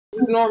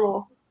is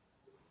normal.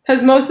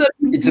 Because most of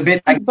the It's a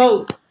bit like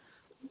both.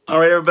 All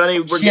right, everybody,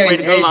 we're here getting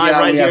ready in to go live Asia,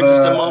 right we here in have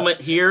just a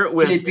moment here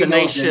with Filipinos, they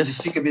Tenacious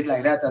speak a bit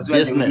like that as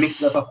well. They would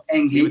mix a lot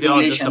Business. of Be with y'all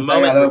in English just a and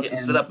moment. We're dialogue getting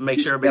set and up and make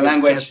sure their everybody gets a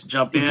language chance to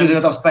jump includes a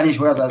in. lot of Spanish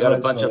words as Got well.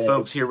 a bunch of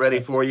folks here ready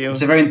for you.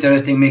 It's a very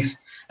interesting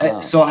mix.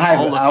 So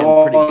All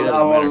looking pretty good, as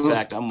a matter of was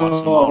fact. I'm watching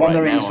them all right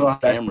wondering, now so on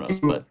cameras,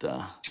 but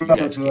you guys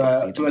can't see to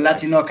them a back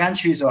Latino here.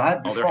 country, so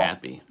Oh, they're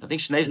happy. I think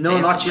Shanae's No,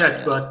 dancing not yet,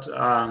 right but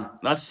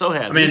not so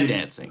happy. I mean, He's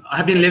dancing.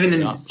 I've been living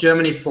in awesome.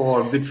 Germany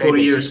for a good 4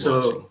 Fabian's years,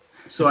 watching.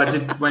 so I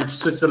went to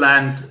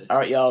Switzerland. All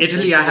right, y'all.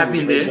 Italy, I have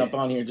been there. Jump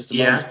on here in just a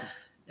moment.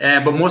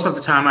 But most of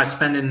the time I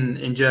spend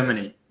in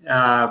Germany.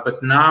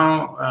 But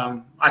now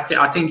I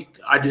think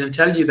I didn't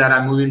tell you that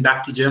I'm moving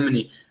back to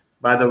Germany,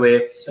 by the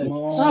way.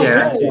 So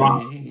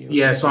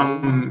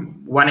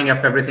I'm winding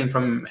up everything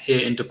from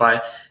here in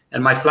Dubai,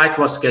 and my flight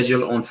was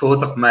scheduled on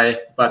 4th of May,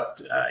 but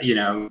you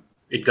know,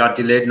 it got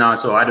delayed now,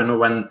 so I don't know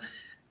when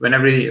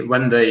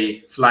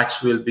the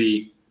flights will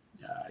be.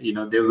 You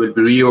know, they will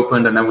be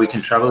reopened and then we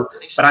can travel.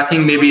 But I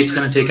think maybe it's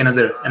going to take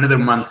another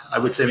month. I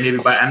would say maybe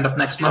by end of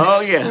next month.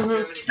 Oh yeah,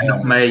 end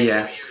of May.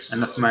 Yeah,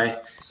 end of May,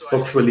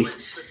 hopefully.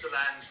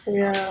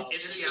 Yeah.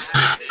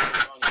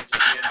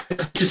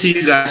 To see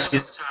you guys,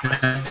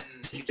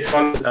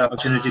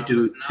 opportunity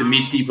to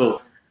meet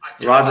people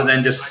rather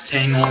than just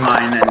staying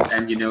online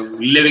and you know,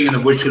 living in the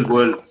virtual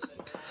world.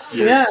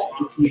 Yeah.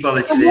 People,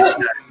 it's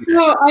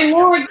no, I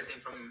know. everything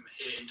from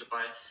here in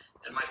Dubai.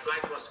 And my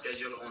flight was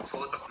scheduled on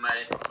 4th of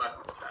May,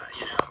 but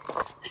you know,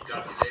 it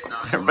got delayed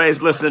now. So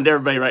everybody's listening to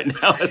everybody right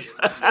now.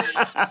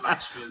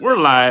 We're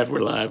live.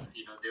 We're live.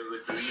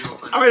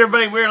 All right,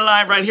 everybody, we're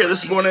live right here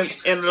this morning,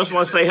 and I just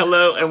want to say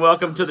hello and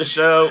welcome to the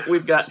show.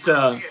 We've got.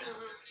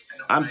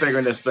 I'm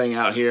figuring this thing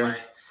out here.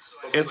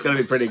 It's going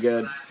to be pretty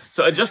good.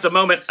 So in just a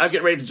moment, I'll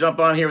get ready to jump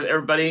on here with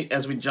everybody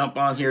as we jump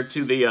on here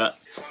to the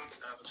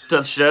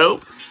show.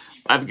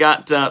 I've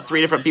got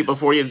 3 different people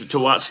for you to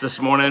watch this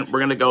morning. We're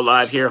going to go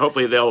live here.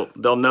 Hopefully they'll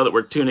know that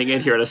we're tuning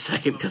in here in a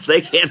second because they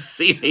can't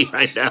see me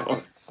right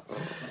now.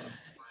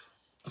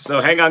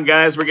 So hang on,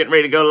 guys. We're getting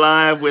ready to go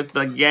live with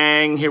the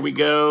gang. Here we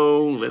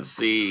go. Let's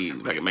see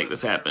if I can make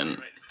this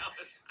happen.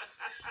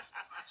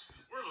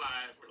 We're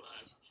live. We're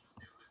live.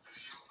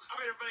 All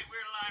right, everybody.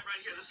 We're live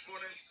right here this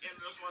morning. And I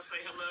just want to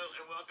say hello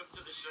and welcome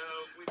to the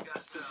show. We've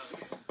got...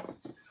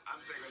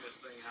 I'm figuring this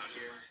thing out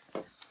here.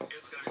 It's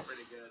going to be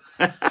pretty good.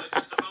 So in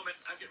just a moment,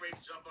 I'll get ready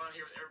to jump on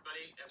here with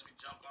everybody as we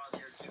jump on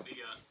here to the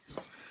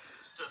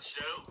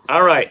show.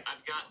 All right.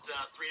 I've got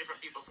 3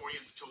 different people for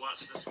you to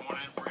watch this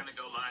morning. We're going to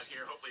go live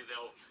here. Hopefully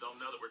they'll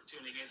know that we're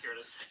tuning in here in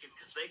a second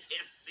because they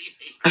can't see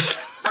me.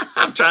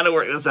 I'm trying to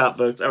work this out,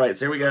 folks. All right,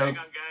 so here we go. Hang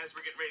on, guys.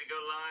 We're getting ready to go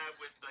live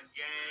with the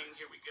gang.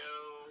 Here we go.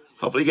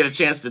 Hopefully you get a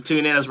chance to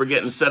tune in as we're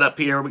getting set up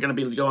here. We're going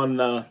to be going,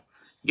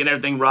 getting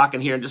everything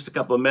rocking here in just a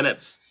couple of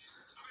minutes.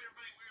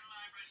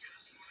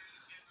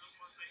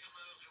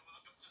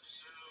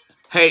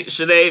 Hey,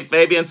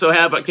 Sohaib-Shanee-Fabien,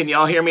 Sohaib, can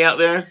y'all hear me out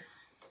there?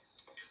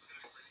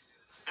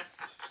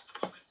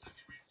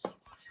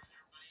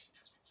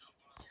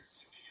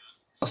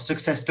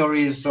 Success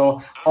stories. So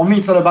for me,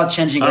 it's all about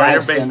changing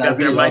lives. Everybody's got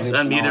their mics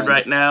unmuted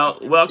right now.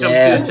 Welcome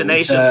to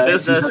Tenacious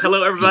Business.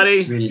 Hello,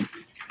 everybody. Really.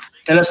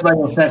 Tell us about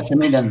yourself,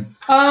 Jamie.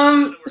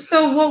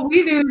 So what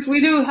we do is we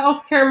do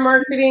healthcare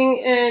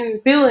marketing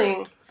and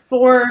billing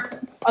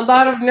for a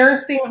lot of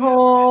nursing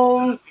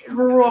homes,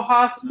 rural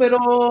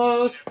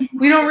hospitals.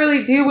 We don't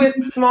really deal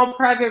with small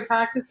private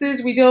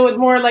practices. We deal with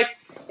more like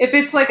if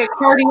it's like a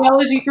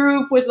cardiology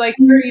group with like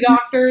 30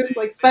 doctors,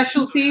 like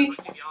specialty,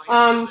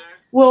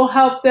 we'll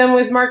help them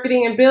with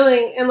marketing and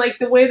billing. And like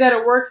the way that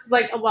it works is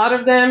like a lot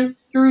of them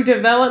through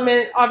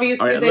development,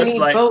 obviously they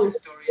need both.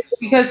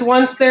 Because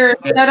once they're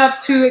set up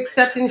to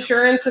accept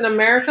insurance in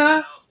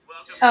America,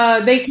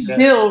 they can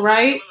bill,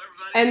 right?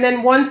 And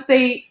then once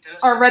they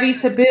are ready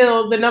to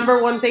bill, the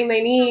number one thing they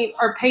need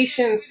are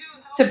patients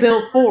to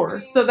bill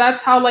for. So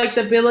that's how like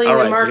the billing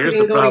and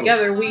marketing go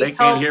together. We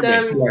help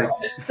them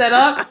set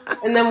up,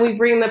 and then we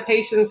bring the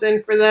patients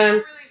in for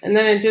them, and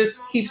then it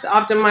just keeps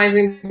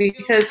optimizing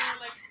because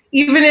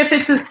even if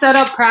it's a set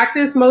up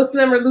practice, most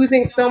of them are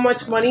losing so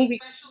much money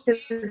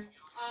because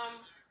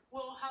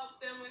we'll help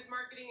them with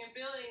marketing and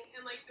billing.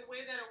 And like the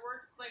way that it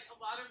works, like a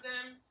lot of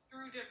them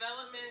through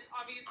development,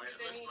 obviously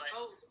they need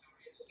both.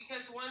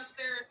 Because once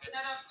they're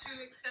set up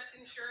to accept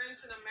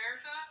insurance in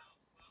America,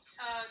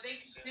 they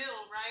can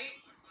bill, right?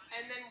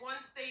 And then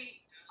once they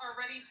are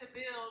ready to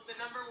bill, the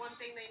number one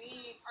thing they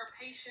need are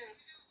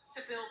patients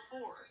to bill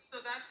for.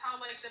 So that's how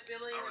like the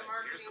billing and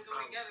marketing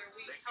go together.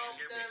 We help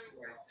them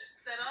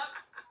set up,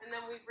 and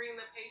then we bring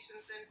the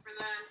patients in for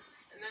them,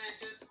 and then it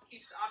just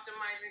keeps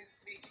optimizing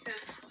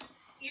because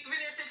even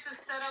if it's a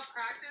set up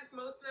practice,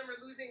 most of them are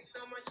losing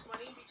so much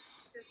money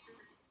because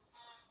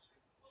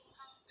we'll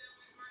help them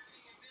with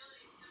marketing and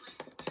billing, and like the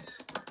way that it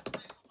works,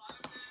 like a lot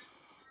of them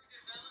through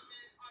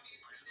development,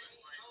 obviously they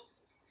need both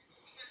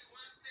because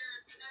once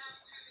they're set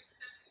up to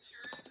accept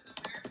insurance in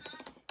America,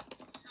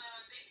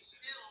 they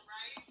can bill,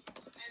 right?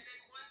 And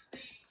then once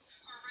they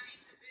are ready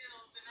to bill,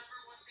 the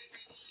number one thing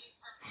they need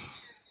are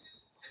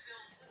patients to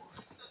bill for.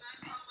 So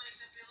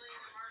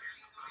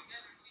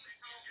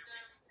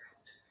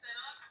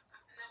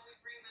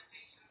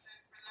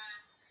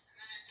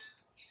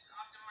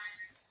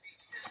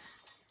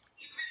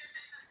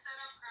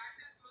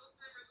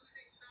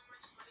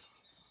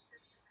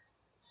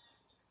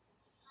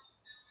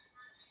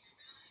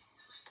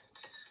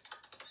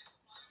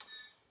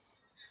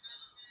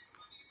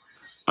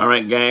All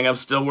right, gang. I'm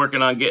still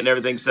working on getting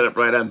everything set up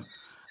right.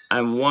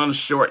 I'm one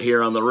short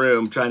here on the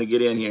room trying to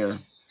get in here.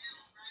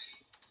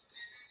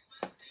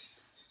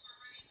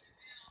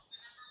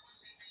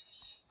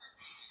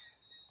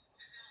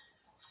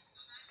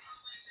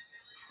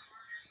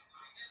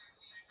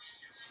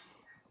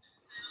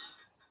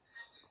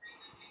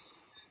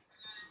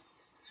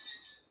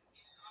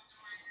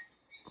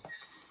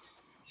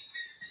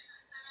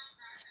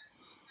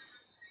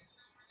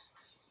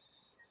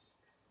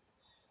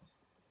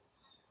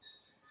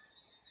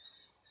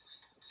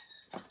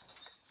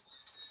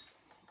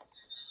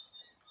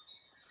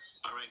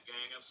 All right,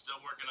 gang. I'm still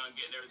working on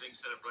getting everything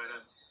set up right.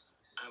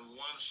 I'm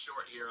one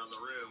short here on the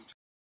room.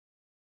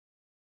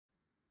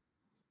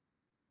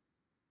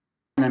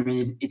 I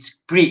mean,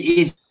 it's pretty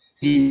easy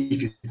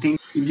if you think.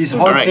 If this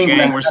whole All right, thing would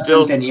gang, have we're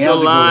happened 10 years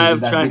still ago, it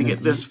live would have trying to been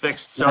get this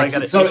fixed. So like, I got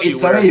an it's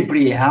issue already where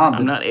pretty hard.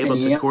 I'm not able 10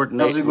 to years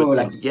coordinate ago, with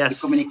like the the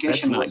guests. That's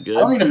communication. not I good.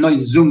 don't even know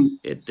it's Zoom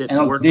It and didn't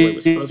all work the way it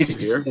was supposed to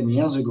this here. 10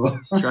 years ago.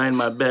 Trying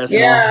my best.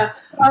 Yeah.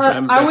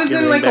 Trying my I best to was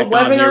get in everything like a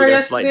back on here. webinar We got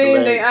a slight yesterday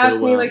and they delay, asked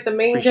so me like the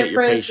main appreciate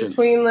your difference patience.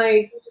 between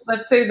like,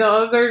 let's say the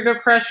other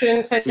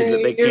depression 10 Seems that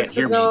they years can't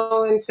hear me.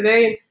 ago and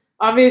today.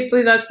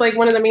 Obviously that's like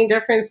one of the main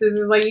differences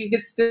is like you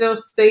could still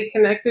stay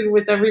connected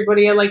with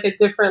everybody at like a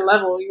different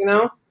level, you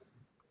know?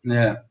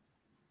 Yeah.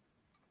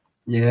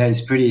 Yeah,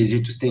 it's pretty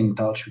easy to stay in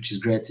touch, which is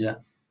great, yeah.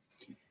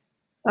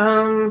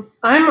 I'm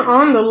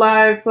on the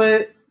live,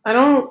 but I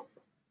don't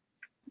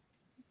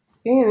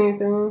see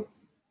anything.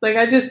 Like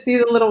I just see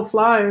the little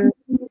flyer.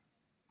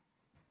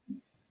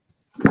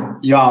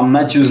 You are on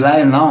Matthew's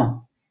live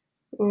now.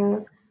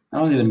 Yeah. I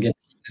don't even get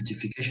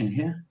notification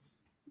here.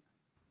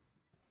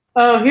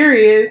 Oh, here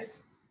he is.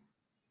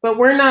 But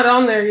we're not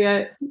on there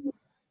yet.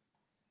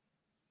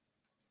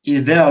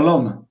 He's there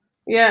alone.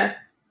 Yeah.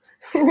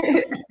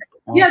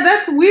 Yeah,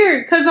 that's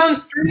weird because on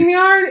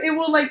StreamYard, it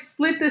will like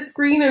split the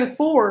screen in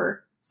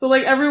 4. So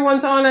like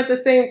everyone's on at the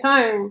same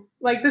time.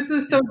 Like this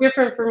is so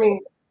different for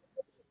me.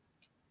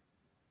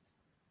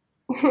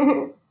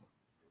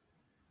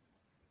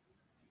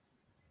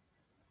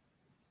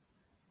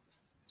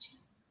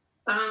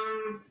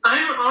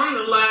 I'm on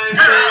the live,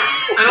 but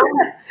I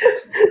don't.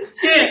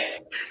 Yeah.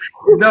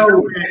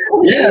 No.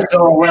 Yeah,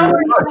 so when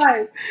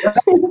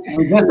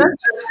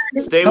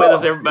Stay with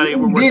us, everybody.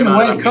 We're working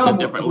on it. I'm getting a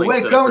different link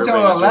set up welcome for to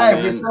everybody our to live.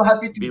 join We're in. so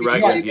happy to Be be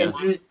right here. with You you. can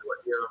see.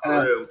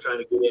 Room, trying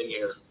to get in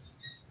here.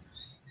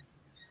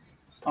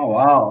 Oh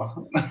wow!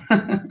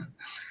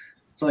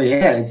 So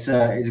yeah,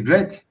 it's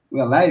great.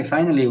 We're live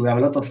finally. We have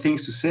a lot of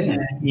things to say.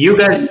 You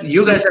guys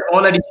have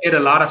already shared a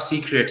lot of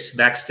secrets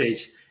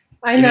backstage.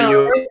 I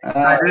know.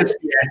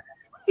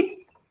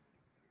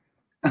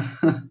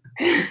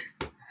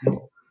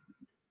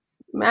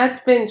 Matt's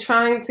been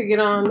trying to get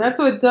on. That's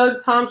what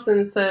Doug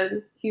Thompson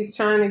said. He's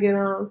trying to get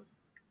on.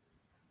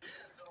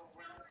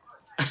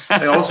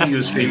 I also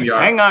use StreamYard.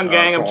 Hang on,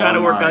 gang. I'm trying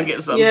to work on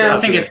getting something. Yeah. I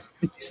think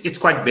it's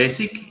quite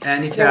basic,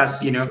 and it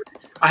has,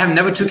 I have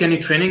never took any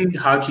training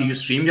how to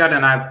use StreamYard,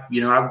 and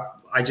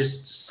I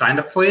just signed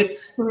up for it,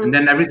 and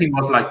then everything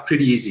was like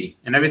pretty easy,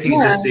 and everything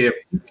is just there,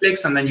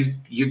 clicks, and then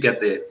you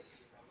get there.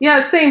 Yeah,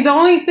 same. The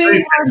only thing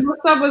I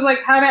looked up was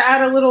like how to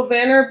add a little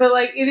banner, but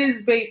like it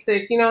is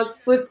basic. It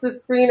splits the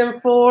screen in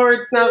 4.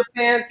 It's not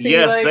fancy.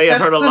 Yes, like, they have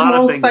heard a lot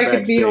of things I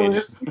could deal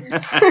with.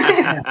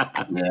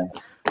 Yeah.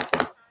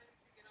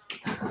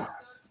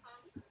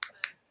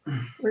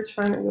 We're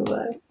trying to go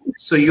live.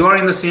 So you are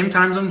in the same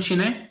time zone,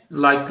 Shane,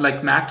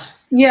 like Matt?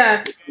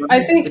 Yeah,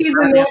 I think he's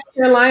in North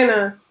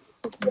Carolina.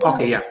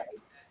 Okay, yeah.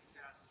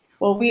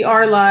 Well, we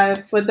are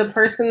live, but the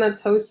person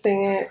that's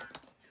hosting it,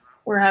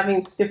 we're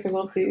having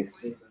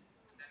difficulties.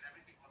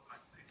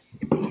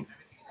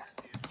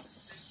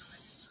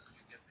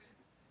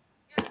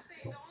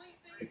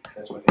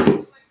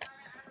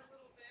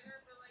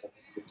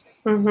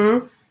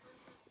 Mm-hmm.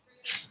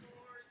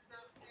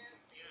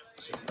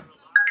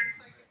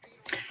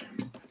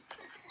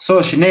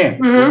 So Shane,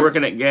 we're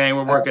working it, gang.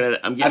 We're working it.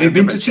 I'm getting. Have you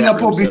been to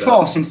Singapore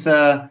before since you're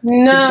there?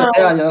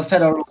 The other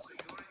side of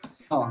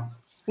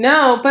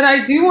No, but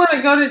I do want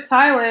to go to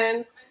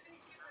Thailand.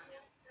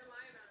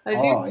 I do.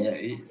 Oh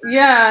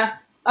yeah.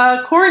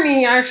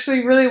 Courtney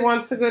actually really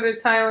wants to go to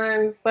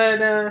Thailand,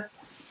 but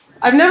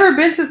I've never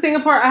been to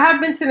Singapore. I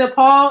have been to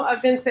Nepal.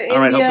 I've been to India.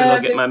 All right, hopefully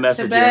they'll get my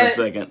message Tibet.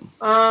 here in a second.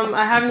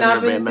 I have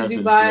not been to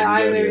Dubai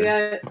either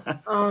yet.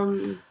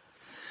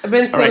 I've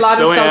been to a lot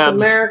of South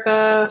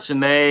America.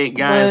 Shanae,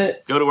 guys,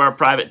 go to our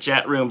private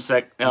chat room on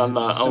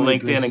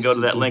LinkedIn and go to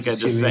that link I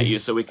just sent you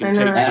so we can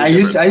take. I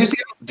used to live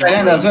in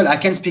Thailand as well. I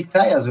can speak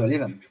Thai as well,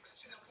 even.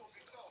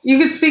 You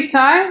can speak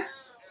Thai?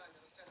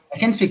 I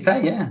can speak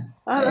Thai, yeah.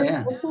 Oh,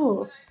 that's so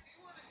cool.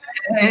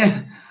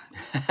 Yeah.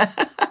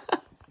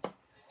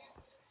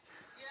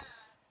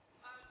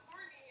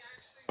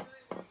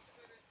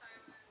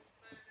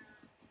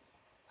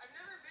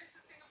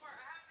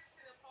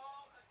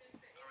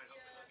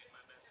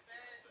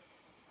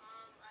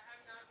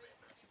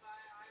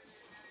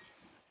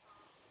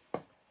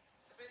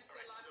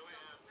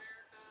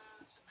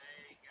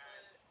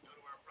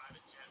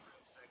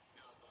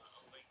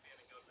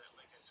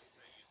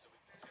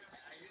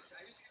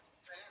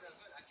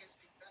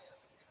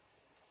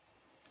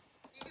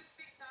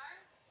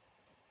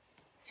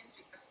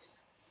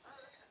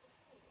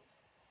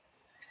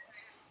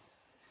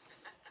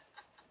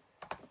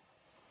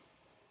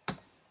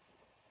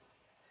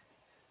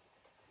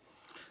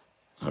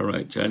 All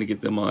right, trying to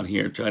get them on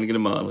here. Trying to get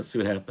them on. Let's see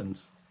what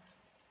happens.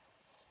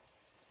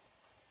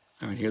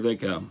 All right, here they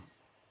come.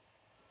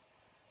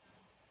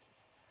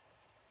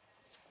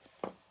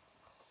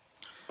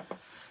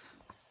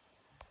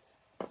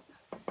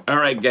 All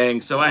right,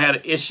 gang. So I had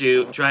an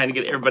issue trying to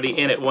get everybody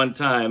in at one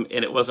time,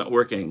 and it wasn't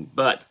working.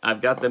 But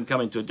I've got them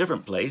coming to a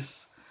different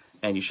place,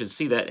 and you should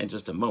see that in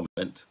just a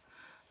moment.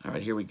 All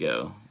right, here we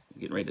go.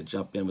 Getting ready to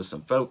jump in with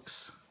some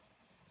folks.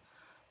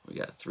 We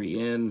got 3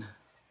 in.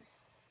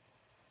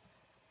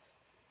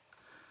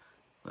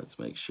 Let's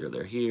make sure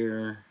they're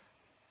here.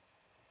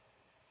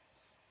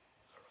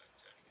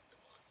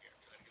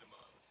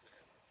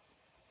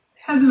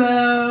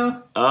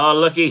 Hello. Oh,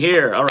 looky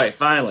here. All right,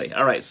 finally.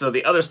 All right, so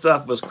the other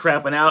stuff was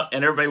crapping out,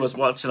 and everybody was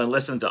watching and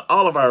listening to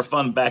all of our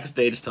fun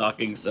backstage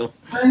talking. So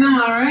I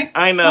know, right?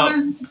 I know. I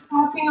was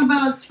talking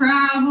about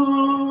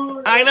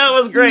travel. I know, it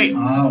was great.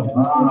 Oh,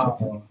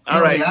 wow.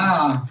 All right.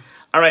 Yeah.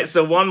 All right,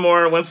 so one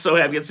more. Once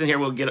Sohaib gets in here,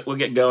 we'll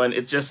get going.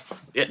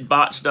 It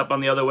botched up on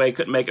the other way,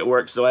 couldn't make it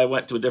work, so I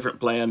went to a different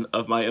plan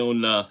of my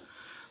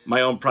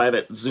own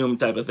private Zoom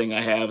type of thing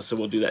I have. So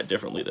we'll do that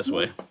differently this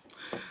way.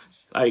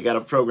 I got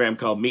a program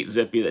called Meet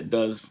Zippy that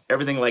does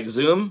everything like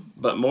Zoom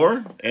but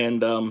more.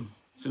 And as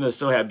soon as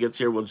Sohaib gets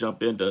here, we'll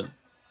jump into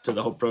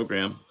the whole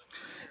program.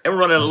 And we're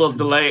running a little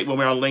delay when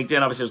we're on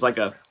LinkedIn. Obviously, there's like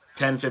a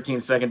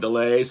 10-15 second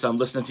delay, so I'm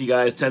listening to you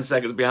guys 10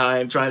 seconds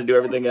behind, trying to do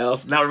everything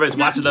else. Now everybody's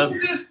watching us.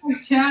 We're just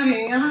like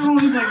chatting.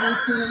 Everyone's like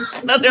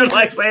listening. Now they're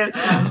like saying,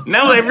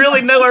 now they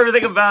really know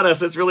everything about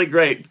us. It's really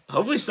great.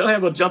 Hopefully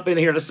Sohaib will jump in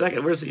here in a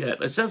second. Where's he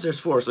at? It says there's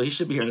 4, so he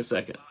should be here in a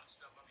second.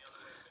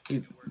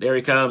 There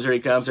he comes, here he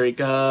comes, here he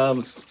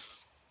comes.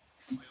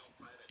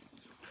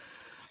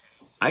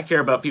 I care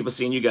about people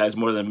seeing you guys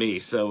more than me,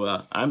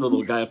 so I'm the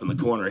little guy up in the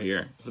corner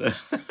here.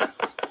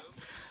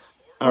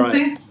 All right.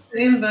 Thanks for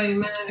the invite,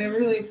 man. I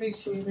really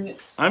appreciate it.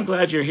 I'm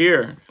glad you're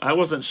here. I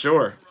wasn't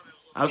sure.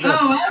 I was gonna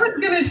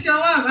show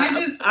up.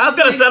 I was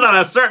gonna send on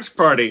a search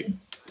party.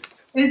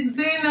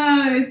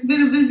 It's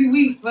been a busy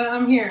week, but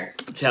I'm here.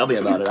 Tell me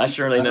about it. I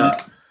surely know.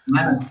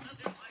 Man,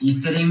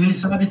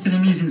 Sohaib is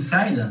telling me he's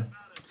inside.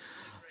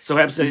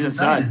 Sohaib said he's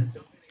inside.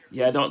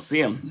 Yeah, I don't see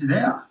him. He's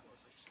there.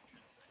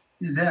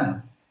 He's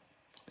there.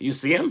 You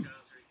see him?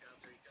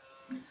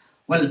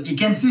 Well, he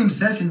can see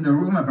himself in the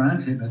room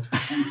apparently, but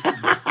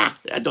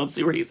I don't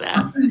see where he's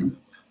at.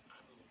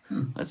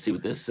 Let's see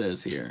what this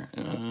says here.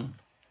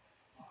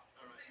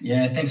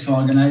 Yeah, thanks for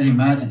organizing,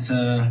 Matt. It's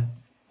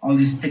all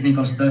this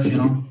technical stuff, you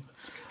know.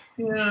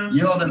 Yeah.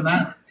 You're the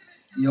man.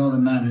 You're the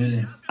man,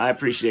 really. I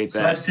appreciate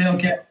that. So I say,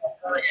 okay,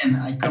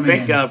 I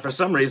think for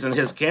some reason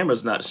his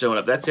camera's not showing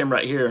up. That's him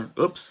right here.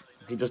 Oops,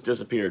 he just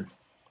disappeared.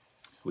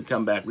 We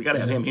come back. We got to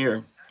have him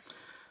here.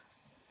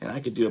 And I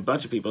could do a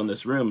bunch of people in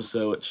this room,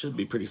 so it should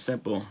be pretty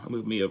simple. I'll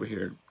move me over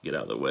here, get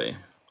out of the way.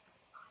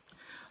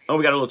 Oh,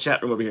 we got a little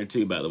chat room over here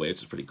too, by the way, which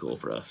is pretty cool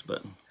for us.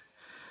 But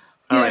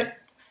all right,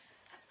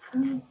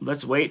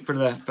 let's wait for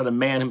the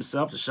man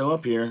himself to show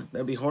up here.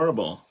 That'd be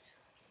horrible.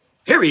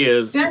 Here he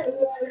is.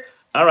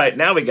 All right,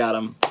 now we got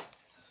him.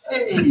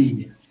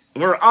 Hey.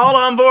 We're all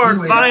on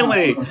board,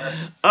 finally.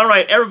 All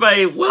right,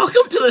 everybody,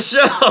 welcome to the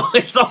show.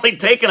 It's only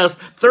taken us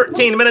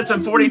 13 minutes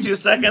and 42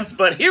 seconds,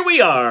 but here we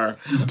are.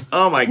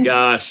 Oh, my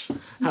gosh.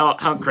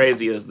 How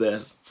crazy is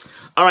this?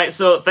 All right,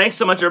 so thanks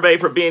so much, everybody,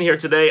 for being here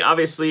today.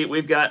 Obviously,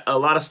 we've got a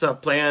lot of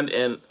stuff planned,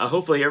 and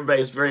hopefully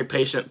everybody's very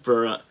patient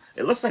for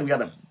it looks like we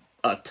got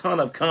a ton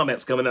of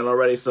comments coming in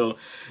already, so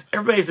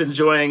everybody's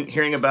enjoying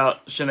hearing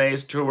about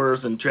Shanee's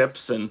tours and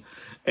trips and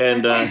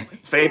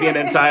Fabien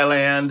in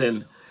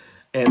Thailand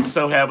and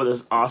Sohaib with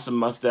his awesome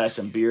mustache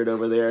and beard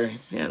over there.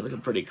 Yeah, looking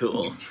pretty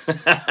cool.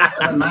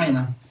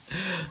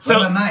 So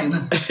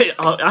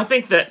I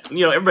think that,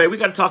 you know, everybody, we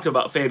got to talk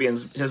about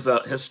Fabien's his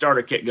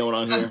starter kit going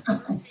on here.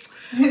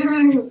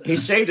 He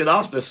shaved it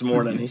off this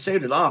morning. He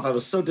shaved it off. I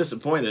was so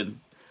disappointed.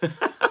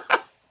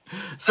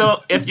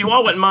 So if you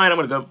all wouldn't mind, I'm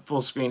going to go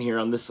full screen here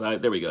on this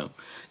side. There we go.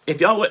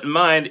 If y'all wouldn't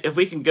mind, if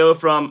we can go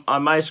from,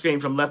 on my screen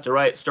from left to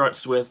right,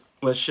 starts with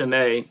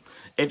Shanee.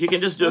 If you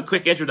can just do a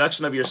quick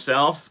introduction of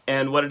yourself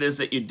and what it is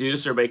that you do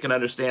so everybody can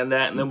understand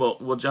that, and then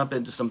we'll jump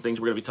into some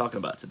things we're going to be talking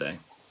about today.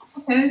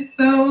 Okay,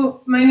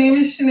 so my name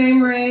is Shanee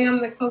Murray.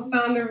 I'm the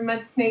co-founder of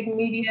MedSnake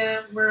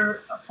Media.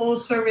 We're a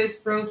full-service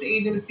growth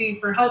agency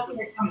for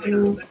healthcare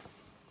companies.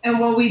 And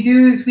what we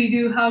do is we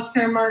do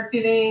healthcare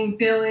marketing,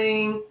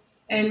 billing,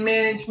 and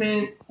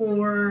management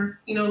for,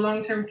 you know,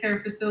 long-term care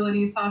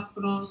facilities,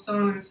 hospitals, so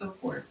on and so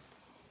forth.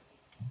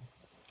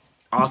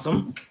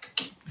 Awesome.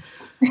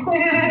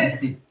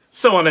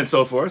 So on and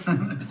so forth.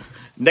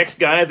 Next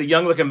guy, the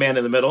young-looking man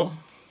in the middle.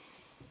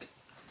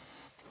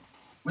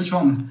 Which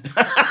one?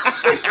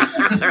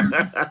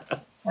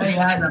 Hey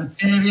guys, I'm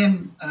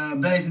Fabien,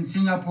 based in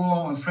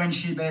Singapore,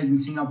 Frenchie based in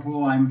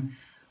Singapore.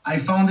 I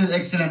founded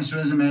Excellence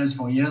Resumes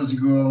 4 years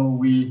ago.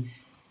 We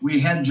We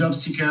help job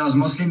seekers,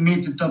 mostly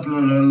mid to top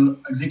level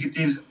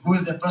executives,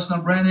 boost their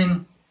personal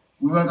branding.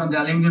 We work on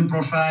their LinkedIn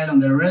profile, on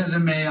their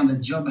resume, on the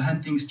job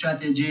hunting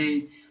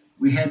strategy.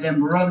 We help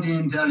them rock the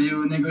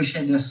interview,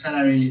 negotiate their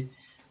salary.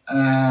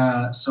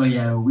 So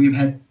yeah, we've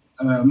had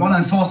more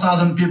than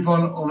 4,000 people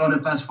over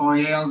the past 4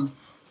 years,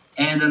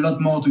 and a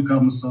lot more to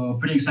come. So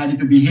pretty excited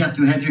to be here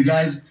to help you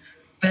guys.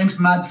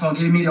 Thanks, Matt, for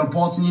giving me the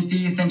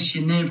opportunity. Thanks,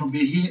 Shanee, for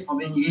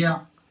being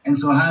here. And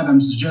Sohaib, I'm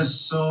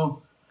just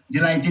so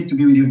delighted to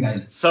be with you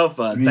guys. So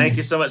fun. Really. Thank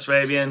you so much,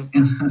 Fabien.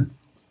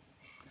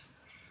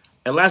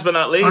 And last but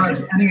not least, all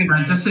right. Anyway,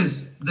 guys, this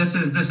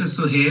is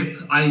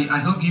Sohaib. I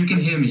hope you can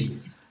hear me.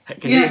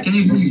 Can you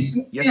hear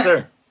me? Yes,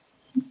 sir.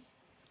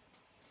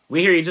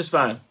 We hear you just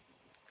fine.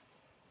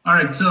 All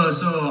right.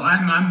 So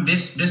I'm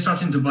based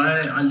out in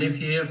Dubai. I live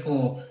here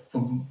for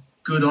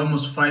good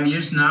almost 5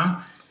 years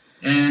now,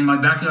 and my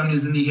background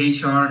is in the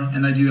HR,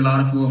 and I do a lot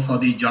of work for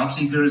the job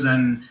seekers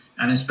and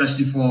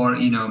especially for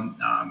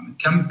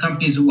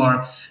companies who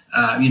are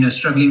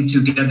struggling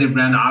to get their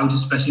brand out,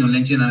 especially on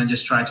LinkedIn, and I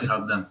just try to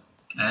help them.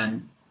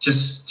 And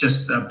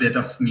just a bit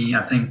of me,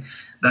 I think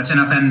that's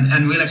enough,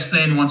 and we'll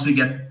explain once we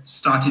get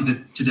started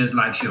with today's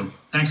live show.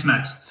 Thanks,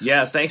 Matt.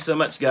 Yeah, thanks so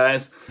much,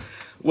 guys.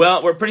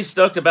 Well, we're pretty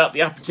stoked about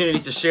the opportunity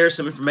to share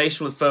some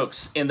information with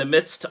folks in the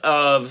midst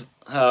of,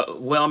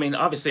 well, I mean,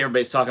 obviously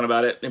everybody's talking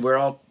about it, and we're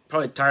all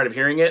probably tired of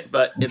hearing it,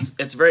 but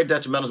it's very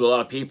detrimental to a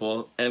lot of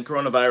people, and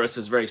coronavirus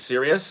is very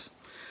serious.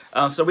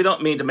 So we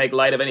don't mean to make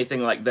light of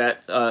anything like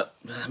that. I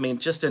mean,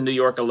 just in New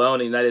York alone, in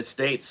the United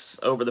States,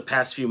 over the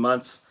past few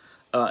months,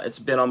 it's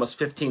been almost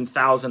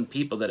 15,000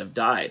 people that have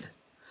died.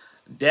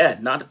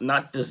 Dead,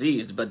 not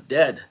diseased, but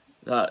dead,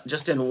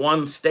 just in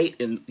one state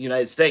in the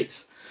United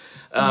States.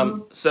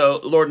 So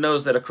Lord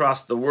knows that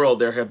across the world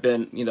there have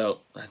been,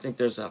 I think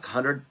there's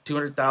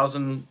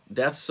 200,000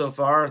 deaths so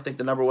far. I think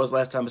the number was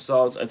last time I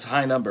saw. It's a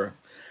high number.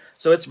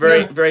 So it's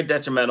very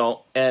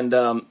detrimental. And,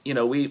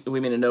 we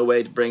mean in no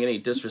way to bring any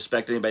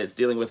disrespect to anybody that's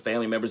dealing with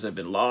family members that have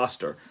been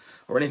lost or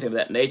anything of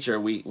that nature.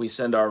 We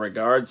send our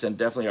regards and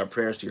definitely our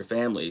prayers to your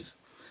families.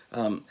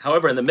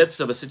 However, in the midst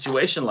of a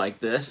situation like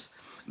this,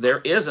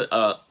 there is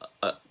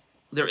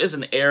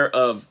an air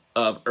of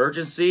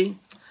urgency.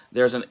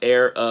 There's an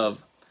air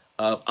of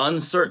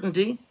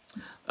uncertainty.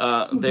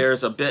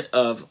 There's a bit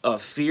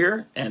of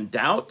fear and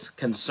doubt,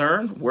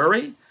 concern,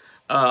 worry,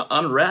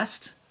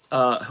 unrest.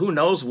 Who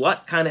knows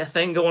what kind of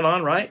thing going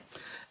on, right?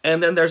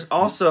 And then there's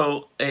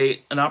also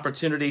an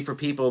opportunity for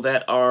people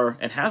that are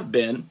and have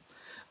been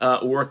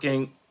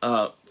working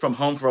from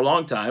home for a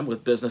long time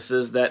with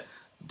businesses that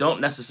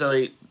don't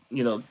necessarily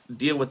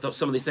deal with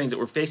some of these things that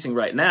we're facing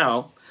right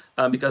now,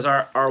 because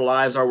our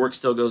lives, our work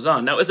still goes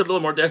on. Now, is it a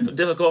little more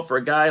difficult for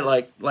a guy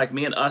like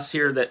me and us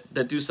here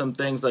that do some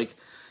things like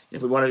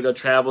if we wanted to go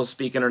travel,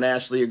 speak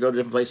internationally, or go to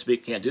different places,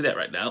 speak, can't do that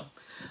right now.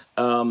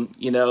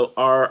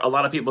 Are a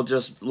lot of people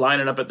just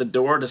lining up at the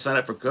door to sign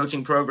up for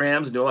coaching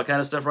programs and do all that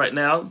kind of stuff right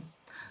now?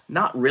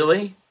 Not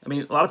really. I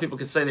mean, a lot of people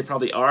could say they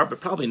probably are, but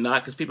probably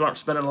not, because people aren't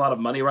spending a lot of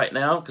money right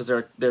now because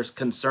they're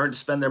concerned to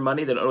spend their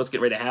money. They don't know what's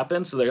getting ready to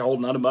happen, so they're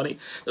holding on to money.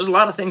 There's a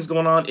lot of things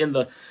going on in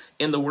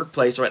the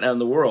workplace right now in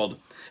the world.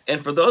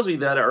 And for those of you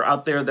that are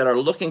out there that are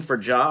looking for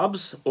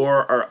jobs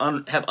or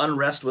have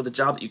unrest with the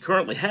job that you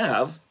currently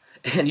have,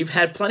 and you've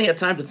had plenty of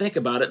time to think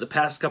about it the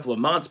past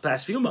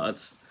few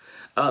months,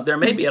 there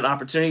may be an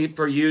opportunity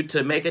for you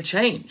to make a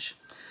change.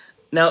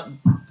 Now,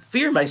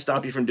 fear may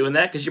stop you from doing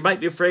that because you might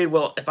be afraid,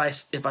 well,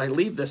 if I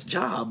leave this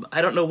job,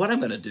 I don't know what I'm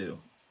going to do.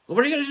 Well,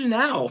 what are you going to do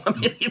now? I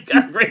mean, you've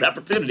got a great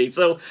opportunity.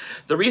 So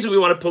the reason we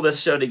want to pull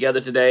this show together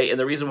today, and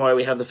the reason why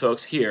we have the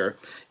folks here,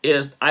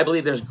 is I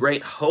believe there's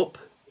great hope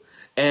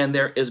and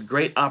there is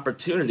great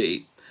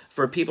opportunity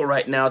for people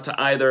right now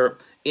to either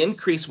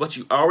increase what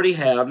you already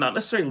have, not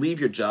necessarily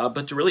leave your job,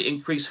 but to really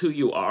increase who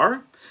you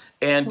are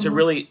and to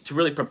really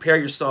prepare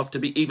yourself to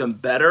be even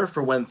better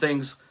for when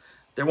things...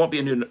 There won't be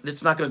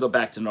it's not going to go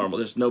back to normal.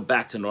 There's no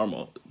back to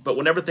normal. But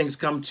whenever things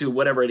come to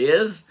whatever it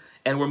is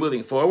and we're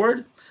moving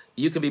forward,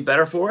 you can be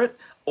better for it.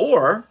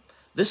 Or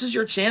this is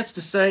your chance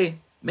to say,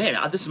 man,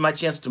 this is my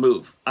chance to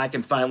move. I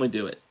can finally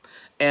do it.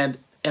 And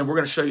we're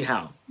going to show you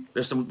how.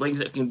 There's some things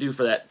that you can do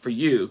for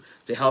you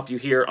to help you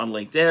here on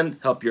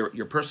LinkedIn, help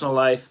your personal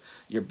life,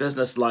 your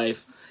business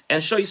life,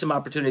 and show you some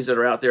opportunities that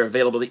are out there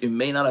available that you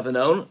may not have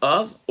known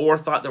of or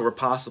thought that were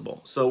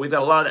possible. So we've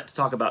got a lot of that to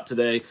talk about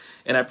today,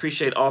 and I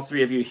appreciate all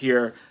three of you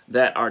here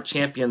that are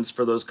champions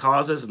for those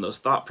causes and those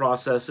thought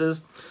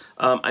processes.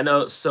 I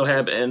know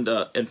Sohaib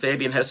and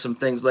Fabien has some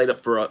things laid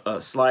up for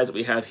slides that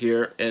we have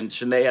here, and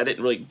Shanee, I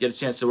didn't really get a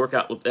chance to work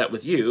out with that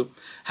with you.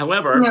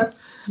 However,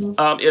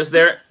 is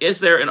there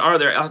and are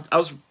there? I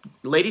was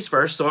ladies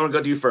first, so I'm gonna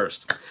go to you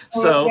first.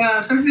 So,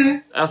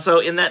 so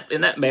in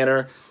that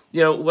manner,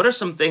 what are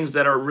some things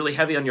that are really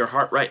heavy on your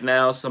heart right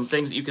now? Some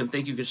things that you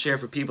could share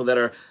for people that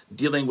are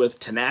dealing with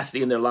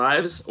tenacity in their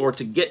lives or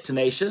to get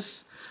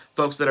tenacious.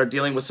 Folks that are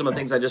dealing with some of the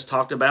things I just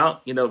talked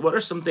about. What are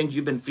some things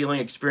you've been feeling,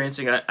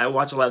 experiencing? I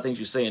watch a lot of things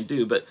you say and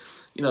do, but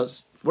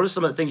what are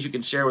some of the things you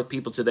can share with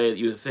people today that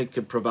you think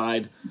could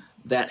provide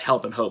that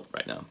help and hope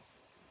right now?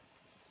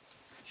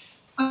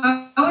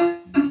 I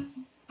would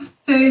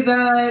say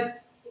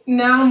that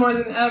now more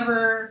than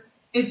ever,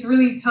 it's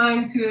really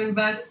time to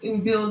invest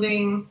in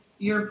building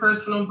your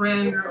personal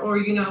brand or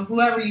you know,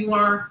 whoever you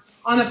are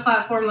on a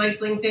platform like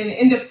LinkedIn,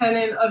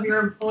 independent of your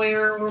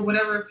employer or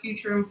whatever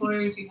future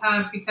employers you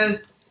have,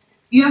 because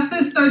you have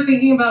to start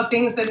thinking about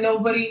things that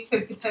nobody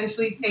could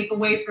potentially take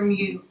away from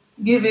you,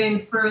 given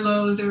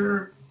furloughs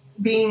or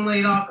being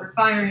laid off or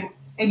firing.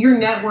 And your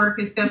network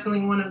is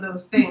definitely one of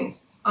those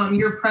things.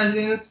 Your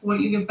presence, what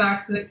you give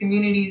back to the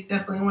community is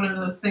definitely one of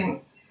those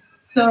things.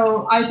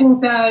 So I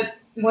think that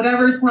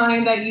whatever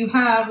time that you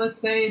have, let's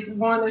say it's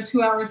 1 or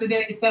 2 hours a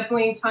day, it's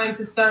definitely time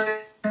to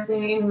start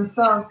investing in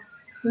yourself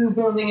through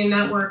building a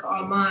network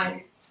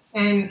online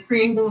and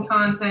creating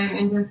content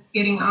and just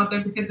getting out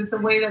there, because it's a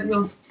way that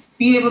you'll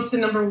be able to,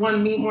 number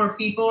one, meet more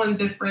people and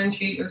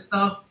differentiate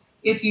yourself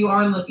if you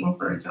are looking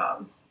for a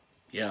job.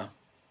 Yeah,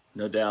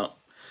 no doubt.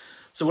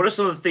 So what are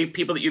some of the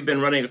people that you've been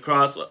running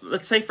across,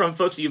 let's say from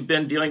folks that you've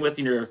been dealing with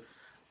in your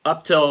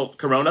up till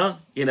Corona?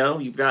 You know,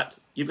 you've got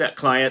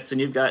clients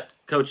and you've got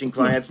coaching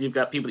clients and you've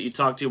got people that you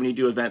talk to when you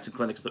do events and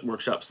clinics,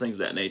 workshops, things of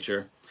that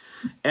nature.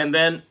 And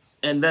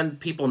then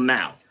people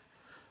now.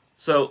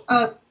 So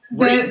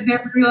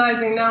they're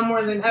realizing now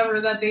more than ever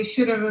that they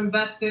should have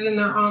invested in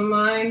their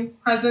online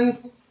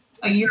presence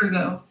a year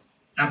ago.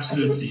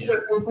 Absolutely. They should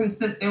have been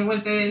consistent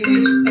with it,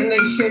 and they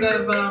should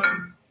have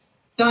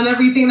done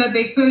everything that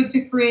they could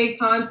to create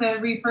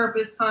content,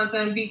 repurpose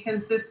content, be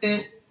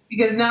consistent,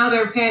 because now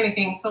they're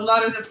panicking. So a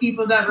lot of the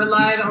people that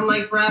relied on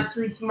like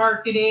grassroots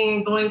marketing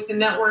and going to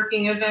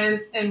networking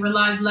events and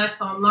relied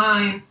less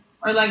online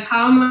are like,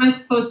 how am I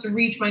supposed to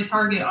reach my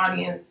target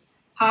audience?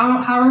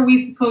 How are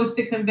we supposed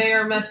to convey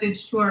our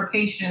message to our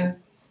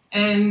patients?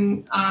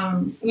 And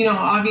you know,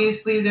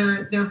 obviously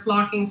they're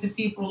flocking to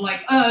people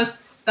like us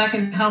that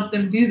can help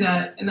them do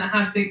that and that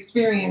have the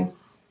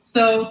experience.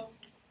 So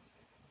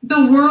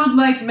the world,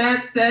 like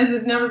Matt says,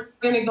 is never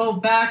going to go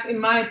back, in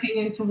my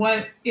opinion, to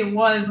what it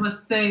was,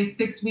 let's say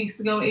 6 weeks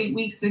ago, 8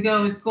 weeks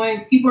ago.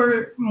 People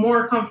are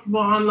more comfortable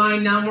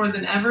online now more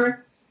than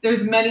ever.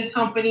 There's many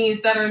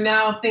companies that are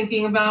now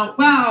thinking about,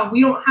 wow,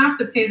 we don't have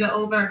to pay the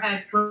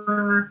overhead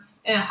for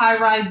a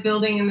high-rise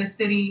building in the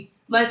city.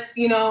 Let's,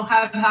 you know,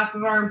 have half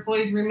of our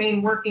employees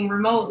remain working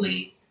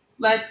remotely.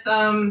 Let's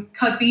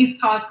cut these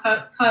costs,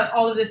 cut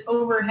all of this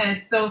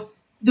overhead. So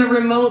the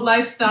remote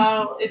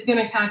lifestyle is going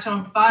to catch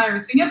on fire.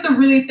 So you have to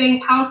really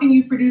think, how can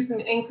you produce an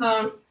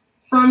income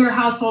from your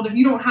household? If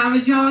you don't have a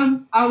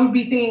job, I would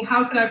be thinking,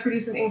 how could I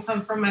produce an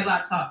income from my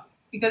laptop?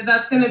 Because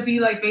that's going to be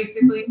like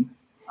basically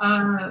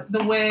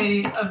the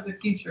way of the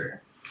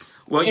future.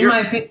 Well, in my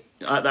opinion.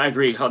 I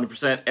agree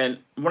 100%. And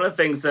one of the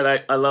things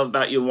that I love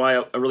about you and why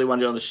I really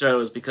wanted you on the show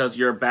is because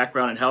your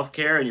background in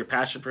healthcare and your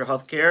passion for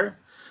healthcare.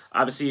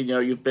 Obviously, you know,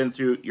 you've been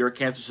through, you're a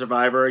cancer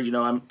survivor. You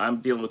know,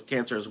 I'm dealing with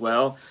cancer as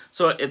well.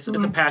 So it's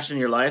a passion in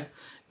your life.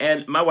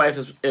 And my wife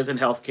is in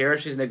healthcare.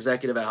 She's an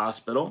executive at a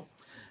hospital.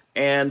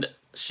 And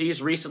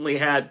she's recently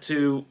had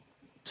to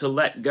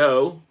let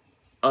go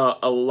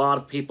a lot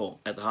of people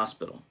at the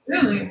hospital.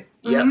 Really?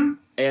 Yep.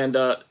 And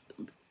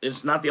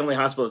it's not the only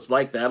hospital that's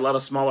like that. A lot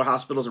of smaller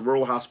hospitals and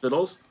rural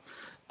hospitals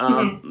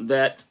and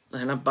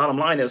the bottom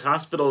line is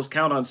hospitals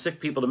count on sick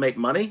people to make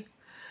money.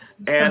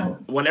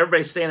 And when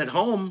everybody's staying at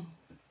home,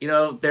 you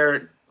know,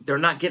 they're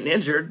not getting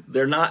injured.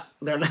 They're not,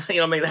 you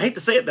know, I mean, I hate to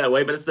say it that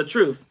way, but it's the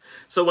truth.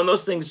 So when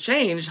those things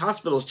change,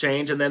 hospitals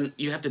change, and then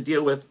you have to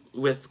deal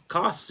with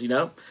costs, you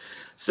know.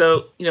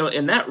 So, you know,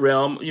 in that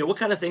realm, you know, what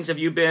kind of things have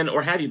you been,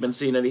 or have you been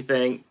seeing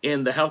anything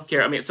in the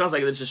healthcare? I mean, it sounds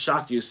like it just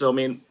shocked you. So, I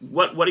mean,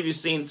 what have you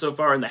seen so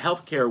far in the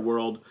healthcare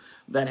world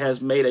that has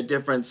made a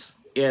difference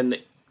in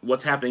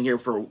what's happening here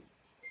for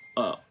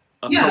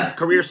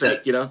career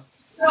sake, you know?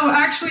 So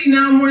actually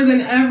now more than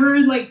ever,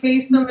 like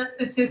based on the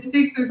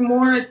statistics, there's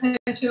more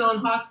attention on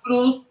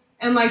hospitals,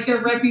 and like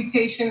their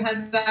reputation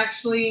has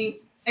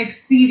actually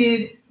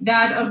exceeded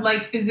that of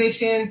like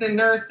physicians and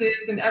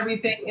nurses and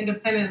everything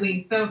independently.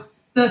 So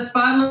the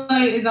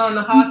spotlight is on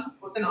the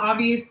hospitals, and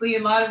obviously a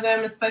lot of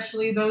them,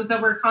 especially those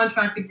that we're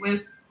contracted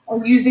with,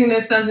 are using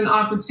this as an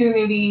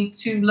opportunity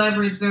to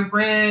leverage their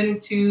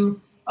brand, to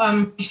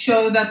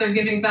show that they're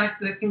giving back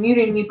to the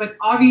community. But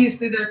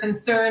obviously their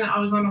concern, I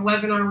was on a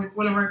webinar with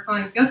one of our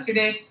clients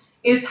yesterday,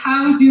 is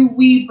how do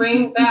we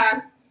bring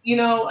back, you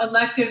know,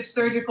 elective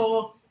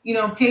surgical, you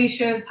know,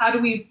 patients? How do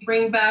we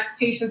bring back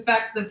patients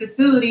back to the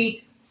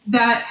facility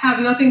that have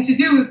nothing to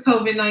do with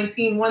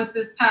COVID-19 once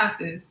this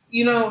passes?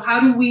 You know, how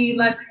do we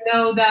let them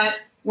know that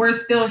we're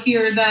still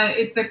here, that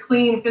it's a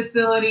clean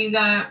facility,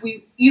 that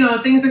we, you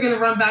know, things are going to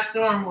run back to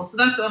normal? So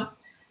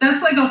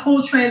that's like a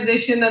whole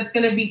transition that's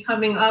going to be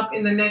coming up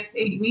in the next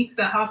 8 weeks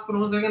that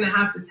hospitals are going to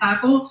have to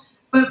tackle.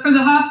 But for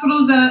the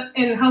hospitals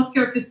and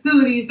healthcare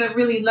facilities that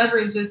really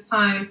leverage this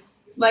time,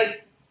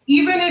 like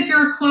even if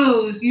you're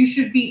closed, you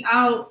should be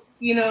out,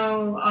 you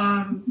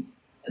know,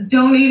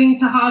 donating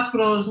to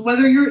hospitals,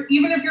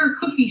 even if you're a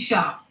cookie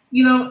shop,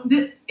 you know,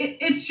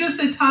 it's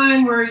just a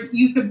time where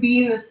you could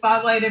be in the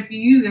spotlight if you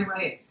use it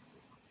right.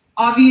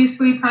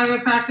 Obviously,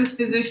 private practice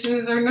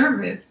physicians are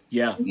nervous.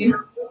 Yeah. You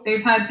know,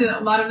 They've had to,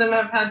 a lot of them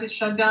have had to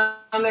shut down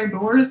their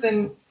doors.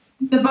 And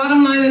the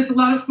bottom line is a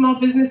lot of small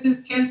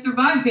businesses can't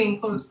survive being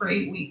closed for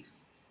 8 weeks.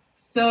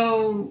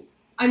 So,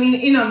 I mean,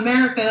 in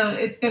America,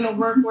 it's going to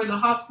work where the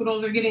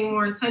hospitals are getting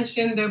more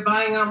attention. They're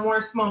buying out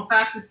more small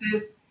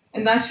practices.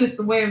 And that's just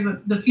the way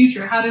of the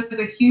future. How does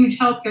a huge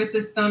healthcare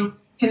system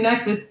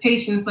connect with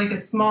patients like a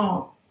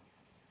small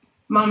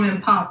mom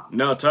and pop?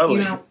 No, totally.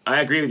 You know?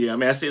 I agree with you. I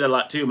mean, I see that a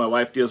lot too. My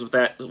wife deals with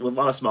that with a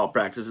lot of small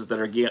practices that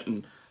are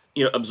getting,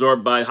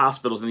 absorbed by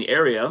hospitals in the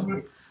area. Mm-hmm.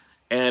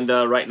 And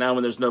right now,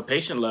 when there's no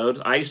patient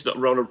load, I used to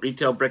run a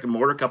retail brick and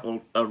mortar,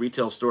 couple of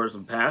retail stores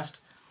in the past.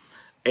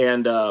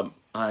 And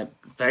I'm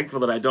thankful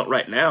that I don't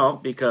right now,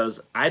 because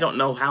I don't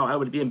know how I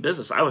would be in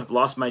business. I would have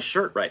lost my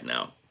shirt right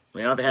now. I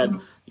mean, I've had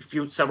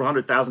several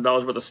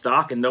 $100,000 worth of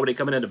stock and nobody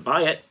coming in to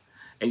buy it.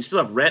 And you still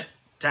have rent,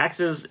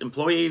 taxes,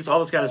 employees, all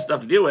this kind of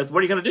stuff to deal with. What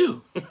are you going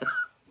to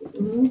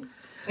do?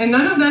 And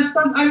none of that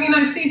stuff. I mean,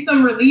 I see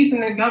some relief in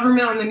the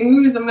government on the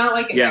news. I'm not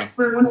like an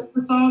expert when it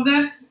comes to all of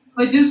that.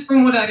 But just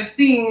from what I've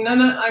seen,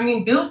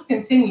 bills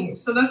continue.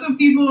 So that's what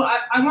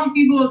I want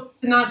people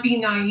to not be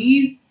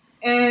naive.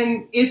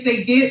 And if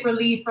they get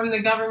relief from the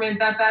government,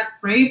 that's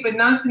great, but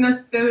not to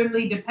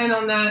necessarily depend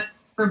on that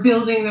for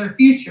building their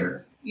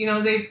future.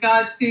 They've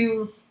got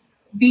to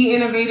be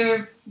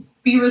innovative,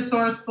 be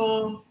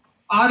resourceful,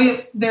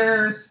 audit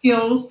their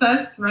skill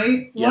sets,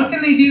 right? Yeah. What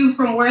can they do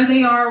from where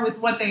they are with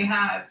what they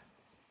have?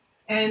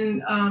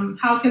 And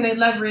how can they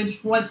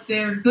leverage what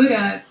they're good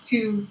at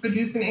to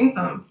produce an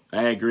income?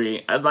 I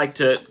agree. I'd like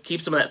to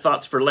keep some of that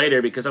thoughts for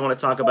later, because I want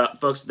to talk about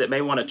folks that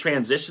may want to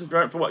transition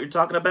from what you're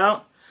talking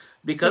about.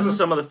 Because of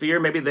some of the fear,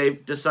 maybe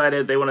they've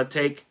decided they want to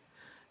take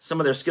some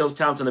of their skills,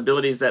 talents, and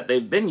abilities that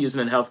they've been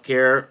using in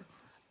healthcare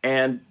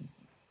and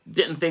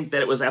didn't think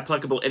that it was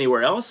applicable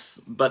anywhere else,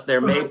 but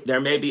there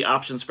may be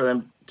options for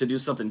them to do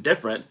something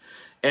different.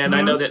 And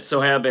I know that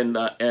Sohaib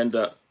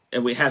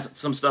and we have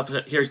some stuff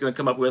here he's going to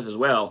come up with as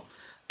well.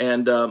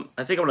 And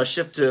I think I'm going to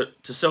shift to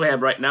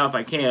Sohaib right now if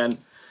I can,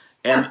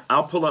 and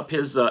I'll pull up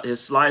his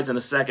slides in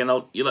a second.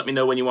 You let me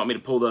know when you want me to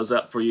pull those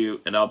up for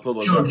you, and I'll pull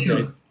those up. Sure.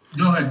 Okay?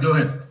 Go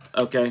ahead.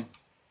 Okay.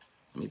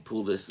 Let me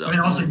pull this up. I mean,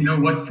 also,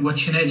 what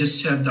Shanee just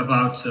said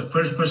about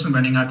personal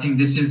branding, I think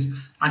this is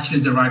actually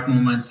the right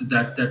moment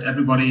that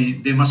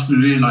everybody, they must be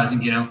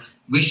realizing,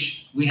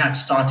 wish we had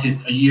started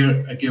a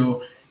year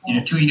ago,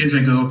 2 years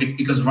ago,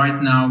 because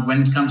right now,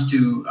 when it comes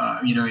to,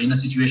 in a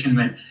situation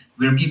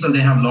where people,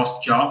 they have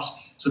lost jobs.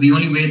 So the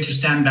only way to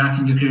stand back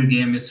in your career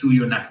game is through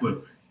your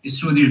network. It's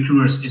through the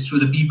recruiters. It's through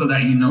the people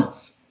that you know.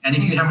 And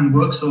if you haven't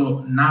worked, so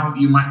now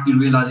you might be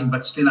realizing,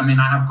 but still, I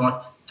have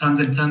got tons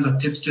and tons of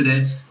tips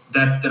today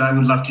that I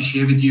would love to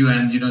share with you,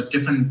 and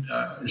different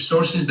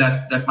resources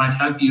that might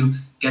help you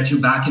get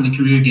you back in the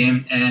career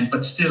game.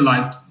 But still,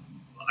 I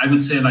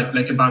would say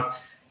like about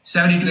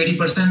 70 to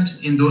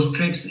 80% in those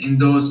tricks, in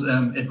those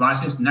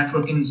advices,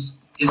 networking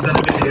is going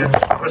to be there,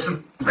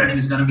 personal branding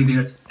is going to be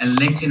there, and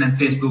LinkedIn and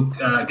Facebook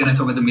going to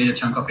cover the major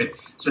chunk of it.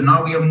 So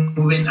now we are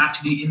moving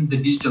actually in the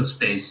digital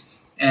space,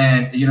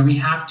 and we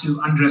have to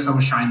undress our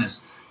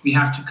shyness. We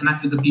have to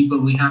connect with the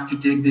people. We have to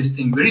take this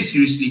thing very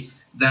seriously.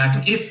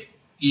 That if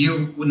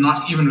you would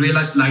not even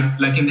realize,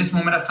 like in this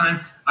moment of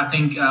time, I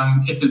think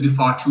it will be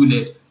far too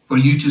late for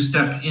you to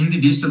step in the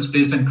digital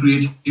space and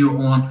create your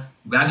own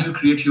value,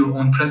 create your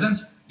own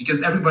presence,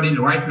 because everybody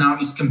right now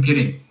is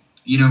competing,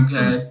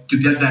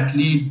 to get that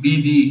lead,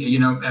 be the,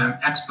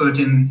 expert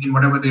in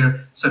whatever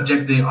their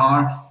subject they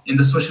are in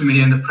the social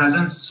media and the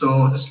presence.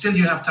 So still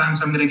you have time.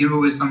 So I'm going to give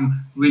away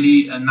some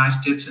really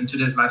nice tips in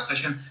today's live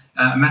session.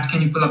 Matt,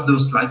 can you pull up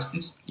those slides,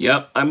 please?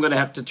 Yep. I'm going to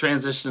have to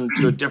transition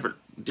to a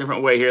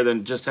different way here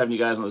than just having you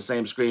guys on the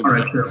same screen. All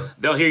right, sure.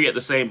 They'll hear you at the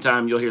same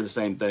time. You'll hear the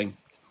same thing.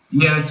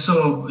 Yeah,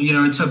 so,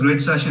 it's a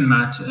great session,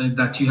 Matt,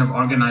 that you have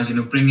organized,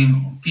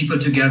 bringing people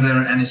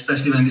together, and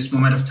especially when this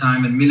moment of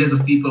time and millions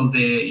of people,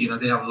 they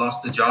have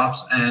lost their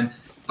jobs.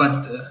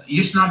 But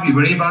you should not be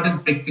worried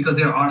about it, because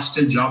there are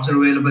still jobs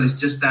available. It's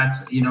just that,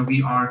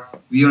 we are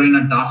in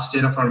a dark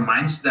state of our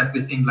minds that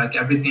we think like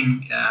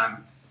everything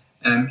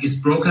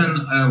is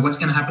broken. What's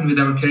going to happen with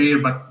our career?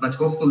 But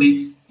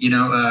hopefully,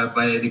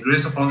 by the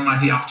grace of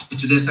Almighty, after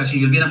today's session,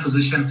 you'll be in a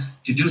position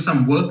to do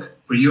some work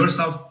for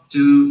yourself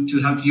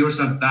to help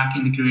yourself back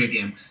in the career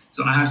game.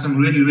 So I have some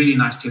really, really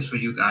nice tips for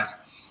you guys.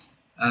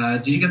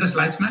 Did you get the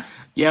slides, Matt?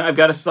 Yeah, I've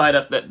got a slide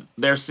up that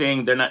they're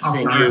not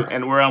seeing you,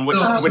 and we're on which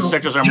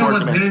sectors are more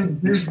demanding.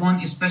 There's one,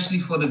 especially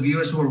for the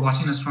viewers who are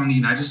watching us from the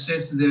United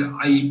States.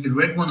 I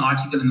read one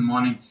article in the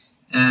morning,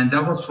 and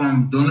that was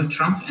from Donald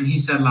Trump, and he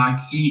said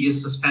he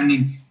is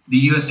suspending the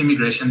U.S.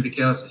 immigration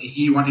because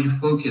he wanted to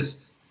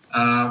focus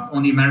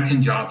on the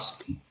American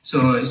jobs.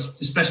 So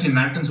especially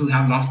Americans who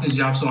have lost their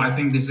jobs. So I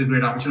think this is a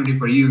great opportunity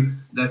for you,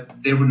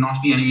 that there would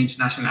not be any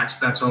international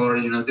expats,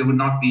 or there would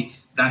not be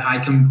that high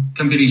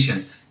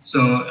competition.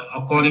 So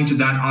according to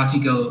that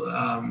article,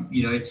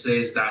 it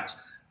says that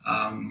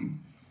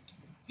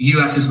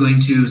U.S. is going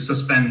to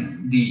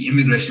suspend the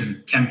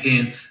immigration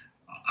campaign.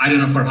 I don't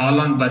know for how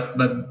long, but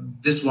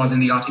this was in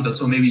the article.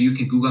 So maybe you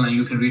can Google and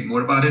you can read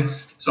more about it.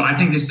 So I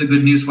think this is a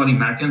good news for the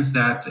Americans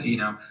that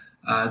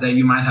that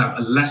you might have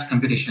a less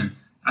competition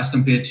as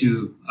compared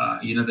to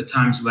the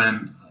times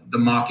when the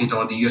market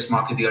or the US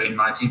market, they are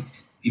inviting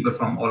people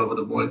from all over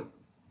the world.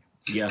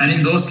 Yeah. And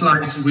in those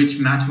slides, which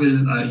Matt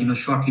will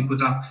shortly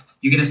put up,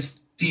 you're going to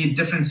see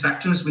different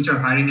sectors which are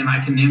hiring, and I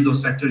can name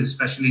those sectors,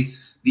 especially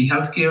the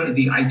healthcare,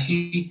 the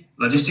IT,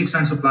 logistics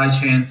and supply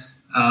chain.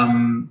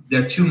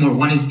 There are two more.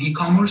 One is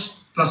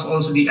e-commerce, plus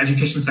also the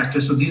education sector.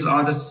 So these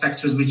are the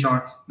sectors which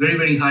are very,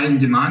 very high in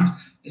demand.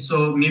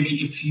 So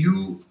maybe if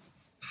you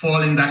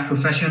fall in that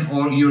profession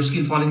or your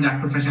skill fall in that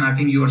profession, I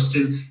think you are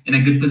still in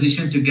a good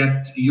position to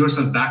get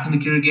yourself back in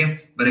the career game.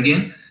 But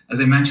again, as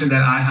I mentioned,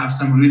 that I have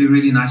some really,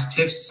 really nice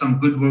tips, some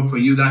good work for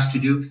you guys to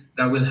do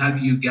that will help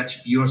you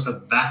get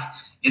yourself back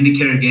in the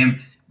career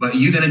game. But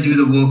you're going to do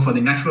the work for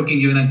the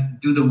networking. You're going to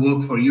do the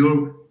work for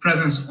your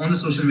presence on the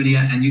social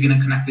media, and you're going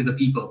to connect with the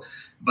people.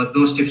 But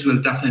those tips will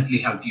definitely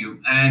help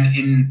you. And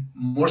in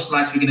more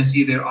slides, we're going to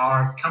see there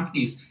are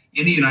companies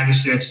in the United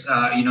States,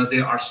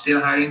 they are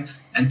still hiring,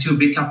 and two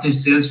big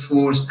companies,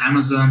 Salesforce,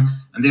 Amazon,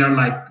 and they are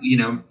like,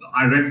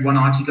 I read one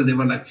article, they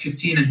were like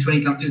 15 and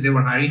 20 companies they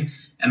were hiring,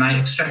 and I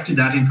extracted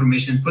that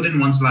information, put in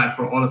one slide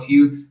for all of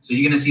you. So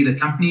you're going to see the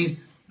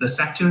companies, the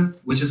sector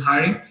which is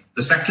hiring,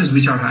 the sectors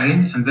which are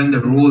hiring, and then the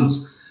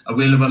roles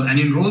available. And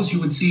in roles, you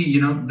would see,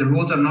 the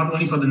roles are not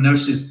only for the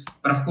nurses,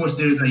 but of course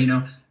there is a,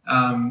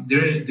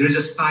 there is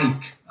a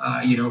spike,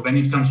 when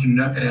it comes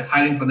to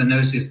hiring for the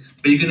nurses.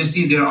 But you're going to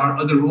see there are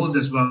other roles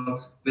as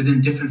well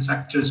within different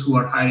sectors who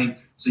are hiring.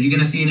 So you're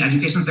going to see in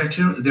education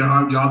sector, there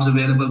are jobs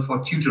available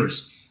for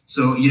tutors.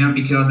 So,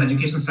 because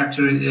education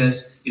sector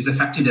is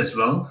affected as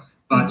well.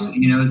 But,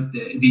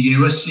 the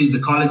universities, the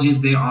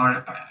colleges, they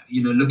are,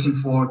 looking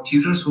for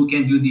tutors who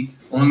can do the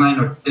online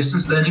or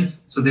distance learning.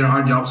 So there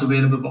are jobs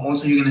available. But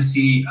also you're going to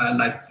see,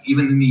 like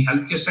even in the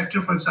healthcare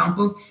sector, for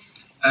example,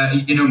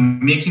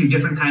 making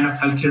different kind of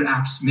healthcare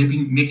apps,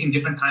 making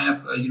different kind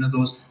of,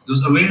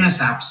 those awareness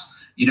apps,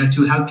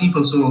 to help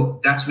people. So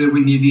that's where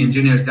we need the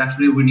engineers. That's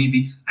where we need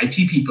the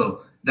IT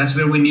people. That's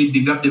where we need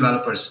the web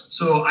developers.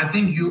 So I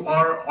think you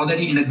are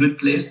already in a good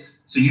place.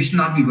 So you should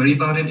not be worried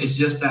about it. It's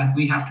just that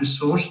we have to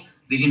source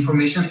the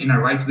information in a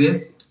right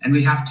way, and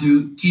we have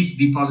to keep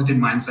the positive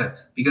mindset.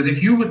 Because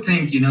if you would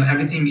think,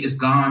 everything is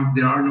gone,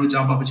 there are no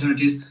job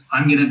opportunities,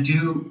 I'm going to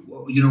do,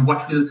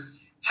 what will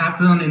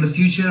happen in the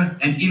future.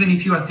 And even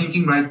if you are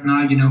thinking right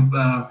now,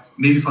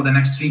 maybe for the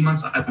next 3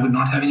 months, I would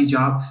not have any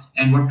job,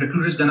 and what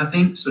recruiters going to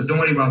think. So don't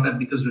worry about that,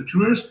 because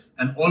recruiters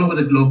and all over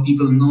the globe,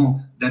 people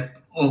know that,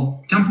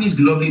 companies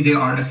globally, they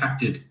are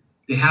affected.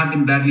 They have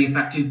been badly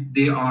affected.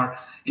 They are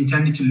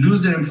intended to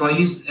lose their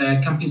employees.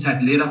 Companies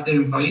had laid off their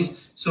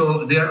employees.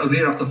 So they are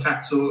aware of the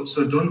fact. So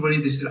don't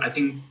worry. This is, I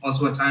think,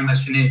 also a time,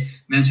 as Shanee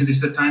mentioned, this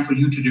is a time for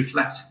you to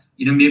reflect.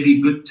 Maybe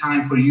a good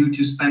time for you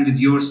to spend with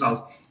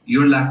yourself,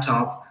 your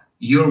laptop,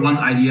 your one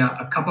idea,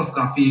 a cup of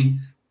coffee,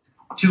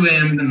 2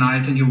 a.m. in the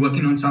night, and you're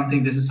working on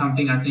something. This is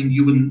something I think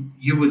you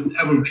would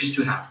ever wish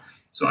to have.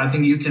 So I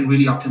think you can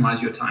really optimize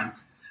your time.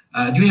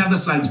 Do you have the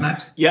slides,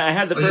 Matt? Yeah, I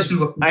had the first.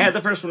 I had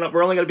the first one up.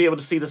 We're only going to be able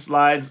to see the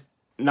slides,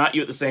 not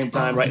you at the same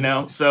time right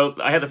now. So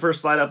I had the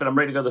first slide up, and I'm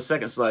ready to go to the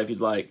second slide if you'd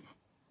like.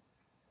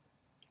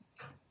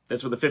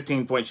 That's with the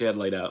 15 points you had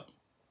laid out.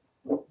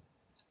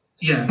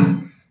 Yeah.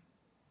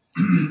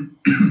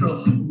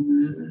 So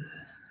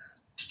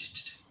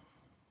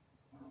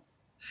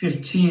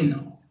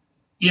 15.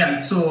 Yeah.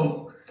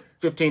 So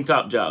 15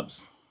 top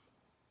jobs.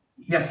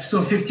 Yeah,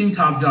 so 15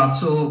 top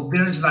jobs. So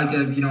there is like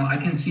a, I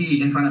can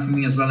see in front of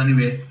me as well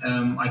anyway.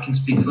 I can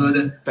speak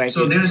further. Thank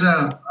you. There's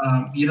a,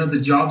 the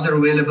jobs are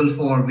available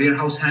for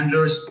warehouse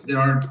handlers. There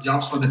are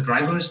jobs for the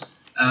drivers,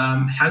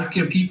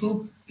 healthcare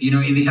people.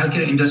 In the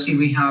healthcare industry,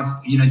 we have,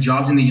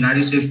 jobs in the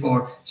United States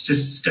for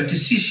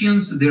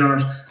statisticians. There are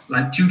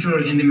like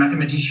tutor in the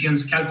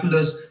mathematicians,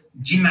 calculus,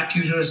 GMAT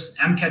tutors,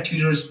 MCAT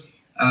tutors,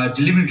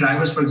 delivery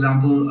drivers, for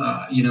example,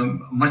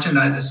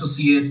 merchandise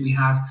associate. We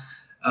have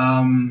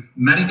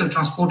medical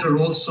transporter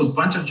roles, so a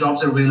bunch of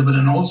jobs are available.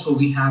 And also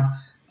we have,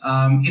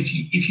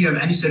 if you have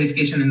any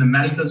certification in the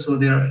medical, so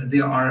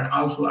they are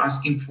also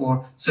asking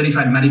for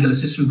certified medical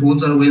assistant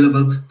roles are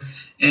available.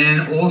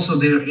 And also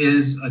there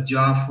is a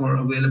job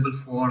available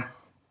for,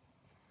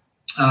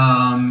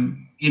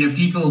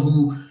 people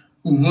who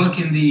work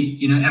in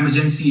the,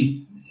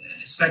 emergency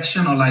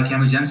section, or like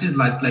emergencies,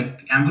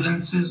 like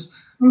ambulances,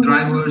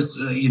 drivers,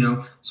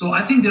 So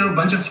I think there are a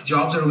bunch of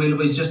jobs are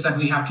available. It's just that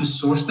we have to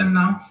source them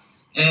now.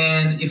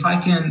 And if I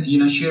can,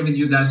 share with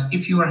you guys,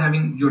 if you are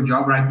having your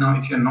job right now,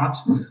 if you're not,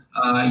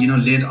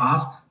 laid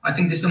off, I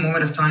think this is a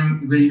moment of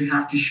time where you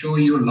have to show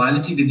your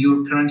loyalty with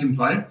your current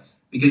employer,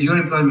 because your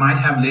employer might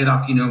have laid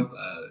off,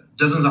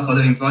 dozens of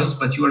other employees,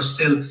 but you are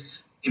still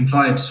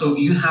employed. So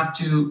you have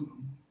to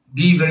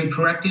be very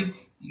proactive.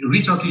 You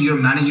reach out to your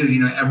manager,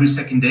 every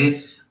second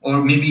day,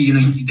 or maybe,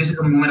 this is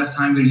a moment of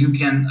time where you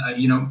can,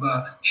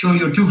 show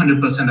your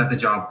 200% at the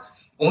job.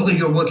 Although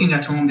you're working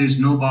at home, there's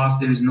no boss,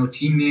 there's no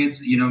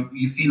teammates,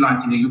 you feel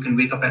like, you can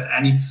wake up at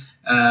any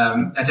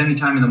at any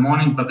time in the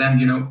morning, but then,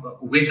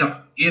 wake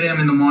up 8 a.m.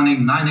 in the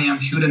morning, 9 a.m.,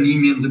 shoot an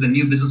email with a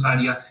new business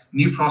idea,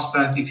 new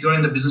prospect. If you're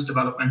in the business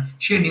development,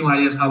 share new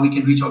ideas, how we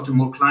can reach out to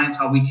more clients,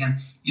 how we can,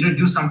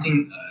 do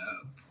something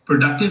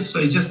productive. So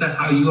it's just that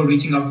how you are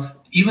reaching out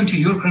even to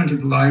your current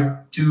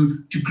employer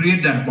to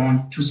create that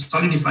bond, to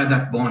solidify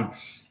that bond.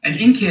 And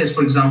in case,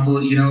 for example,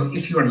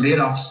 if you are laid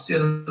off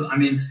still,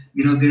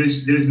 there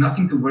is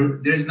nothing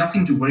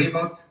to worry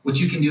about. What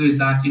you can do is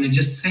that,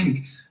 just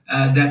think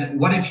that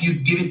what if you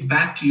give it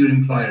back to your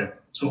employer?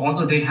 So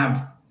although they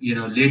have,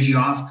 laid you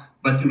off,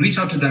 but reach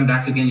out to them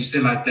back again. You say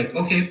like,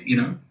 okay,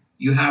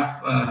 you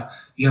have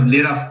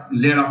laid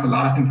off a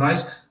lot of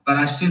employees, but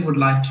I still would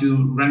like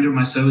to render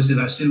my services.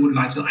 I still would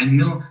like to, I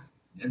know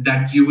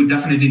that you would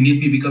definitely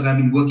need me because I've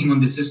been working on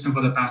this system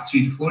for the past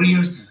 3 to 4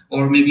 years,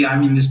 or maybe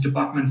I'm in this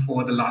department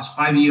for the last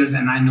 5 years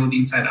and I know the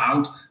inside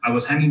out. I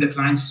was handling the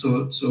clients.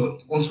 So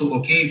also,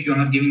 okay, if you're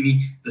not giving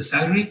me the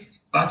salary,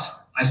 but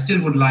I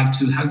still would like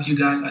to help you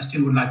guys. I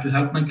still would like to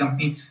help my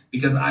company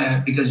because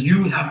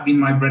you have been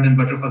my bread and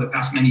butter for the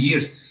past many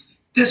years.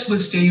 This will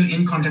stay you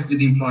in contact with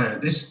the employer.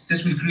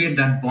 This will create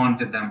that bond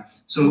with them.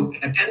 So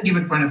at any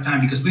given point of time,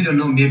 because we don't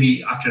know,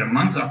 maybe after a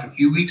month, after a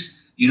few weeks,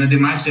 they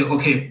might say,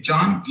 okay,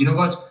 John, you know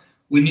what?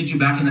 We need you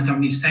back in the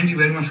company. Thank you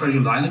very much for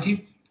your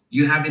loyalty.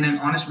 You have been an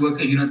honest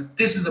worker.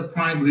 This is the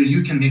point where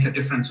you can make a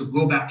difference. So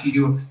go back to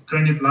your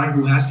current employer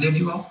who has laid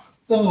you off.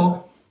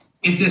 Or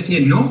if they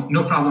say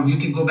no problem, you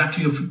can go back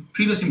to your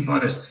previous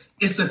employers.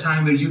 It's the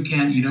time where you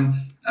can,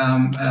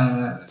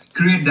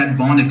 create that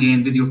bond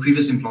again with your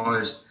previous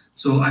employers.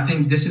 So I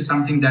think this is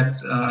something that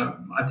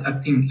I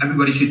think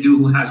everybody should do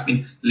who has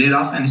been laid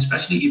off. And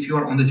especially if you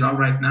are on the job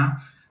right now,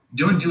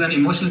 don't do an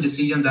emotional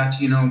decision that,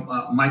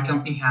 my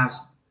company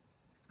has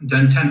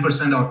done 10%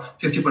 or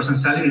 50%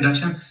 salary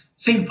reduction.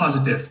 Think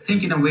positive.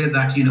 Think in a way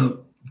that,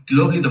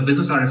 globally the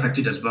business are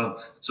affected as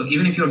well. So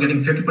even if you're getting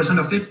 50%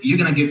 of it, you're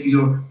going to give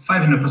your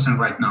 500%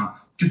 right now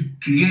to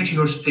create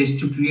your space,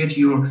 to create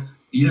your,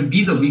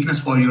 be the weakness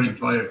for your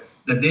employer,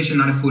 that they should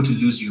not afford to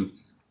lose you.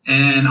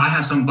 And I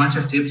have some bunch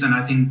of tips, and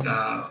I think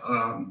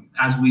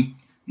as we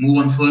move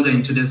on further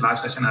into this live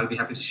session, I'll be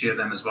happy to share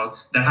them as well,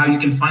 that how you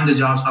can find the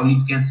jobs, how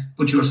you can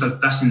put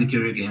yourself best in the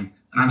career game.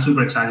 And I'm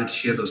super excited to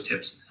share those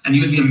tips. And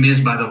you'll be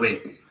amazed, by the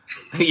way.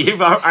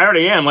 I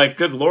already am. Like,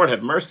 good Lord,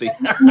 have mercy.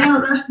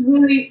 No, that's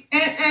really,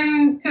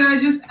 and can I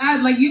just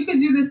add, like, you could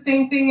do the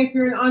same thing if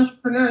you're an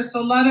entrepreneur. So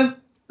a lot of,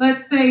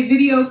 let's say,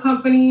 video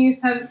companies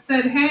have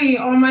said, hey,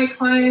 all my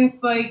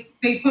clients, like,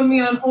 they put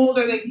me on hold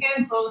or they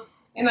canceled.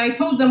 And I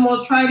told them, well,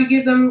 try to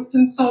give them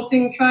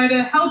consulting, try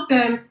to help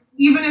them.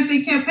 Even if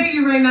they can't pay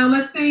you right now,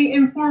 let's say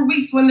in 4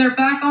 weeks when they're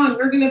back on,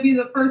 you're going to be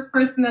the first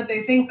person that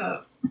they think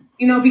of,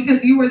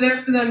 because you were there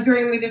for them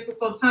during the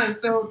difficult time.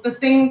 So the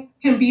same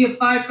can be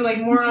applied for like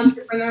more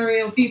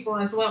entrepreneurial people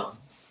as well.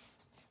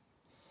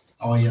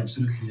 Oh, yeah,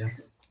 absolutely.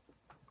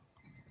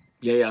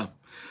 Yeah. Yeah.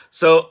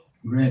 So,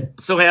 great.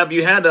 Sohaib,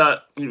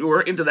 you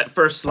were into that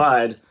first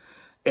slide,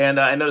 and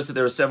I noticed that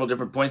there were several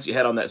different points you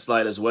had on that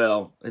slide as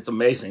well. It's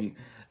amazing.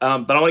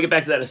 But I want to get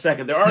back to that in a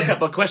second. There are a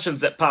couple of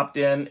questions that popped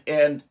in,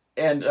 and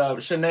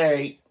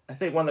Shanae, I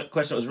think one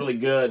question that was really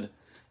good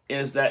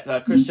is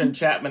that Christian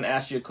Chapman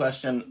asked you a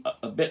question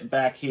a bit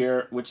back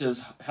here, which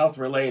is health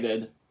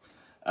related.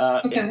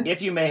 Okay.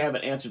 If you may have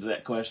an answer to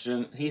that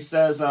question, he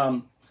says,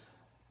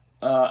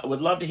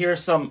 would love to hear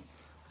some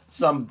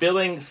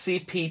billing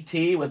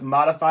CPT with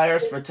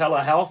modifiers for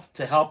telehealth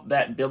to help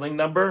that billing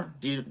number.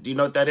 Do you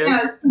know what that is?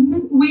 Yeah,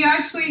 we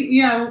actually,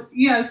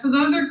 yeah. So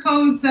those are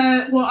codes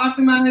that will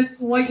optimize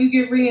what you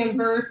get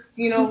reimbursed,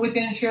 with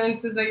the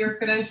insurances that you're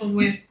credentialed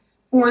with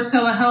for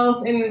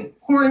telehealth. And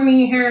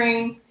Courtney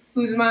Herring,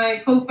 who's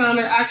my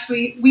co-founder,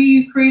 actually,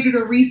 we created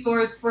a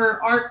resource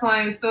for our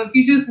clients. So if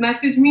you just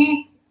message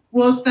me,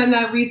 we'll send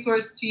that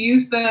resource to you.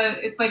 So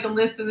it's like a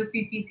list of the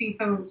CPT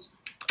codes.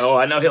 Oh,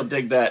 I know he'll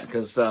dig that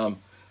because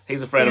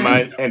he's a friend of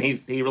mine, and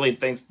he really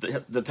thinks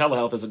the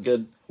telehealth is a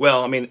good.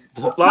 Well, I mean,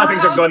 a lot of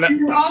things are going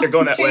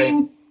that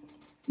way.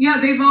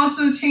 Yeah, they've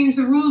also changed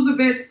the rules a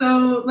bit.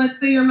 So let's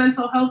say you're a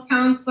mental health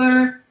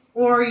counselor,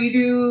 or you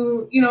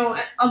do,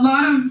 a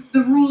lot of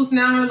the rules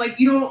now are like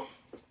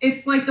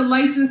it's like the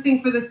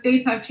licensing for the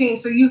states have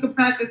changed. So you could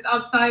practice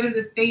outside of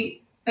the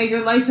state that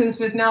you're licensed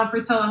with now for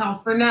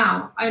telehealth for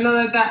now. I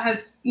know that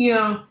has,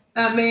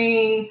 that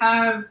may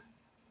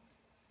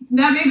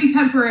be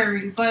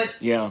temporary, but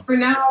for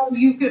now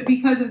you could,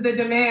 because of the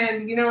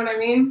demand, you know what I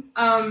mean?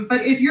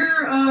 But if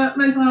you're a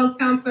mental health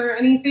counselor or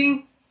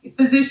anything,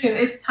 physician,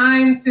 it's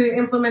time to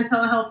implement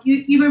telehealth.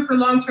 Even for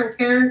long-term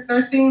care,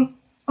 nursing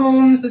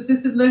homes,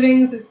 assisted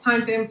livings, it's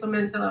time to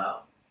implement telehealth.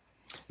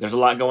 There's a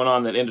lot going on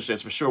in that industry,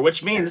 that's for sure,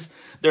 which means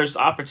there's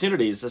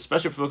opportunities,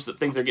 especially for folks that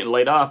think they're getting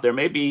laid off. There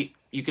may be,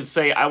 you could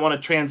say, I want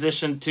to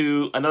transition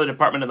to another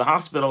department in the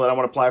hospital and I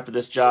want to apply for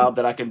this job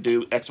that I can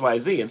do X, Y,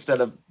 Z instead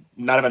of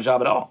not having a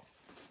job at all.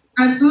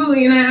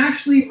 Absolutely. And I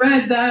actually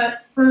read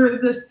that for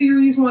the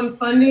Series 1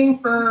 funding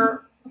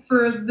for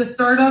the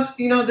startups,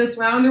 this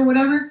round or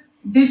whatever,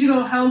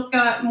 digital health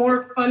got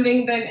more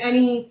funding than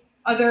any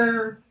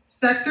other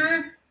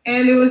sector.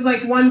 and it was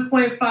like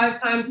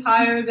 1.5 times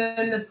higher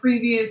than the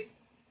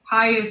previous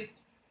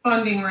highest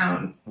funding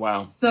round.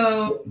 Wow.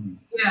 So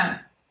yeah,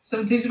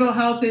 so digital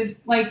health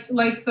is like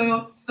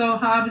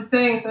Sohaib is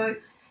saying. So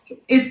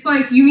it's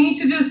like you need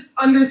to just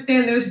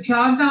understand there's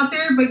jobs out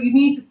there, but you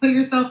need to put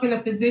yourself in a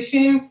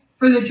position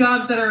for the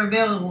jobs that are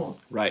available.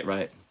 Right,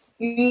 right.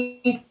 You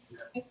need,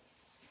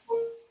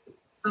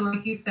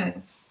 like you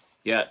said.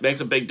 Yeah, it makes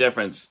a big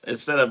difference.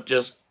 Instead of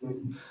just,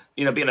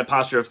 you know, being in a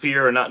posture of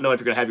fear and not knowing if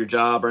you're going to have your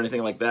job or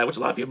anything like that, which a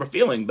lot of people are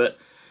feeling, but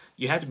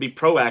you have to be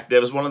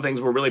proactive. Is one of the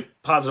things we're really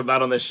positive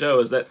about on this show,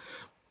 is that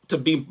to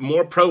be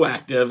more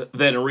proactive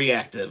than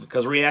reactive,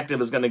 because reactive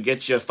is going to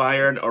get you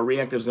fired or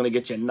reactive is going to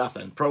get you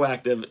nothing.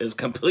 Proactive is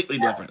completely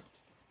different.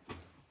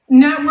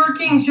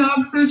 Networking,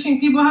 job searching,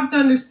 people have to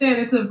understand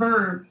it's a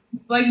verb.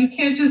 Like, you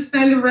can't just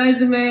send a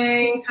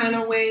resume and kind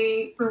of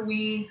wait for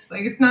weeks.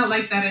 Like, it's not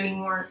like that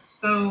anymore.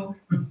 So,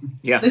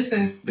 yeah,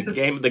 listen. The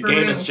game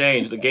has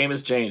changed. The game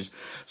has changed.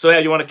 So, yeah,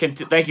 you want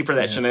to thank you for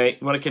that,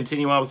 Shanae. You want to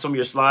continue on with some of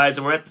your slides,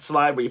 and we're at the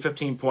slide where you're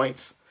 15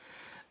 points,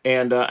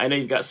 and I know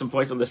you've got some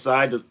points on the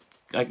side.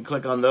 I can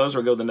click on those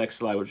or go to the next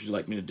slide. What would you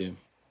like me to do?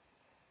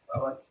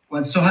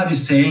 What Sohaib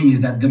is saying is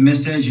that the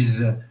message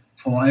is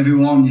for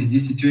everyone is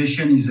this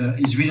situation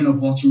is really an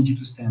opportunity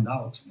to stand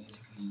out.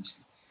 Basically,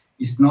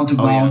 it's not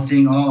about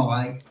saying, oh,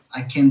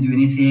 I can't do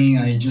anything.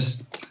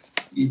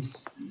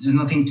 There's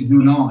nothing to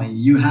do now.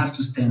 You have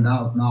to stand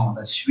out now.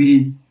 That's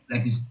really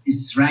like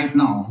it's right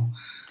now.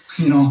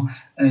 You know,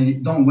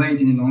 don't wait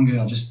any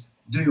longer. Just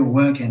do your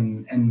work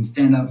and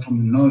stand out from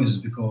the noise,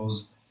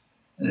 because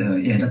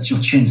yeah, that's your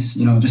chance.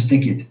 You know, just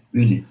take it,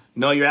 really.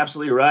 No, you're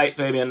absolutely right,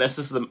 Fabian. This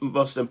is the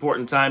most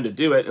important time to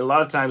do it. And a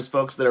lot of times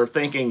folks that are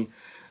thinking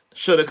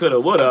shoulda, coulda,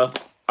 woulda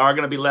are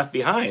going to be left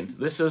behind.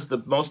 This is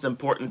the most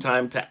important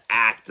time to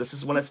act. This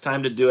is when it's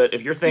time to do it.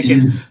 If you're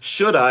thinking,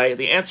 should I?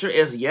 The answer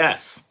is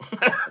yes.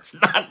 It's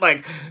not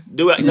like,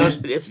 do it. No,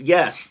 it's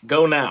yes.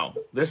 Go now.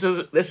 This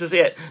is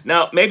it.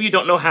 Now, maybe you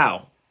don't know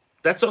how.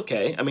 That's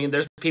okay. I mean,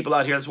 there's people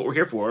out here. That's what we're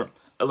here for.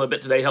 A little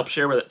bit today, help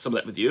share some of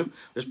that with you.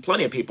 There's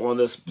plenty of people on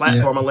this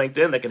platform on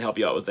LinkedIn that can help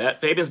you out with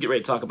that. Fabian's getting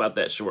ready to talk about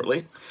that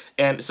shortly.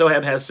 And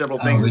Sohaib has several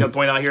things he's going to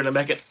point out here in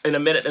a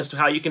minute as to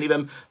how you can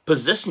even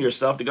position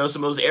yourself to go to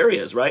some of those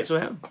areas, right,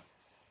 Sohaib?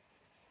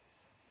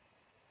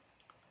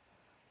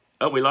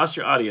 Oh, we lost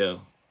your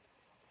audio.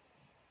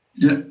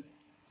 Yeah.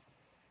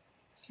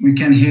 We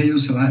can hear you,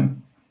 Sohaib.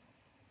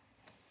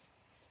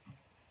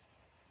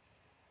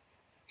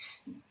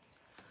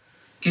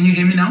 Can you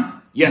hear me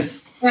now?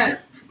 Yes. Yeah.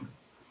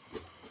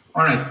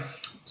 All right.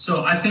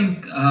 So I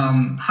think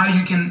how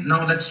you can,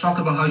 now let's talk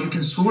about how you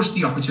can source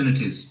the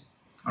opportunities.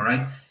 All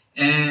right.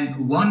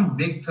 And one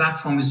big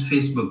platform is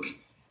Facebook.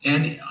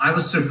 And I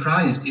was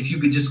surprised if you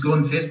could just go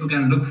on Facebook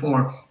and look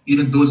for,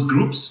 you know, those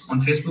groups on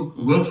Facebook,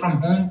 work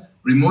from home,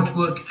 remote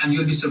work, and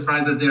you'll be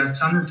surprised that there are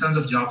tons and tons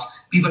of jobs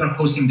people are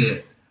posting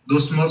there.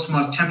 Those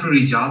small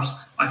temporary jobs.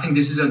 I think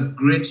this is a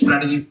great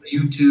strategy for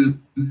you to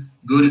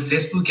go to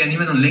Facebook, and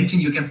even on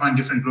LinkedIn, you can find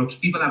different groups.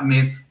 People have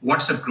made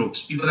WhatsApp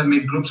groups. People have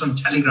made groups on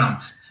Telegram,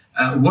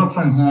 work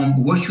from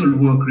home, virtual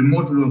work,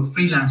 remote work,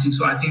 freelancing.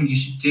 So I think you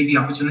should take the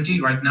opportunity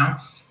right now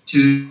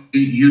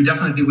you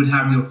definitely would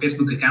have your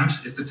Facebook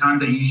accounts. It's the time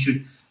that you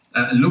should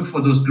look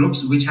for those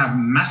groups, which have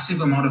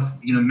massive amount of,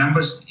 you know,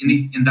 members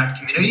in that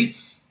community.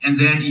 And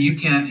then you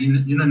can,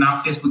 you know,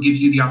 now Facebook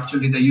gives you the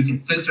opportunity that you can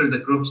filter the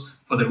groups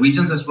for the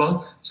regions as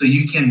well. So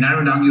you can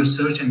narrow down your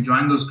search and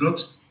join those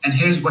groups. And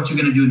here's what you're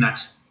going to do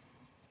next.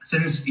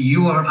 Since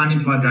you are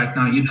unemployed right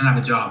now, you don't have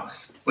a job.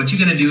 What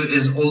you're going to do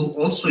is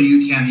also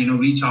you can, you know,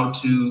 reach out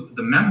to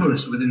the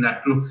members within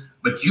that group,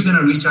 but you're going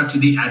to reach out to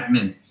the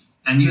admin.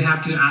 And you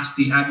have to ask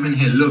the admin,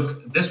 hey,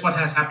 look, this is what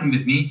has happened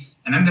with me,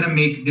 and I'm going to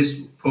make this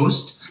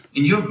post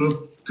in your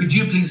group. Could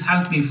you please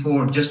help me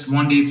for just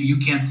one day if you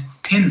can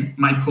pin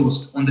my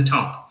post on the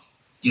top?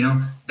 You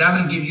know,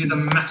 that will give you the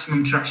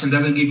maximum traction.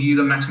 That will give you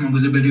the maximum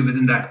visibility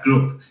within that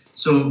group.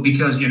 So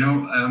because, you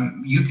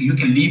know, you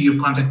can leave your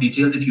contact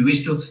details if you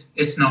wish to.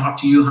 It's now up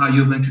to you how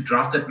you're going to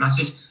draft that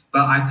message.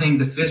 But I think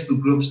the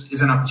Facebook groups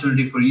is an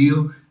opportunity for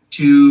you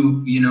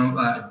to, you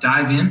know,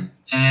 dive in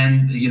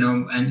and, you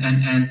know,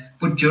 and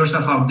put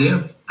yourself out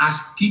there.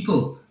 Ask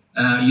people,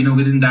 you know,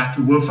 within that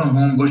work from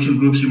home, virtual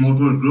groups, remote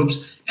work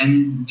groups,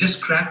 and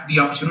just crack the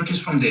opportunities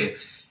from there.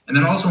 And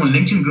then also on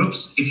LinkedIn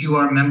groups, if you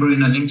are a member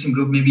in a LinkedIn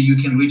group, maybe you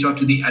can reach out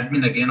to the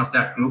admin again of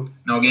that group.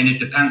 Now, again, it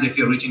depends if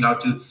you're reaching out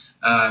to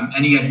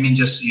any admin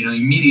just, you know,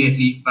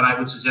 immediately, but I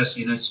would suggest,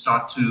 you know,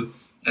 start to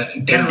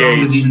get along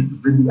with the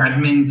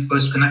admin,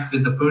 first connect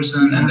with the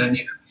person, and then,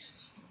 you know,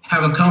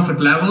 have a comfort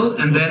level,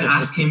 and then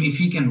ask him if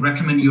he can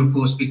recommend your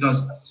post,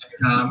 because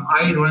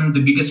I run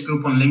the biggest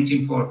group on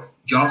LinkedIn for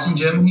jobs in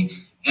Germany.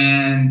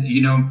 And,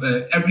 you know,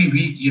 every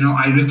week, you know,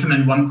 I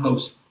recommend one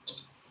post,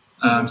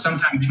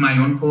 sometimes my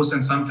own post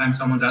and sometimes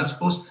someone else's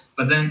post.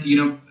 But then, you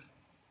know,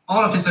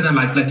 all of a sudden,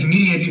 like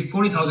immediately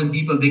 40,000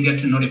 people, they get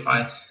to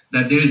notify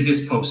that there is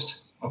this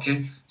post.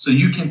 Okay. So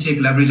you can take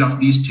leverage of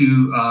these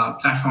two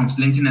platforms,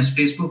 LinkedIn and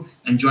Facebook,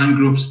 and join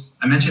groups.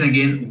 I mentioned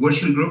again,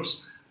 virtual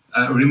groups,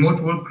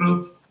 remote work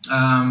group,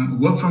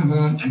 work from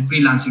home and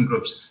freelancing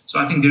groups. So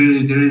I think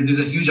there's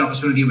a huge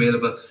opportunity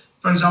available.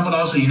 For example,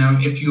 also,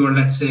 if you are,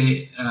 let's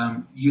say,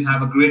 you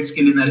have a great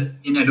skill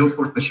in Adobe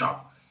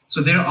Photoshop.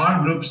 So there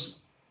are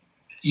groups,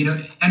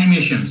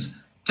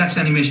 animations, text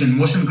animation,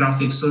 motion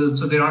graphics.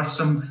 So there are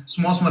some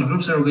small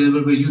groups that are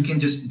available where you can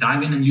just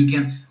dive in and you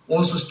can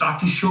also start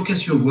to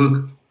showcase your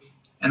work.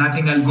 And I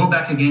think I'll go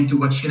back again to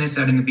what Shanee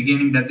said in the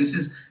beginning, that this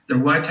is the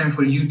right time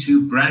for you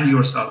to brand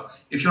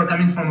yourself. If you're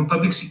coming from a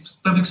public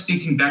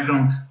speaking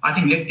background, I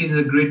think LinkedIn is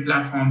a great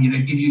platform.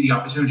 It gives you the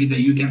opportunity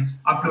that you can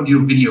upload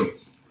your video.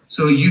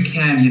 So you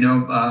can,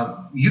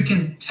 you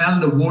can tell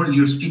the world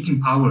your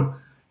speaking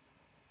power.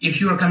 If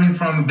you are coming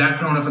from a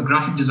background of a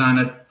graphic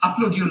designer,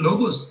 upload your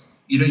logos.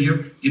 You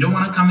don't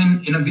want to come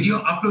in a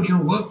video, upload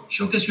your work,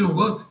 showcase your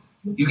work.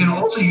 You can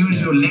also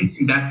use your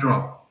LinkedIn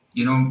backdrop.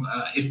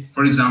 If,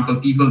 for example,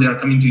 people, they are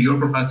coming to your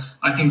profile,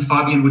 I think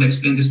Fabien would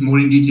explain this more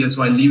in detail,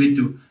 so I'll leave it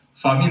to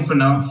Fabien for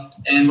now.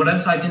 And what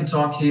else I can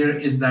talk here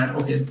is that,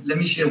 okay, let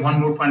me share one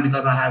more point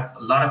because I have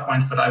a lot of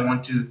points, but I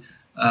want to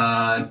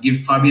give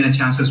Fabien a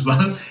chance as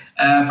well.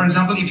 For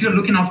example, if you're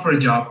looking out for a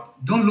job,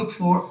 don't look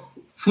for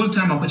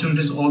full-time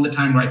opportunities all the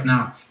time right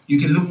now. You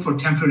can look for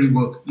temporary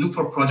work, look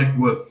for project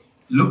work,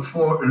 look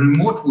for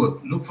remote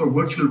work, look for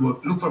virtual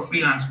work, look for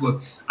freelance work.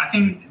 I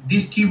think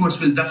these keywords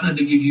will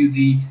definitely give you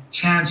the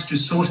chance to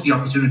source the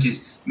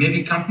opportunities.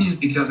 Maybe companies,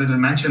 because as I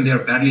mentioned, they are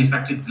badly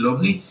affected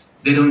globally.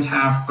 They don't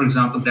have, for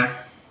example,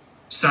 that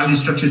salary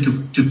structure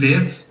to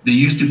pay. They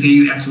used to pay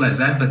you X, Y,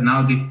 Z, but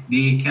now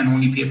they can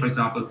only pay, for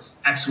example,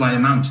 X, Y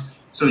amount.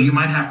 So you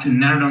might have to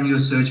narrow down your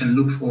search and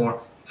look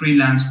for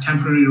freelance,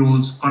 temporary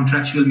roles,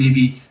 contractual,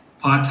 maybe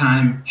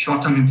part-time,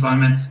 short-term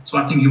employment. So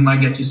I think you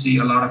might get to see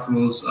a lot of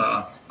roles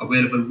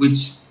available,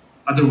 which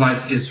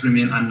otherwise is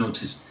remain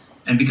unnoticed.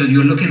 And because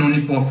you're looking only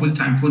for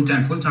full-time,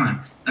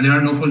 and there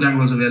are no full-time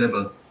roles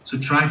available. So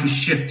try to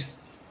shift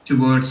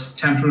towards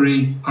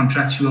temporary,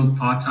 contractual,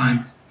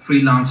 part-time,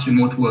 freelance,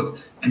 remote work.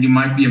 And you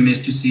might be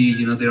amazed to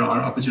see, there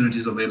are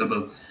opportunities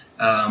available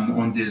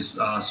on these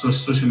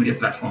social media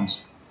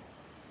platforms.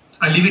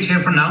 I'll leave it here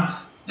for now,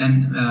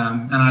 and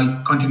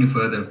I'll continue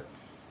further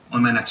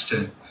on my next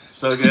turn.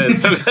 So good.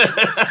 So good.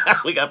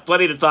 We got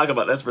plenty to talk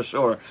about, that's for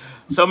sure.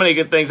 So many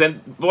good things. And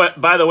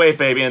by the way,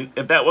 Fabien,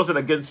 if that wasn't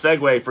a good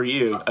segue for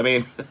you, I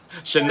mean,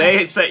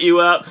 Shanee set you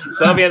up,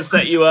 Fabien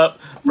set you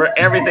up for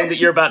everything that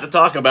you're about to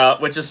talk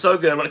about, which is so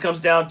good when it comes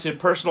down to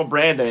personal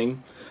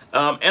branding.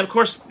 And of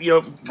course,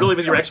 really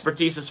with your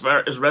expertise as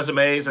far as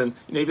resumes, and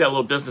you've got a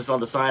little business on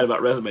the side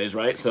about resumes,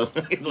 right? So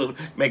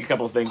make a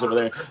couple of things over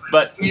there.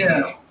 But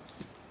yeah,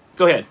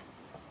 go ahead.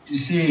 You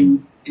see,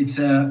 it's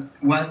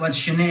what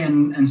Shanee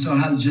and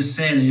Sohaib just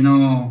said,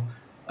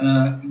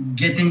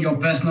 getting your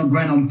personal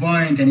brand on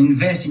point and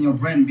invest in your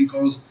brand,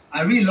 because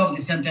I really love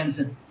the sentence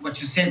that what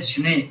you said,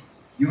 Shanee.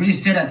 You really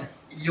said that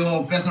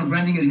your personal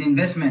branding is an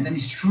investment, and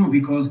it's true,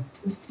 because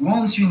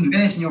once you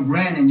invest in your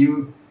brand and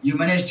you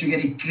manage to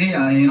get it clear,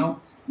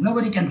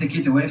 nobody can take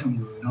it away from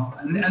you,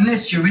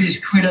 unless you really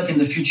screw it up in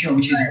the future,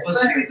 which is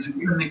impossible.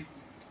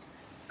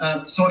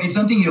 So it's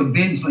something you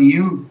build for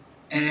you,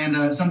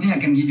 and something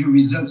that can give you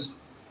results.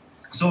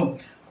 So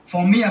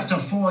for me, after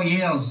 4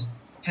 years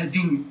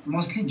helping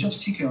mostly job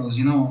seekers,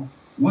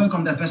 work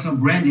on their personal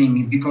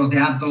branding, because they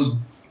have those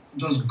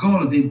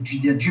goals,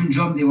 their dream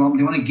job they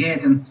want to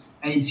get, and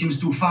it seems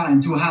too far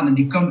and too hard, and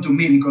they come to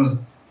me because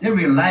they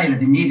realize that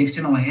they need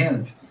external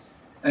help.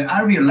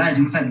 I realize,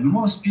 in fact,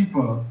 most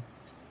people,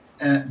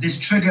 they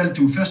struggle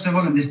to, first of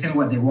all, understand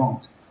what they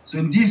want. So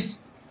in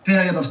this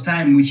period of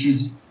time, which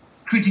is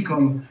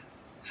critical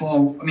for,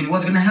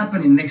 what's going to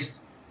happen in the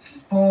next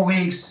 4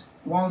 weeks,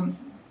 1,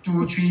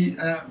 2, 3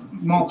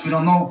 months, we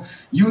don't know.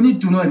 You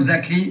need to know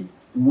exactly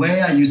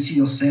where you see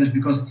yourself,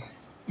 because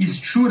it's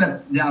true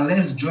that there are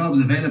less jobs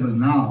available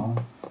now,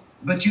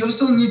 but you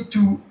also need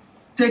to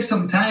take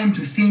some time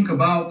to think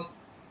about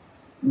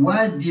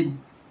what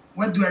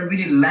do I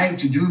really like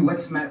to do?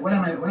 What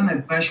am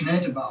I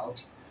passionate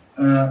about?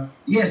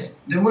 Yes,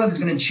 the world is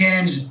going to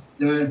change.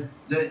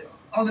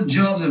 All the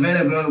jobs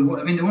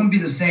available, they won't be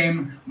the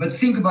same. But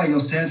think about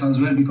yourself as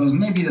well, because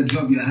maybe the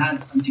job you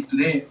had until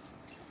today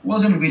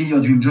wasn't really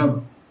your dream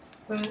job.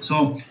 Right.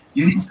 So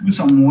you need to do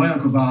some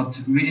work about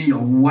really your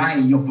why,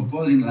 your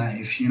purpose in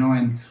life,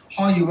 and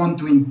how you want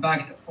to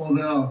impact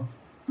other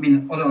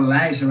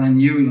lives around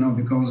you,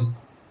 because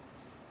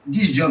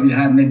this job you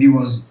had maybe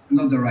was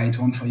not the right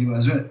one for you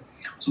as well.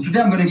 So today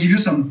I'm going to give you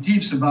some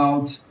tips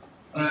about,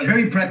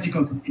 very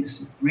practical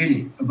tips,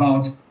 really,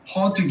 about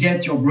how to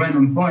get your brand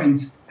on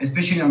point,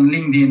 especially on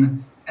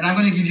LinkedIn. And I'm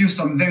going to give you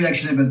some very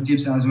actionable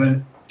tips as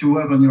well to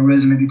work on your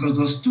resume, because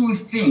those two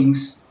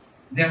things,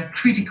 they're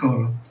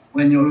critical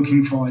when you're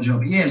looking for a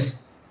job.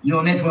 Yes,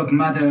 your network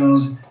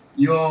matters,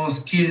 your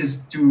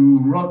skills to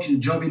rock your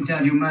job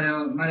interview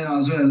matter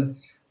as well.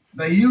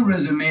 But your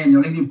resume and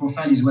your LinkedIn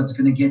profile is what's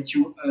going to get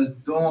you a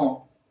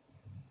door.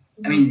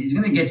 It's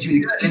going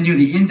to land you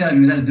the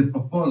interview. That's the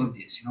purpose of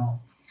this,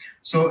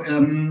 So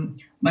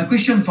my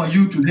question for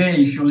you today,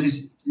 if you're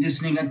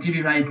listening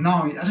actively right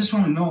now, I just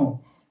want to know,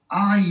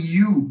 are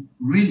you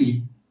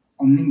really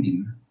on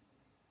LinkedIn?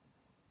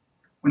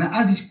 when I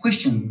ask this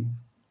question,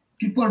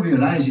 people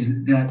realize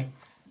is that,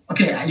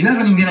 okay, you have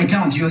a LinkedIn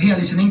account, you're here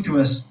listening to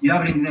us, you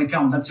have a LinkedIn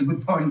account, that's a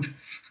good point.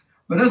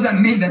 But does that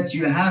mean that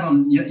you are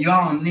on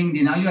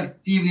LinkedIn? Are you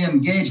actively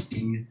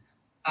engaging?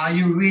 Are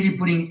you really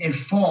putting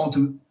effort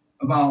on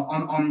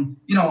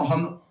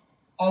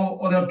how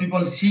other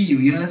people see you?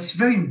 You know, that's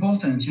very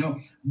important. You know,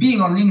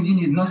 being on LinkedIn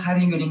is not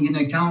having a LinkedIn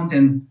account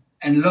and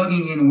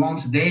logging in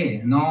once a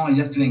day. No,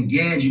 you have to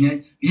engage.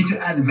 You need to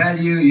add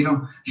value. You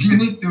know, you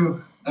need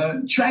to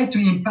try to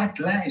impact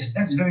lives.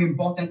 That's very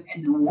important,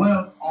 and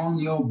work on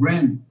your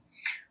brand.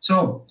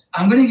 So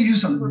I'm going to give you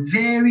some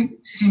very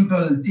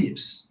simple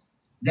tips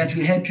that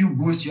will help you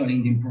boost your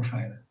LinkedIn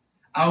profile.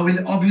 I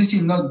will obviously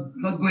not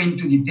go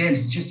into details.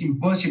 It's just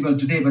impossible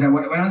today. But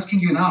what I'm asking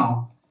you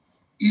now,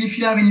 if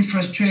you have any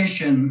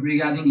frustration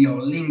regarding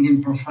your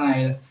LinkedIn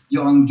profile,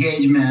 your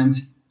engagement,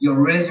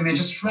 your resume,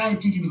 just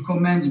write it in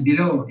comments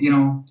below. You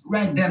know,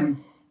 write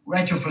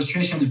your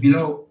frustrations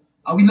below.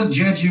 I will not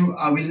judge you.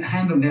 I will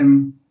handle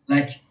them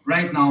like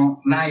right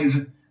now,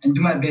 live, and do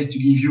my best to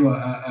give you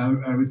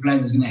a reply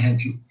that's going to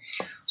help you.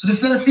 So the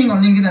first thing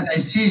on LinkedIn that I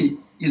see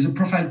is the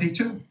profile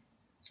picture.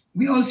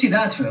 We all see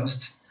that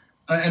first.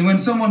 And when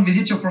someone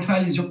visits your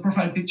profile, is your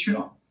profile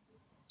picture.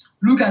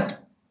 Look at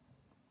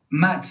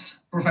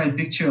Matt's profile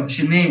picture,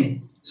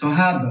 Shanee,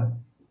 Sohaib,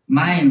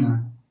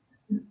 mine.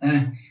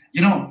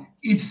 You know,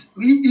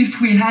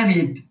 if we have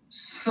it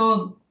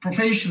so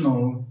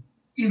professional,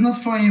 it's not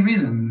for any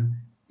reason.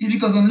 It's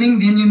because on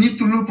LinkedIn you need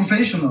to look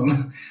professional.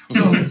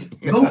 So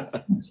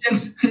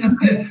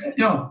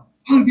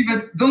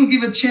don't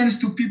give a chance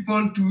to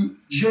people to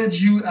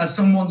judge you as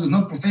someone who's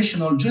not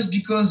professional just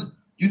because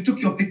you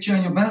took your picture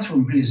in your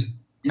bathroom, please.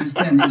 You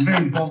understand? It's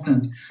very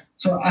important.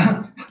 So, I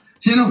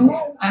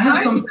have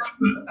some,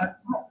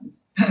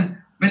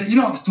 but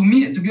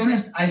to be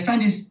honest, I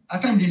find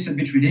this a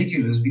bit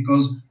ridiculous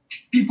because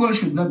people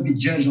should not be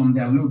judged on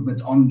their look,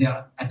 but on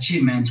their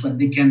achievements, what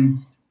they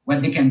can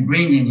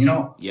bring in,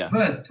 Yeah.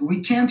 But we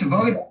can't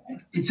avoid it.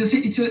 It's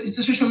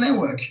a social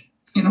network,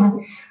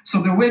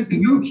 So the way we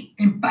look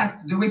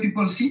impacts the way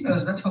people see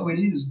us. That's how it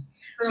is.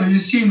 So you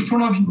see in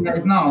front of you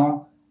right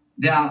now,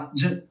 there are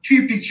just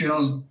 3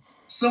 pictures.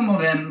 Some of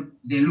them,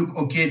 they look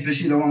okay,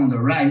 especially the one on the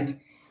right.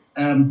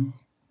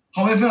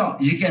 However,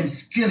 you can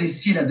clearly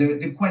see that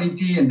the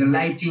quality and the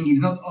lighting is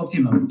not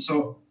optimal.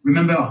 So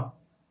remember,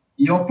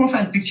 your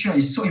profile picture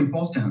is so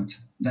important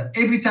that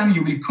every time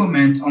you will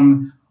comment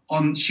on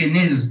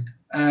Shanee's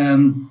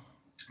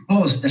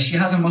post that she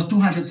has almost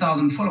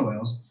 200,000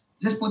 followers,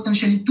 there's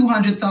potentially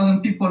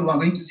 200,000 people who are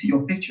going to see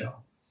your picture.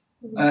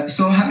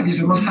 So it's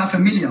almost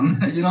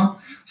 500,000,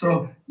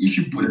 So if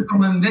you put a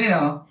comment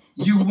there,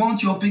 you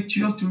want your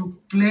picture to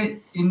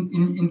play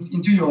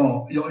into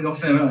your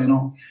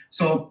favor,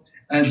 So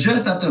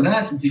just after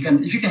that,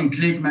 if you can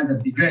click, Matt,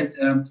 that'd be great.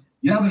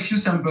 You have a few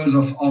samples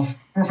of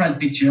profile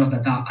pictures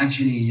that are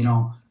actually,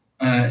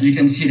 you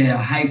can see they are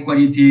high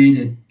quality.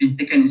 They've been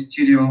taken in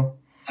studio.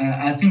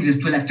 I think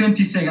there's like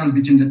 20 seconds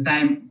between the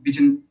time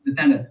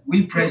that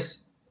we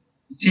press.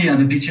 See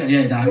the picture.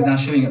 Yeah, they're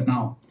showing it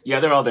now. Yeah,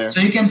 they're all there.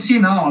 So you can see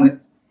now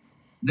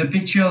the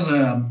pictures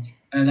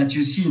that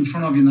you see in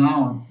front of you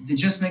now. They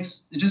just make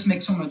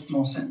so much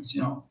more sense.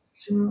 You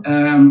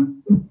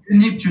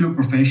need to look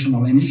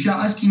professional, and if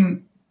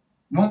you're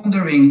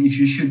wondering if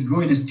you should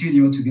go in a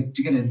studio to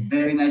get a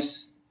very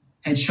nice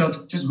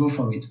headshot, just go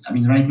for it. I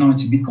mean, right now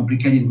it's a bit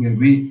complicated. We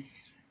agree,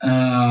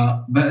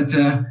 but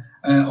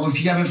or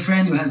if you have a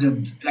friend who has a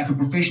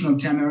professional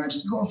camera,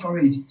 just go for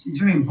it. It's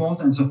very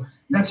important. So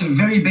that's a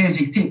very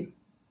basic tip,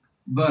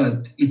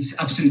 but it's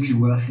absolutely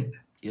worth it.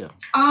 Yeah.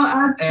 I'll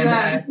add to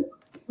that.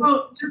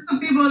 Well, just so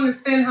people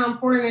understand how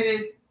important it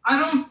is, I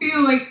don't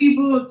feel like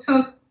people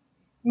took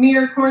me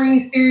or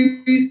Courtney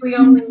seriously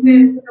on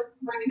LinkedIn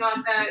when we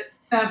got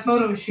that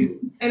photo shoot.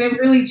 And it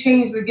really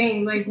changed the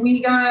game. Like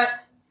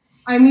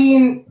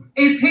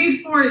it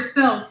paid for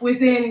itself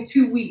within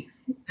 2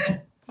 weeks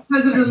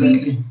because of the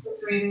lead.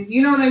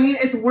 You know what I mean?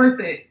 It's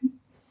worth it.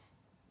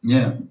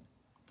 Yeah.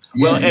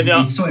 Well, and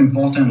it's so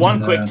important.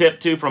 One quick tip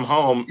too from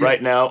home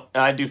right now.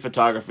 I do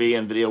photography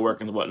and video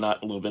work and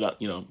whatnot a little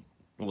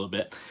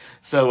bit.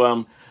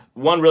 So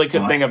one really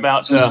good thing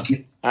about so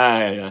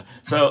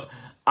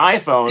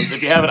iPhones.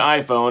 If you have an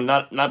iPhone,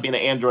 not being an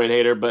Android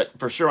hater, but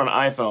for sure on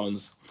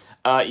iPhones,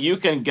 you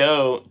can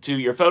go to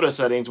your photo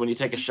settings when you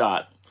take a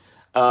shot,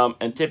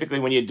 and typically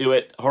when you do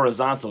it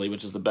horizontally,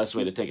 which is the best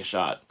way to take a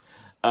shot.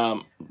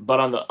 But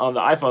on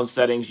the iPhone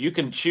settings, you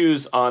can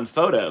choose on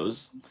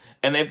photos.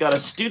 And they've got a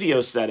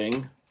studio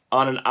setting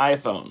on an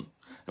iPhone.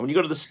 And when you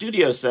go to the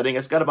studio setting,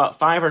 it's got about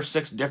 5 or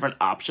 6 different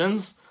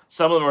options.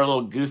 Some of them are a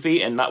little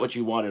goofy and not what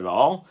you want at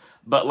all.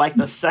 But like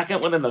the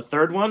second one and the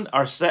third one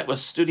are set with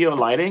studio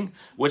lighting,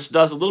 which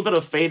does a little bit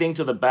of fading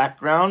to the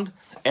background.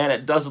 And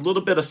it does a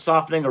little bit of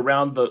softening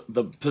around the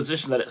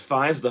position that it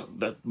finds,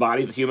 the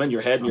body, the human,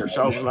 your head, and your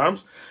shoulders and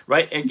arms,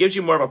 right? And gives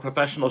you more of a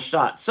professional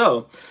shot.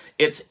 So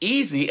it's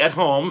easy at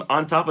home.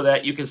 On top of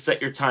that, you can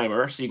set your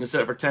timer. So you can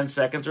set it for 10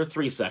 seconds or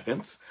 3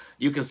 seconds.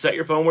 You can set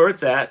your phone where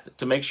it's at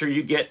to make sure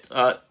you get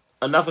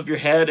enough of your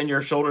head and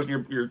your shoulders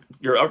and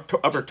your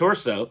upper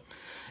torso,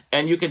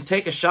 and you can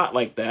take a shot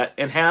like that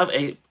and have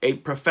a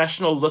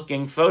professional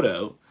looking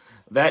photo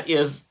that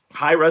is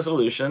high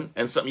resolution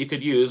and something you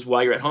could use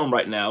while you're at home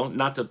right now.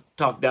 Not to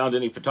talk down to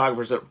any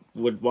photographers that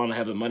would want to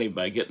have the money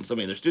by getting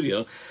somebody in their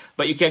studio,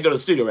 but you can't go to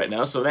the studio right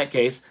now. So in that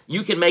case,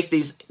 you can make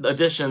these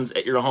additions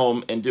at your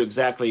home and do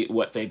exactly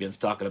what Fabian's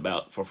talking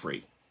about for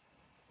free.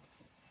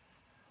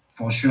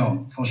 For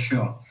sure, for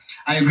sure.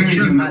 I agree with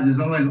you, Matt. There's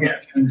always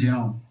options, you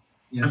know.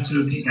 Yeah.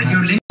 Absolutely. And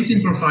your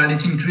LinkedIn profile,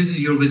 it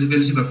increases your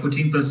visibility by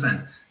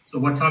 14%. So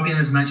what Fabian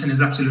has mentioned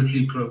is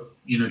absolutely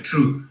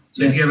true.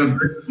 So if you have a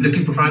good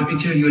looking profile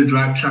picture, you will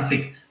drive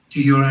traffic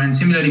to your, and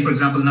similarly, for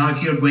example, now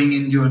if you're going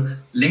in your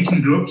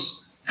LinkedIn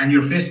groups and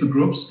your Facebook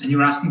groups and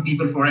you're asking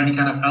people for any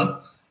kind of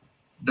help,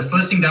 the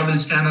first thing that will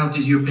stand out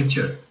is your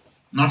picture,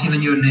 not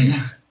even your name.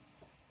 Yeah.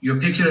 Your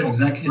picture.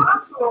 Exactly.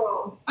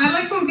 Oh, I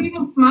like when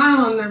people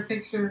smile on their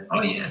picture.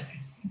 Oh, yeah.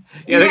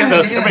 Yeah, they got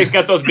those, everybody's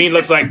got those bean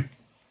looks like,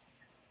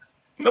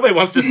 nobody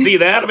wants to see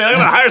that. I mean, I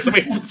want to hire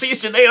somebody to see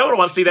Sinead. I don't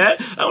want to see that.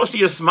 I want to see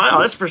your smile.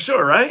 That's for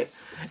sure, right?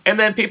 And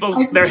then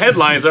their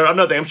headlines are,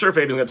 I'm sure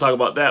Fabian's going to talk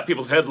about that.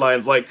 People's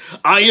headlines like,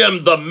 I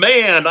am the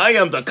man. I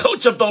am the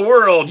coach of the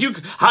world. You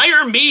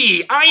hire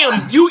me. I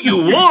am you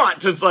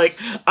want. It's like,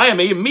 I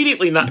am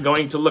immediately not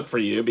going to look for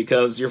you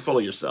because you're full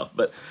of yourself.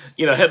 But,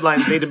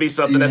 headlines need to be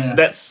something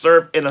that's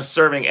served in a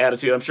serving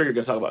attitude. I'm sure you're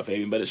going to talk about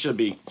Fabian, but it should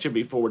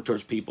be forward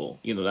towards people,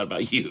 not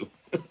about you.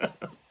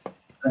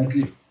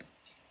 Exactly.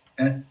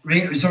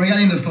 So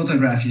regarding the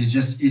photograph,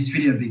 it's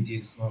really a big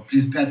deal. So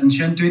please pay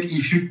attention to it.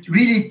 If you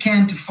really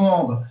can't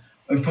afford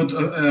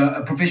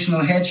a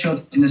professional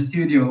headshot in a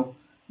studio,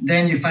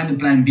 then you find a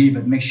plan B.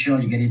 But make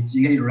sure you get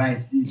it right.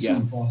 It's so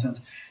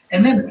important.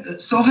 And then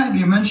Sohaib,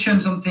 you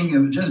mentioned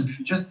something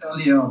just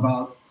earlier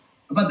about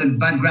the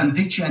background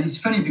picture, and it's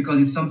funny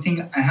because it's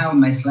something I have on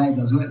my slides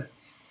as well.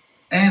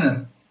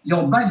 And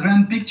your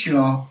background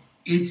picture,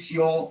 it's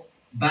your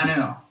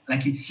banner.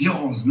 Like it's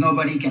yours.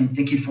 Nobody can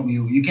take it from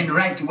you. You can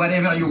write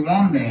whatever you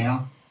want there,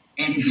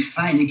 and it's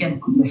fine. You can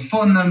put your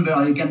phone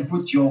number. You can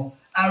put your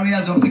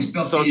areas of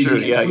expertise. So true.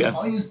 Yeah.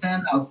 How you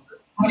stand out.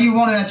 What do you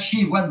want to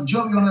achieve? What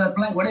job you want to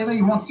apply? Whatever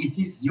you want, it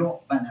is your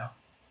banner.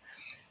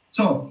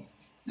 So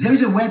there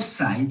is a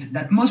website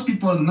that most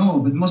people know,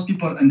 but most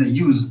people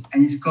underuse,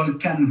 and it's called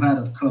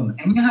Canva.com.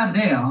 And you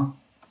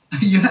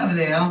have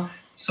there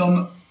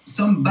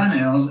some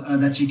banners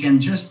that you can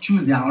just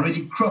choose. They are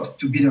already cropped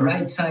to be the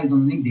right size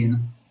on LinkedIn.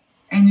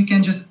 And you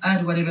can just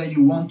add whatever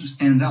you want to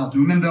stand out.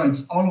 Remember,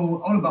 it's all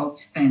about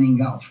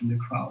standing out from the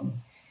crowd.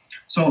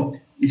 So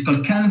it's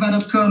called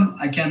Canva.com.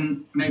 I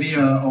can maybe,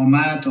 or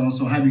Matt or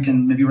Sohaib, you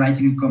can maybe write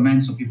in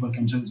comments so people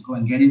can just go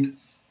and get it.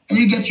 And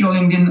you get your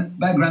LinkedIn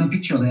background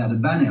picture there, the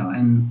banner.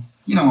 And,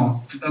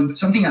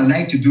 something I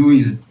like to do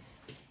is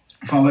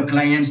for our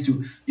clients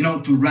to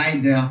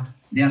write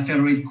their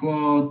favorite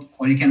quote,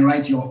 or you can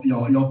write your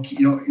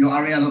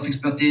areas of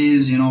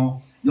expertise,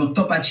 your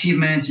top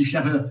achievements. If you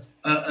have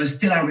a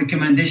stellar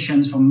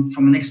recommendations from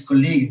an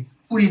ex-colleague,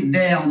 put it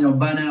there on your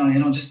banner,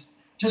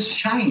 just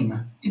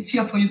shine. It's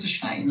here for you to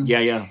shine.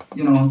 Yeah.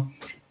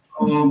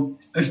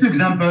 A few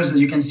examples that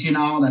you can see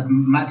now that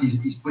Matt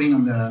is putting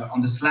on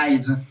the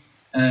slides,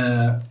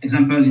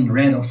 examples in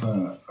red of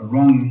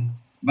wrong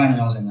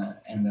banners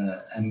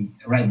and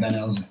right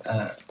banners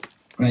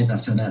right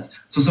after that.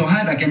 So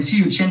Sohaib, I can see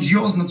you changed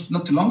yours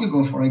not too long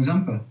ago, for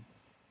example.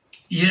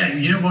 Yeah,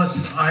 you know what?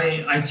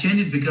 I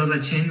changed it because I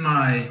changed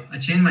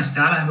my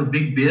style. I have a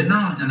big beard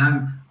now, and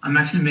I'm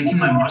actually making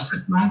my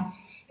mustache now.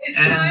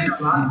 And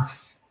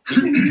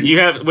you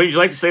have. Would you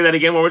like to say that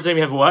again one more time?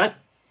 You have what?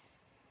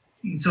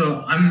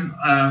 So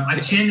I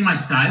changed my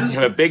style. You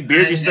have a big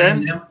beard, you said.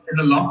 And, in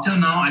the lockdown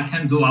now, I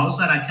can go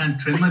outside. I can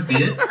trim my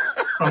beard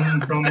from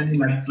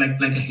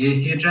like a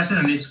hairdresser,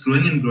 and it's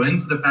growing and growing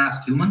for the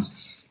past 2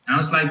 months. And I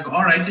was like,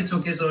 all right, it's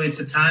okay. So it's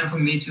a time for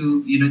me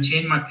to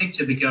change my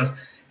picture, because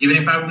even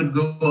if I would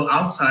go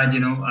outside,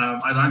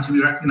 I want to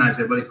be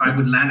recognizable. If I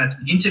would land at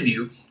an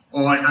interview,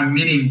 or I'm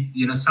meeting,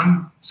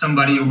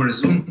 somebody over a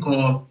Zoom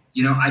call,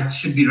 I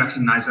should be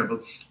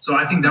recognizable. So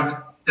I think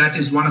that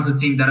is one of the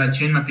things that I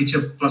changed my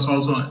picture. Plus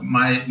also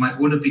my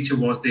older picture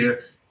was there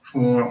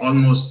for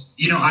almost,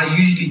 I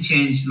usually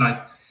change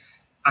like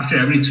after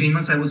every 3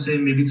 months, I would say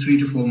maybe 3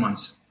 to 4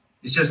 months.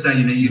 It's just that,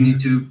 you need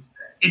to,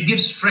 it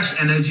gives fresh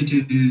energy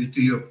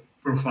to your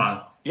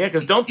profile. Yeah,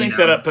 because don't think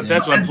that a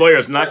potential employer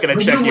is not going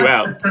to check you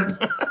out.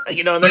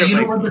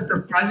 What the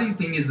surprising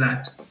thing is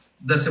that?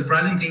 The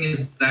surprising thing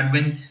is that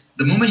when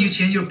the moment you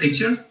change your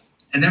picture,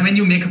 and then when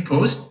you make a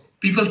post,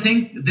 people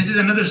think this is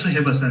another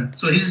Sohaib Hassan.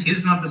 So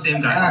he's not the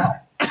same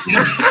guy.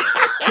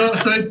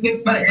 So it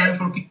takes time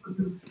for people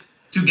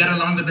to get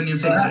along with the new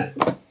picture.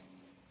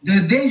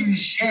 The day you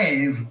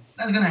shave,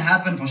 that's going to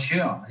happen for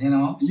sure.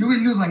 You will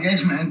lose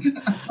engagement.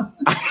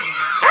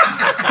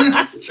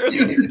 That's true.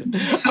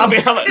 So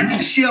make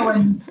sure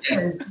when you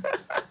shave,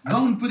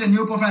 don't put a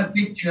new profile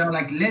picture.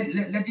 Like let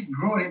it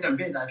grow a little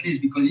bit at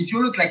least, because if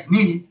you look like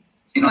me,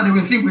 they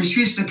will think we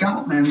switched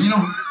account, man.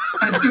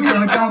 I took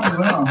your account as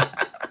well.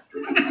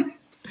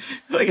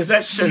 Like, is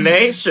that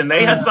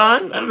Shanae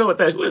Hassan? I don't know what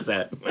that. Who is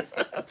that?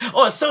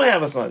 Oh, it's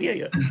Sohaib-Hassan.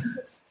 Yeah.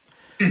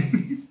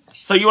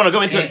 So you want to go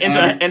into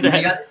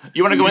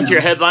you want to go into your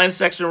headlines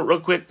section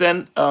real quick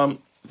then? The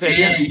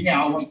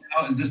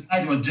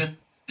slide was just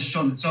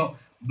shown. So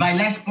my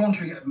last point,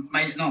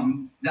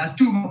 there are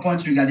 2 more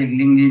points regarding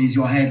LinkedIn. Is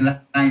your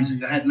headline. So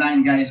your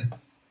headline, guys,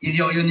 is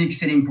your unique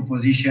selling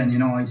proposition. You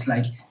know, it's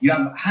like you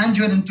have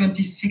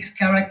 126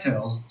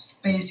 characters,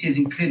 spaces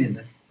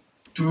included,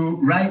 to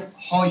write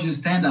how you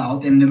stand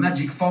out. And the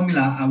magic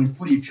formula I will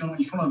put in front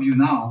of you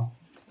now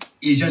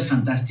is just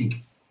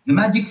fantastic. The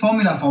magic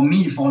formula for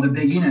me, for the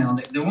beginner,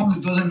 the one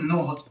who doesn't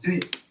know how to do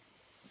it,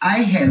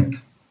 I help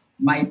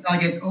my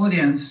target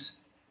audience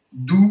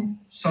do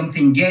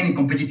something, gain a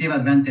competitive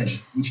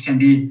advantage, which can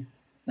be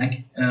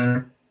like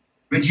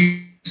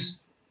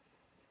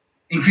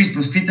increase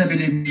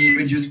profitability,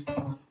 reduce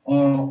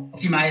or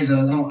optimize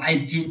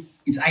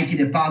its IT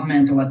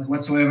department or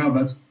whatsoever.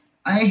 But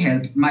I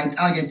help my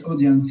target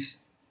audience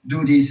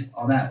do this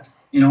or that,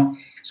 you know.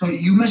 So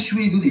you must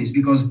really do this,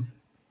 because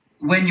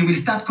when you will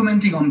start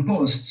commenting on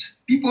posts,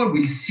 people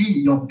will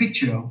see your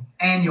picture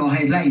and your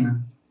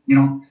headline, you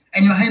know,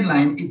 and your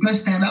headline, it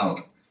must stand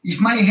out. If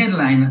my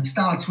headline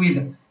starts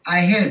with, I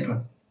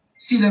help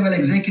C-level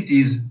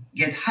executives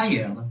get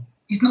hired,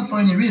 it's not for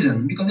any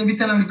reason, because every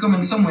time I will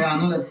comment somewhere, I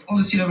know that all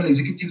the C-level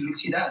executives will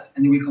see that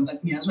and they will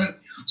contact me as well.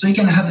 So you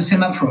can have the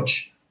same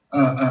approach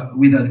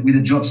with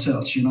a job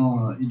search, you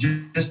know. You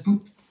just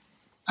put,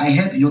 I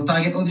help your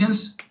target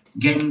audience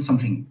gain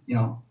something, you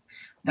know.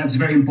 That's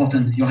very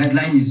important. Your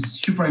headline is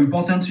super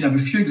important. So you have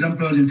a few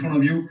examples in front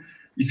of you.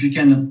 If you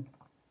can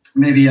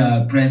maybe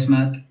press,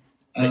 Matt.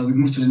 We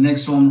move to the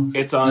next one.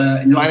 It's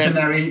on your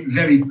summary,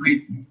 very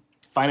quick.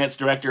 Finance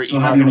director, so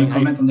how do you want to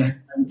comment on that?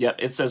 Yeah,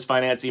 it says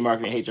finance,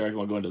 e-marketing, HR. If you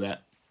want to go into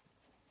that.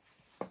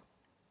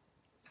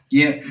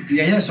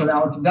 Yeah. So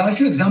there are a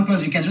few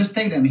examples. You can just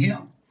take them here.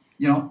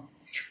 You know,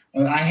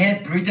 I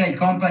help retail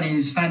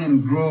companies find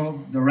and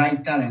grow the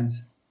right talent,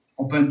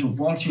 open to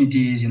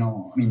opportunities. You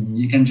know, I mean,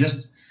 you can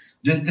just,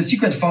 the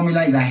secret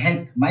formula is I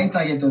help my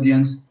target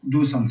audience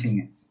do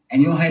something.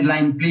 And your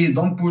headline, please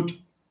don't put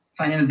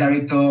finance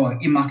director or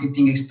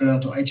e-marketing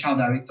expert or HR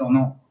director.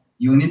 No,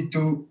 you need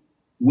to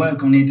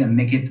work on it and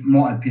make it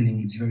more appealing.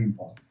 It's very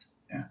important.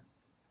 Yeah.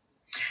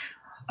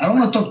 I don't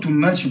want to talk too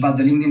much about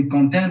the LinkedIn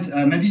content.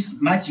 Maybe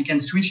Matt, you can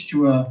switch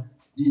to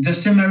the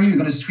summary. We're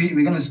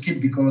gonna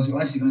skip because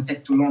else it's gonna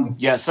take too long.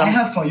 Yeah. I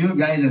have for you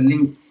guys a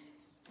link.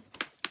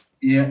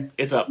 Yeah,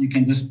 it's up. You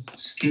can just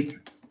skip.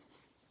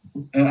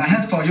 I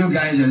have for you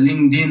guys a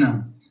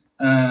LinkedIn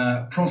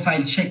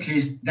profile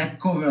checklist that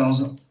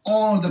covers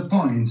all the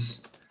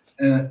points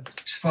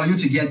for you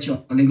to get your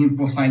LinkedIn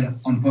profile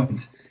on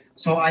point.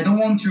 So I don't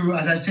want to,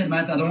 as I said,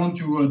 Matt, I don't want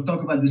to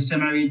talk about the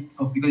summary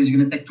because it's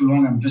going to take too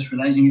long. I'm just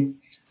realizing it.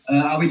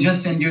 I will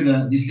just send you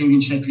this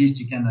LinkedIn checklist.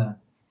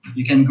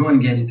 You can go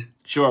and get it.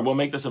 Sure, we'll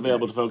make this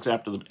available to folks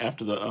after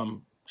the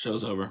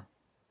show's over.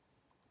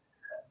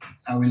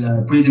 I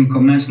will put it in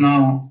comments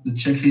now. The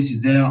checklist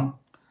is there.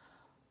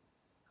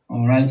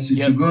 All right. So if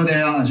you go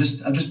there, I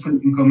just put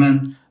it in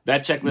comment.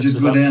 That checklist just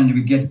is go up. there and you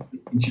will get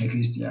the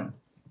checklist. Yeah.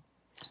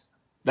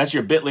 That's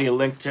your Bitly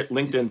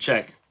LinkedIn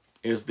check.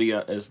 Is the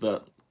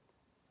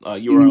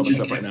URL that's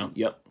up right now.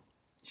 Yep.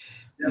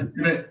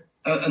 Yeah.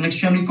 An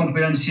extremely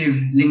comprehensive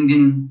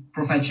LinkedIn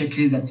profile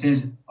checklist that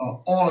says,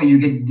 or you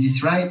get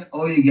this right,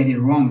 or you get it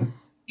wrong.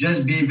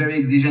 Just be very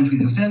exigent with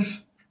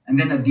yourself. And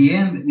then at the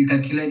end, you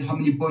calculate how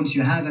many points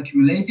you have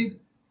accumulated,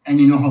 and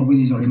you know how good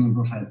is your LinkedIn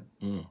profile.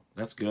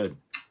 That's good.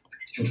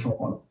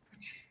 Straightforward.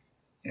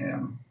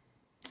 Yeah.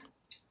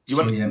 Do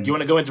you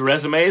want to go into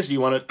resumes? Or do you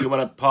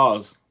want to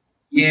pause?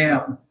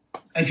 Yeah.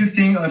 If you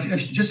think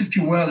just a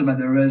few words about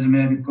the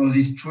resume, because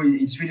it's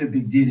really a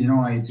big deal. You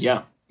know,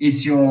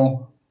 it's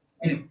your.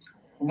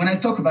 When I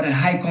talk about a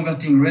high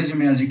converting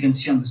resume, as you can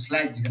see on the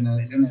slide, it's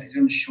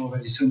gonna show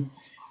very soon.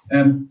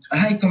 A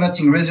high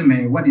converting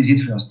resume, what is it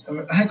first?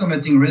 A high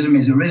converting resume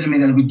is a resume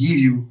that will give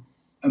you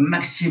a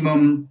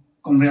maximum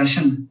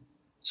conversion.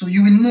 So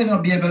you will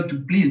never be able to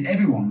please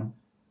everyone.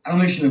 I don't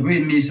know if you agree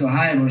with me,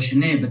 Sohaib or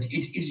Shanee, but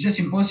it's just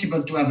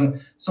impossible to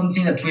have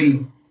something that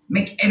will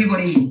make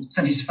everybody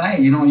satisfied.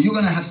 You know, you're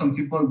gonna have some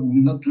people who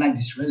will not like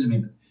this resume,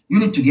 but you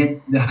need to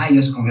get the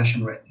highest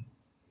conversion rate.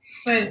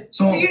 But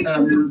so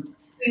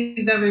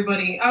please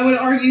everybody. I would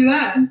argue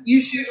that you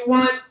should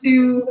want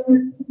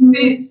to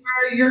make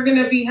sure you're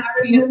gonna be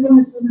happy.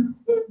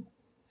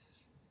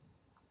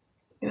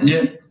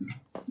 Yeah,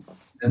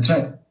 that's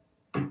right.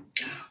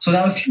 So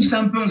there are a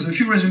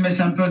few resume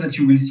samples that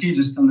you will see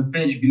just on the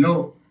page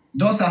below.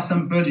 Those are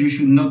samples you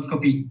should not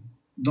copy.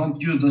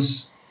 Don't use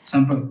those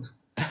samples.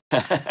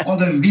 All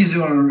the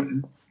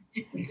visual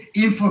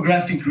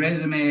infographic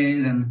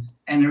resumes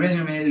and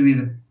resumes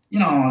with, you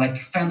know, like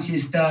fancy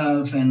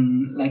stuff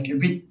and like a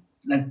bit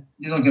like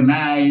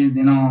disorganized,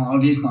 you know, all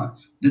this. No.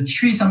 The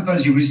 3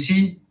 samples you will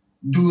see,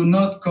 do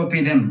not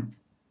copy them.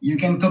 You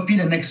can copy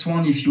the next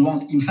one if you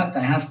want. In fact,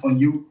 I have for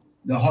you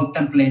the whole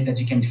template that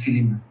you can fill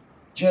in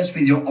just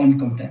with your own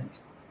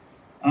content.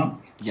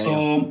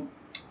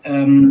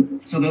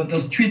 So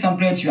those 3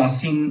 templates you are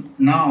seeing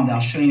now, they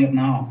are showing up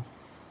now,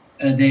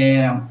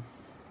 they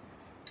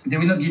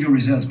will not give you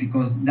results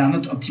because they are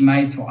not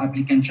optimized for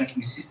applicant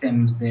tracking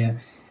systems. They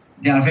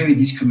are very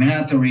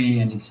discriminatory,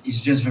 and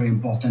it's just very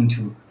important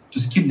to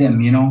skip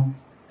them, you know.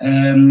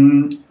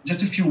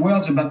 Just a few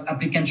words about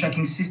applicant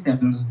tracking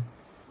systems.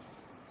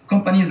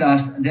 Companies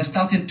they've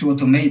started to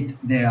automate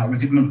their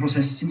recruitment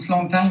process since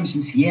long time,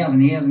 since years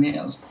and years and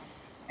years.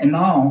 And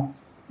now,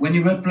 when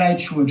you apply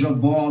to a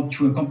job board,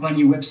 to a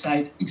company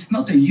website, it's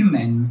not a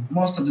human.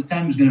 Most of the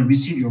time, is going to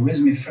receive your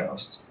resume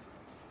first.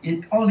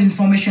 All the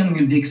information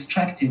will be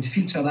extracted,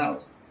 filtered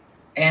out,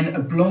 and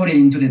uploaded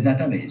into the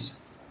database.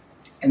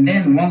 And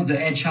then once the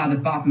HR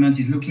department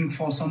is looking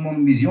for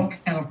someone with your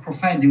kind of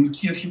profile, they will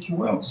key a few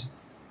keywords.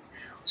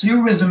 So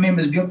your resume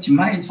must be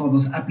optimized for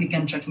those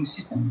applicant tracking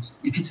systems.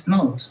 If it's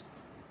not,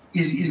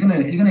 it's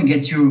gonna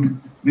get you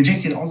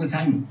rejected all the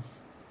time.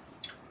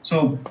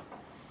 So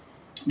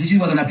this is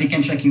what an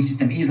applicant tracking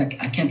system is. I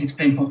can't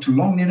explain for too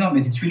long neither,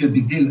 but it's really a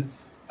big deal.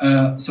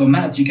 So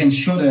Matt, you can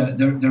show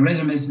the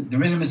resume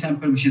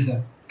sample, which is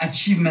the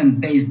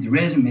achievement-based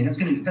resume.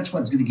 That's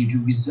what's gonna give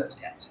you results,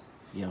 guys.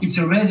 Yeah. It's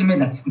a resume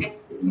that's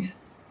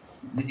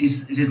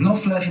there's no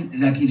fluff.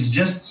 It's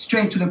just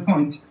straight to the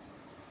point,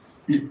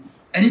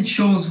 and it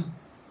shows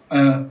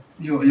how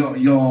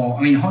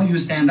you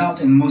stand out,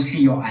 and mostly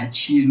your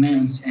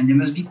achievements, and they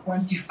must be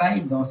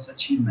quantified. Those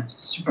achievements,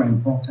 it's super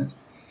important.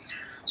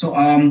 So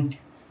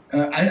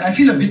I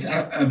feel a bit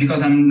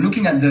because I'm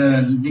looking at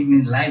the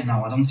LinkedIn Live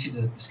now. I don't see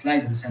the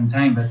slides at the same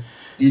time, but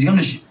it's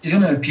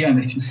gonna appear in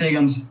a few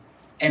seconds.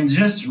 And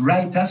just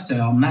right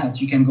after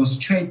Matt, you can go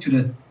straight to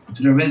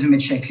the resume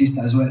checklist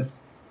as well.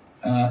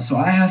 So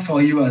I have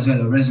for you as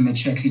well a resume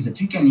checklist that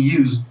you can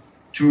use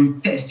to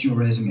test your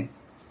resume.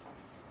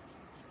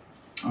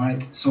 All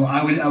right. So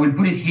I will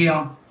put it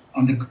here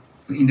in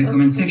the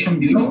comment section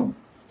below,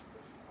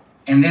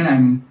 and then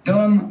I'm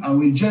done. I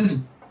will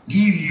just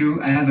give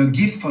you. I have a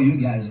gift for you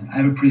guys. I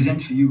have a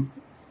present for you.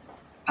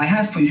 I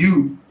have for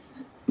you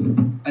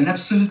an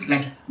absolute,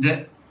 like,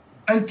 the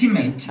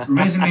ultimate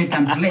resume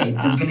template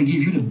that's going to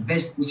give you the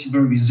best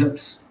possible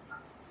results.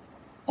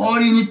 All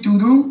you need to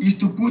do is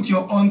to put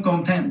your own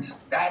content.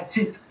 That's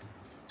it.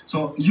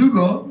 So you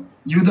go,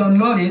 you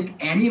download it,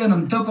 and even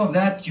on top of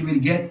that, you will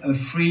get a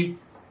free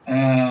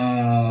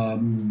a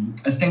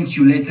thank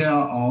you letter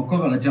or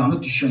cover letter. I'm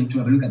not too sure to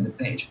have a look at the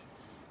page.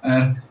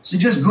 So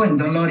just go and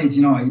download it.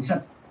 You know, it's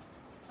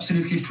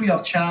absolutely free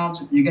of charge.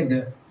 You get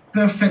the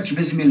perfect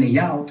resume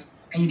layout,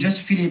 and you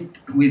just fill it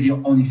with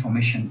your own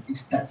information.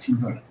 It's that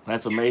simple.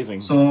 That's amazing.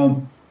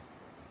 So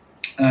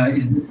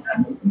is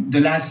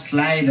the last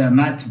slide,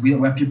 Matt,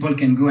 where people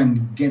can go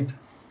and get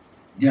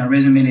their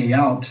resume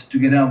layout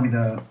together with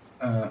a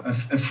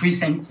free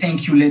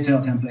thank you letter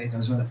template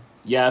as well.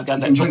 Yeah, I've got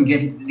that.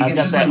 I've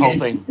got that whole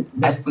thing.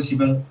 Best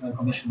possible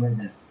conversion right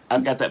there.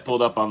 I've got that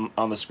pulled up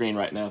on the screen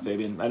right now,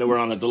 Fabien. I know we're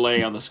on a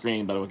delay on the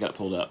screen, but I've got it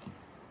pulled up.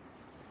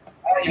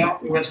 Your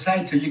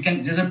website, so you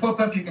can. There's a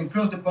pop-up. You can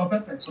close the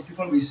pop-up, and so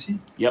people will see.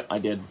 Yep, I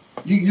did.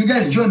 You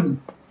guys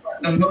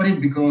download it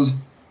because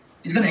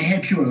it's gonna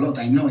help you a lot.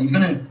 I know it's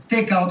gonna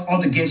take out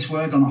all the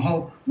guesswork on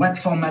what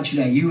format should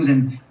I use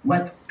and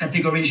what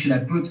category should I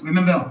put.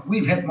 Remember,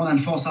 we've had more than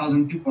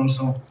 4,000 people,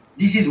 so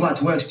this is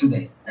what works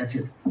today. That's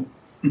it.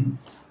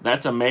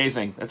 That's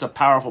amazing. That's a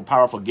powerful,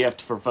 powerful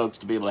gift for folks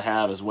to be able to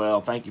have as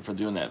well. Thank you for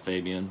doing that,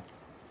 Fabien.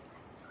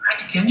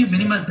 Can you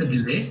minimize the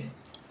delay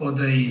for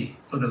the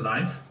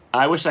live?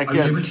 I wish I could.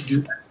 Are you able to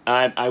do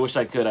that? I wish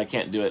I could. I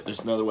can't do it.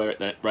 There's no other way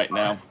right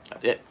now.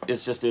 It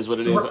just is what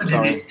it so is. I'm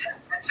sorry. 10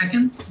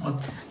 seconds?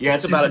 Yeah,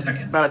 it's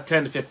about a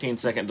 10 to 15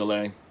 second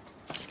delay.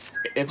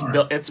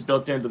 It's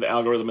built into the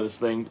algorithm of this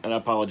thing, and I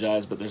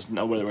apologize, but there's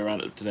no other way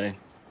around it today.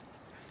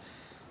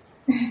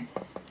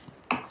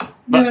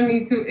 But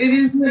me too. It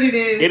is what it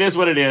is. It is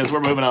what it is. We're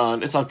moving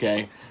on. It's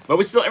okay. But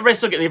everybody's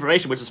still getting the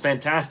information, which is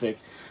fantastic.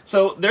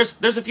 So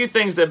there's a few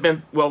things that have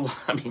been, well,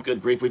 I mean,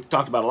 good grief, we've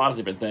talked about a lot of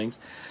different things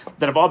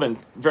that have all been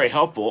very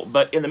helpful.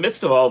 But in the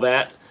midst of all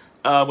that,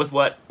 with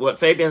what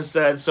Fabien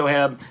said,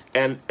 Sohaib,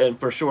 and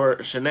for sure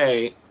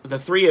Shanee, the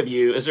three of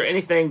you, is there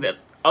anything that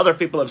other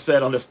people have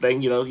said on this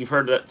thing? You know, you've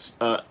heard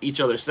that each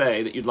other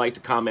say that you'd like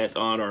to comment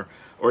on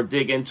or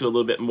dig into a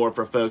little bit more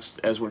for folks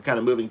as we're kind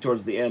of moving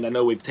towards the end. I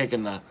know we've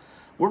taken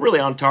we're really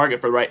on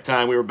target for the right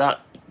time. We were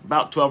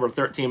about 12 or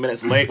 13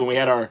 minutes late when we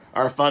had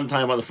our fun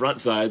time on the front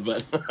side,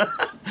 but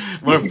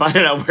we're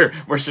finding out where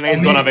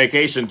Shanee's going on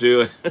vacation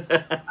to.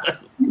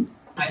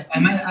 I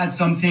might add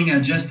something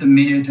just a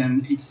minute,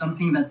 and it's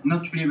something that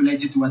not really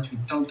related to what we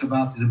talked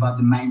about, is about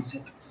the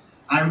mindset.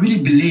 I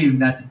really believe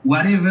that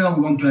whatever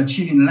we want to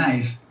achieve in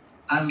life,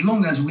 as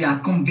long as we are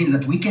convinced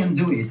that we can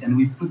do it and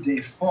we put the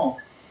effort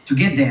to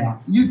get there,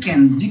 you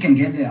can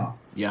get there.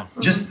 Yeah.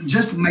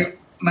 Just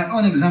my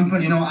own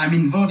example, you know, I'm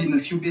involved in a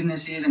few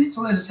businesses, and it's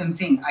always the same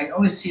thing. I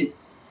always see it.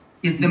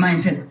 It's the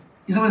mindset.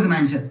 It's always the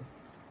mindset.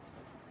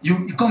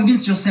 You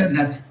convince yourself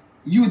that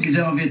you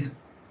deserve it.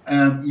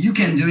 You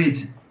can do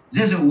it.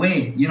 There's a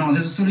way, you know,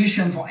 there's a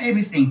solution for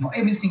everything, for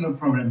every single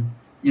problem,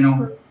 you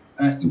know.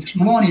 If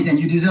you want it and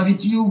you deserve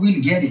it, you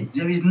will get it.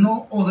 There is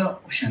no other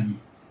option.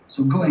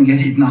 So go and get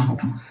it now.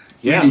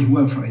 Yeah. Really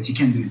work for it. You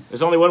can do it.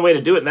 There's only one way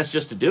to do it, and that's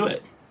just to do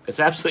it. It's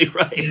absolutely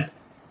right. Yeah.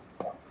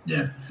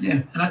 Yeah.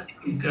 Yeah. And I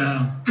think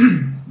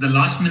the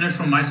last minute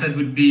from my side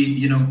would be,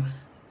 you know,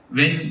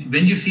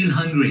 when you feel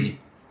hungry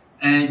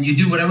and you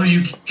do whatever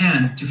you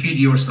can to feed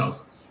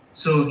yourself.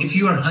 So if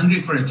you are hungry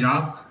for a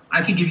job,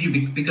 I can give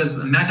you,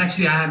 because Matt,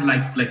 actually I had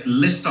like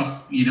list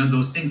of, you know,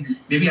 those things.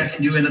 Maybe I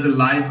can do another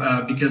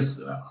live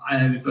because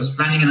I was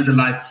planning another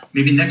live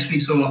maybe next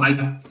week. So I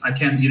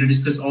can, you know,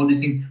 discuss all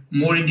these things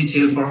more in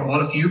detail for all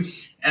of you.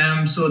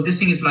 So this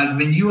thing is like,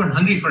 when you are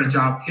hungry for a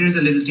job, here's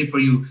a little tip for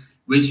you,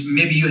 which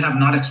maybe you have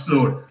not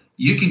explored.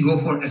 You can go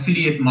for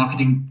affiliate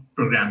marketing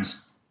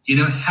programs, you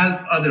know, help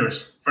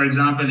others. For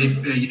example,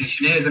 if you know,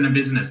 Shanee is in a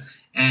business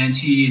and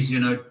she is, you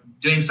know,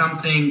 doing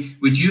something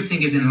which you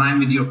think is in line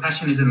with your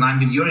passion, is in line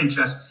with your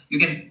interest, you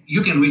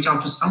can reach out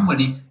to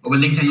somebody over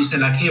LinkedIn. You say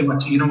like, hey,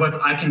 you know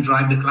what, I can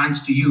drive the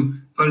clients to you.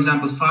 For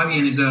example,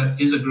 Fabien is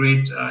a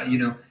great, you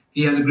know,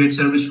 he has a great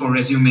service for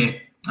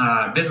resume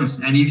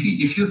business. And if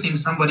you think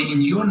somebody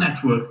in your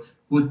network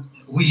who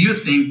you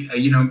think,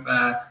 you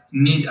know,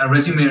 need a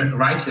resume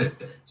writer,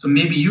 so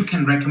maybe you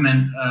can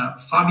recommend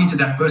Fabien to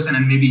that person,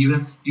 and maybe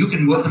you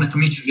can work on a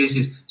commission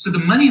basis. So the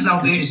money is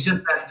out there. It's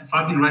just that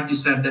Fabien rightly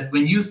said that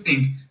when you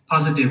think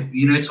positive,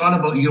 you know, it's all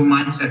about your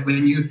mindset.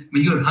 When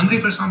you're hungry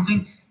for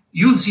something,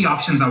 you'll see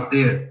options out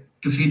there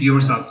to feed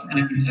yourself.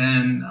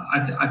 And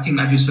I think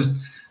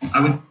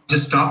I would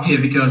just stop here,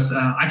 because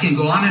I can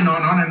go on and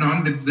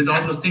on with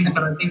all those things.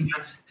 But I think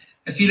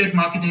affiliate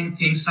marketing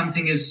thinks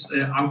something is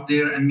out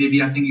there, and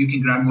maybe I think you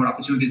can grab more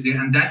opportunities there,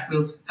 and that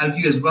will help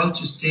you as well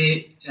to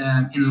stay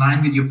in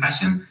line with your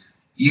passion.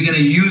 You're going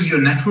to use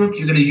your network,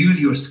 you're going to use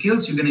your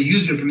skills, you're going to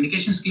use your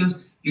communication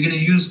skills, you're going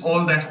to use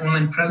all that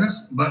online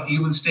presence, but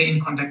you will stay in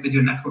contact with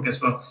your network as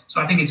well.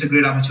 So I think it's a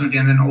great opportunity.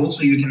 And then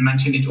also you can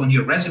mention it on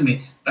your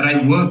resume that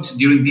I worked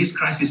during this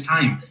crisis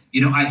time.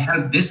 You know, I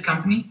helped this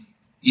company,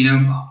 you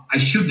know, I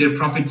shoot their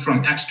profit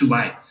from X to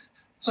Y.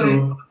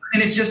 So,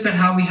 and it's just that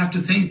how we have to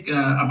think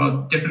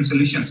about different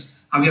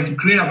solutions, how we have to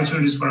create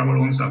opportunities for our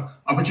own self.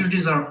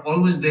 Opportunities are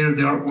always there.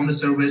 They are on the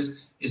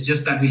surface. It's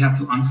just that we have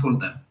to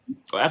unfold them.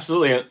 Oh,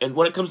 absolutely. And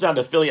when it comes down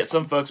to affiliate,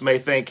 some folks may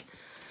think,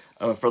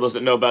 for those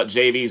that know about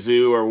JV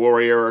Zoo or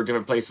Warrior or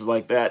different places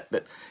like that,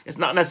 that it's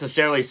not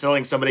necessarily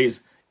selling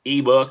somebody's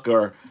ebook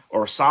or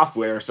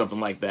software or something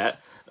like that,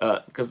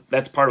 because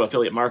that's part of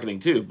affiliate marketing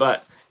too.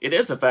 But it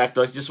is the fact,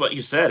 like just what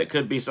you said, it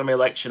could be somebody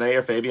like Shanee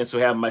or Fabien,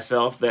 Sohaib, and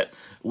myself, that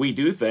we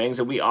do things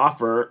and we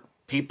offer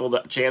people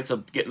the chance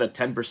of getting a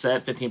 10%,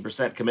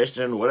 15%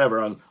 commission, whatever,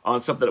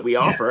 on something that we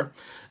offer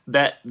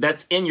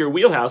that's in your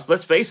wheelhouse.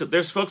 Let's face it,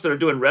 there's folks that are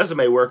doing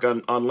resume work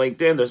on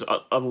LinkedIn. There's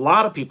a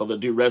lot of people that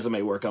do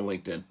resume work on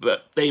LinkedIn,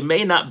 but they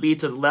may not be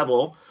to the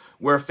level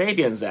where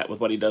Fabien's at with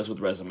what he does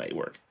with resume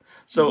work.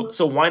 So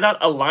why not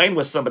align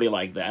with somebody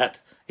like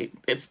that?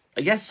 It's,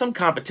 I guess, some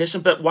competition,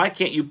 but why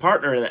can't you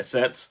partner in that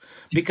sense?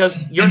 Because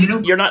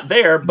you're not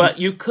there, but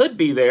you could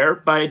be there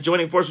by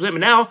joining forces with him.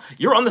 And now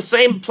you're on the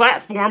same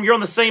platform, you're on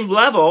the same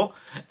level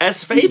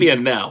as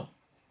Fabien now.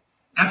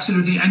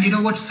 Absolutely. And you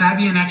know what?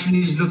 Fabien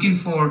actually is looking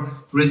for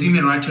resume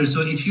writers.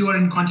 So if you are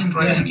in content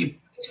writing,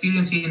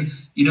 experience in,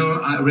 you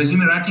know,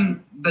 resume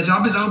writing, the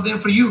job is out there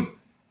for you.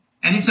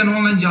 And it's an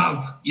online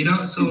job, you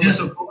know, so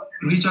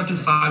reach out to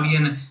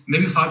Fabien.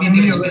 Maybe Fabien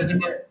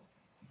can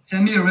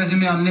send me a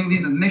resume on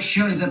LinkedIn and make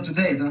sure it's up to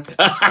date. Huh?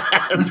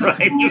 That's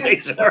right.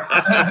 Make sure.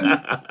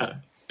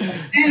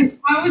 And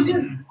I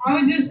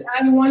would just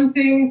add one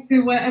thing to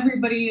what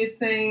everybody is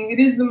saying. It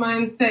is the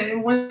mindset.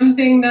 And one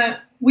thing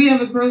that we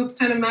have a growth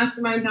kind of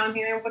mastermind down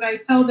here. And what I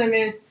tell them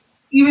is,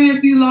 even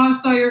if you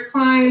lost all your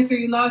clients or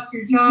you lost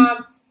your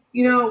job,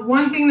 you know,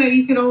 one thing that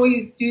you could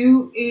always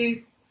do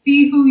is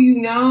see who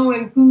you know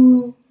and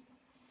who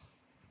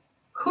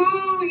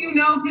you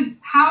know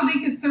how they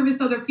could service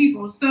other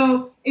people.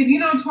 So if you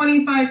know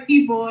 25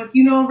 people, if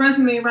you know a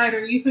resume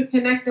writer, you could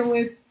connect them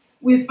with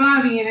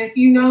Fabien. If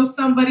you know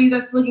somebody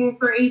that's looking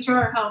for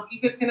HR help, you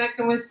could connect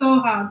them with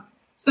Sohaib.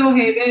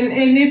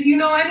 And if you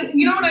know any,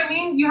 you know what I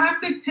mean? You have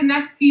to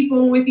connect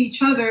people with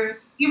each other,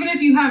 even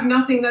if you have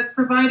nothing that's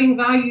providing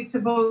value to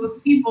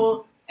both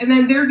people, and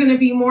then they're going to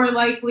be more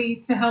likely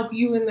to help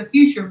you in the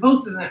future,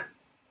 both of them.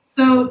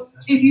 So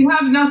if you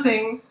have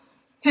nothing,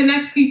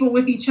 connect people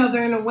with each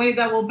other in a way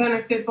that will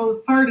benefit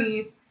both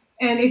parties.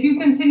 And if you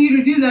continue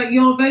to do that,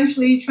 you'll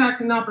eventually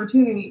attract an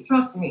opportunity.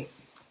 Trust me.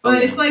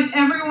 But it's like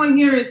everyone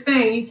here is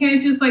saying, you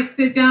can't just like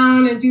sit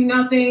down and do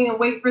nothing and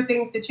wait for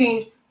things to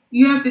change.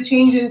 You have to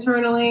change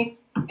internally.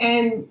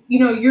 And, you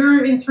know,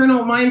 your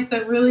internal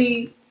mindset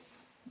really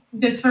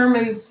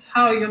determines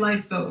how your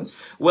life goes.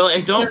 Well,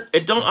 and don't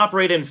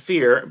operate in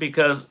fear,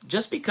 because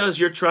just because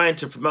you're trying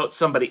to promote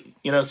somebody,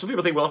 you know, some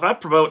people think, well, if I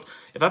promote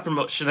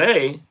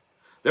Shanee,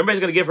 everybody's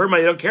going to give her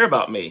money. They don't care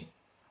about me.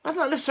 That's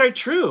not necessarily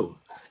true.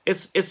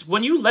 It's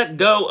when you let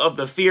go of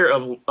the fear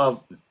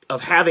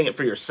of having it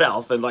for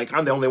yourself and like,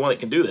 I'm the only one that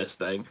can do this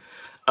thing.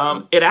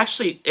 It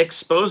actually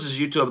exposes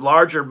you to a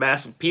larger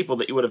mass of people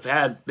that you would have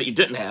had that you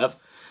didn't have.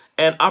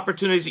 and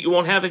opportunities that you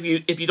won't have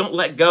if you don't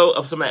let go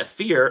of some of that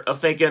fear of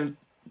thinking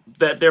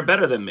that they're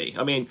better than me.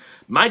 I mean,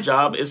 my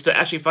job is to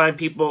actually find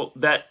people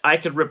that I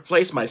could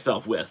replace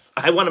myself with.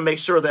 I want to make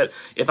sure that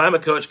if I'm a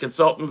coach,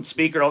 consultant,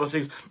 speaker, all those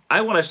things,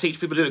 I want to teach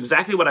people to do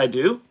exactly what I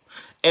do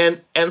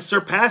and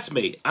surpass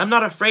me. I'm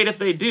not afraid if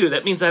they do.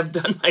 That means I've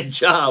done my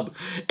job,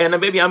 and then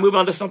maybe I move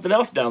on to something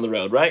else down the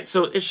road, right?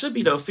 So it should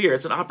be no fear.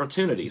 It's an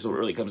opportunity is what it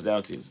really comes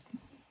down to.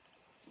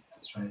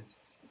 That's right.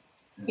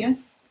 Yeah.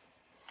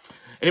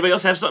 Anybody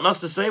else have something else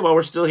to say while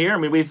we're still here? I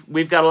mean,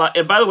 we've got a lot.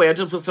 And by the way, I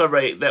just want to tell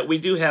everybody that we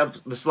do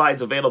have the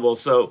slides available.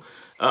 So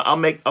I'll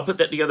put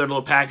that together in a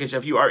little package.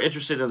 If you are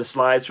interested in the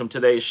slides from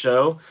today's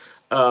show,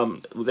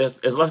 unless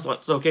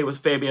it's okay with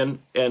Fabian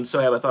and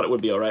Sohaib, I thought it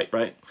would be all right,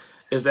 right?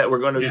 Is that we're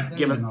going to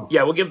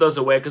we'll give those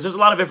away because there's a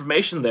lot of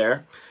information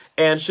there.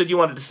 And should you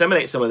want to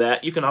disseminate some of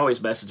that, you can always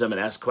message them and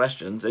ask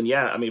questions. And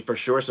yeah, I mean, for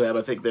sure, Sohaib,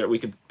 I think that we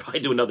could probably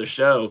do another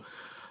show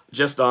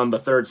just on the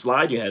third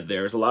slide you had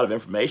there. There's a lot of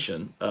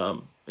information.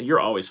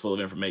 You're always full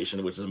of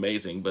information, which is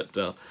amazing. But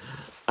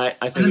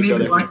I think we go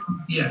there.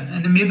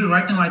 And then maybe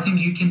right now, I think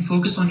you can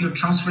focus on your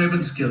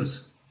transferable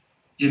skills.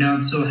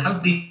 So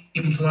help the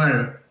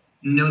employer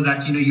know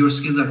that your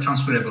skills are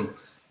transferable.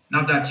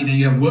 Not that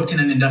you have worked in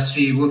an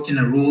industry, worked in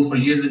a role for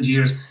years and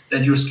years,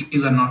 that your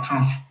skills are not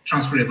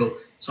transferable.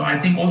 So I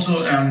think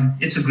also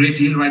it's a great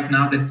deal right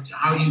now that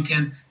how you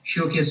can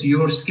showcase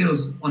your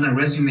skills on a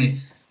resume.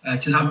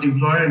 To help the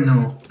employer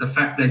know the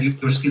fact that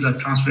your skills are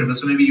transferable.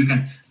 So maybe you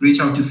can reach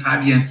out to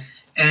Fabien.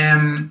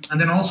 And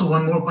then also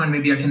one more point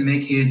maybe I can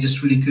make here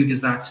just really quick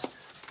is that,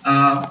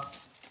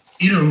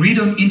 read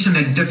on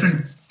internet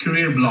different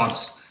career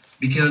blogs,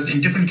 because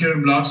in different career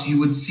blogs, you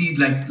would see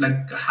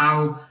like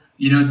how,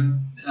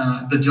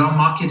 the job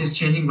market is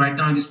changing right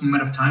now in this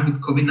moment of time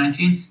with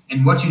COVID-19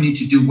 and what you need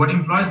to do, what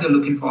employers they're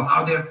looking for,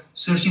 how they're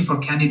searching for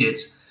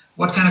candidates,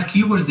 what kind of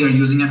keywords they're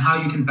using and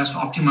how you can best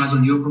optimize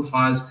on your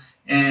profiles.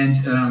 And,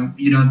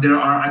 there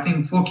are, I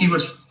think, 4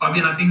 keywords.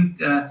 Fabian, I think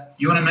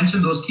you want to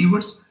mention those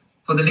keywords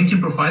for the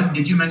LinkedIn profile.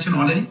 Did you mention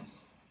already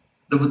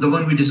the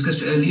one we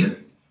discussed earlier?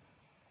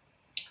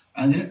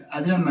 I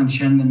didn't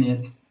mention them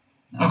yet.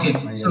 No, okay,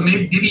 so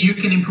maybe you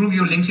can improve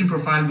your LinkedIn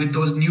profile with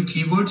those new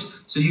keywords.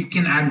 So you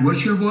can add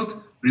virtual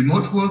work,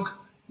 remote work,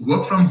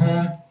 work from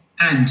home,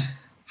 and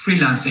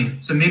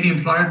freelancing. So maybe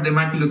employer, they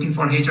might be looking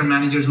for HR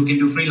managers who can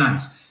do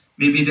freelance.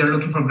 Maybe they're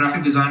looking for a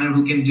graphic designer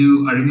who can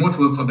do a remote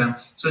work for them.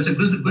 So it's a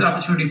good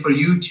opportunity for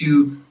you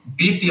to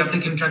beat the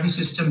applicant tracking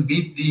system,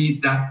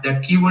 beat that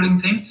keywording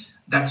thing,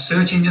 that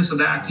search engine, so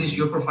that at least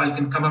your profile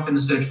can come up in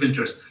the search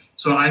filters.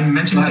 So I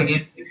mentioned it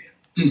again,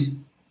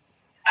 please.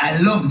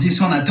 I love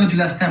this one. I told you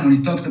last time when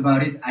we talked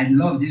about it, I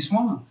love this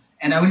one.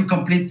 And I will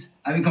complete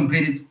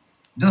it.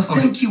 Those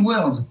same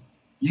keywords,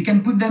 you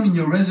can put them in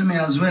your resume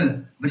as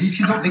well. But if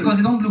you don't, because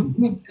they don't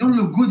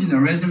look good in a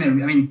resume.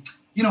 I mean,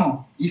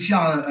 if you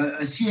are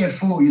a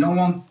CFO, you don't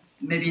want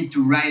maybe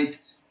to write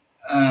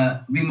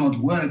remote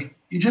work,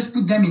 you just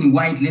put them in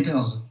white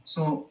letters.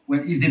 So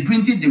if they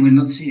print it, they will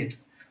not see it.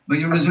 But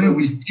your resume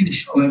will still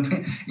show up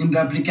in the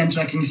applicant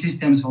tracking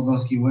systems for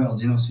those keywords,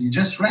 So you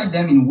just write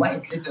them in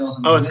white letters.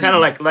 Oh, it's kind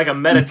of like a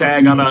meta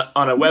tag on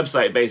a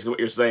website, basically what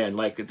you're saying.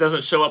 Like it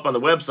doesn't show up on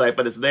the website,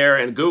 but it's there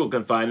and Google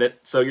can find it.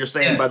 So you're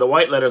saying by the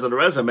white letters on the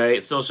resume,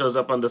 it still shows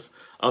up on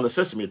the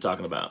system you're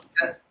talking about.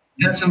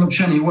 That's an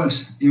option. It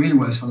works. It really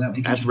works for the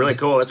application. That's really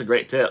cool. That's a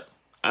great tip.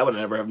 I would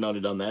never have known to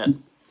done that.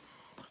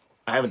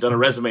 I haven't done a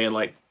resume in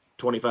like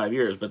 25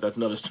 years, but that's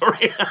another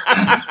story.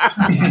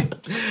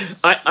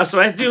 So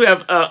I do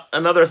have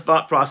another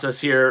thought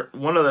process here.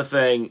 One other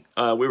thing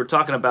we were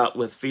talking about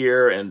with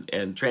fear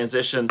and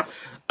transition.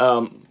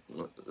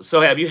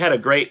 So you had a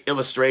great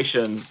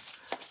illustration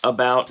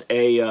about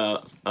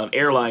an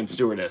airline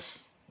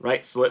stewardess,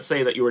 right? So let's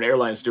say that you were an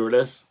airline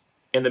stewardess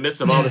in the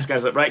midst of all this kind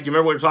of stuff, right? Do you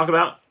remember what we were talking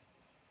about?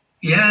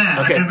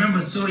 Yeah, okay. I remember.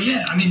 So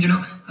I mean,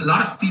 a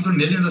lot of people,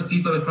 millions of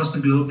people across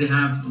the globe, they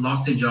have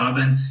lost their job,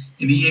 and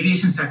in the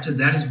aviation sector,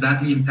 that is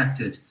badly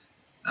impacted.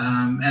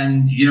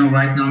 And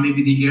right now,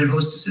 maybe the air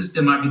hostesses,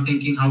 they might be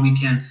thinking how we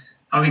can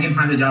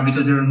find the job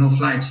because there are no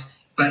flights.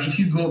 But if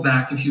you go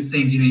back, if you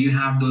think, you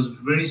have those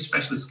very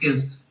special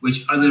skills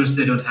which others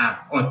they don't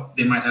have, or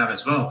they might have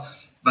as well.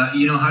 But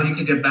how you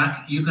can get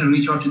back, you can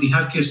reach out to the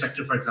healthcare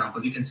sector, for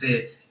example. You can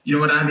say,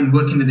 I've been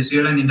working with this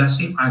airline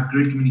industry. I have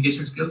great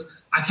communication skills.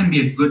 I can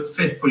be a good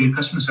fit for your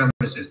customer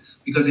services,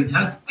 because in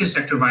healthcare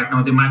sector right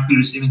now, they might be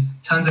receiving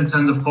tons and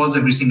tons of calls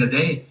every single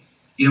day.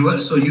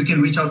 So you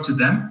can reach out to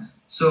them.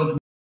 So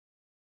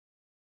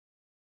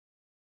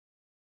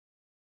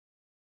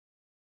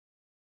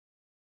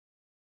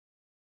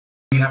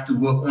you have to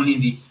work only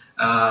in the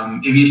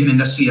aviation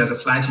industry as a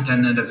flight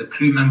attendant, as a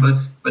crew member,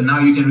 but now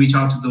you can reach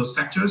out to those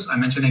sectors. I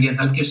mentioned again,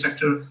 healthcare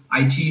sector,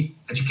 IT,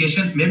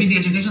 education, maybe the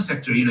education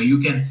sector, you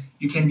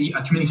can be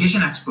a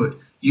communication expert.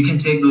 You can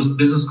take those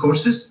business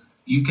courses.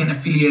 You can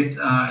affiliate,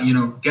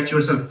 get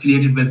yourself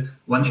affiliated with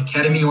one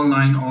academy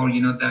online, or,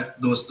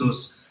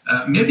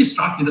 maybe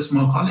start with a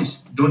small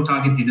college. Don't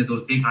target,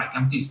 those big high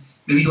companies.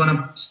 Maybe you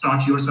want to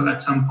start yourself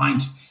at some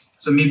point.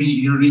 So maybe,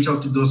 you know, reach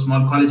out to those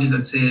small colleges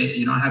and say,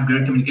 you know, I have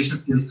great communication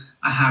skills,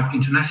 I have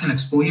international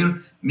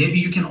exposure. Maybe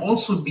you can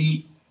also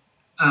be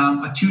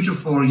a tutor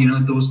for, you know,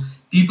 those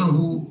people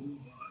who,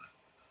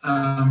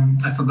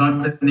 I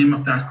forgot the name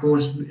of that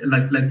course,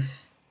 like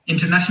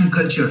international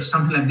culture,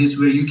 something like this,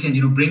 where you can,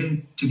 you know,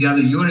 bring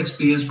together your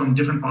experience from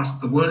different parts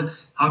of the world,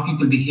 how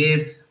people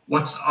behave,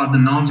 what are the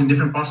norms in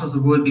different parts of the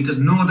world, because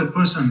no other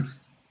person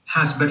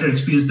has better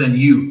experience than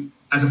you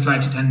as a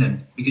flight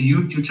attendant, because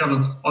you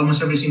travel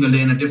almost every single day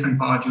in a different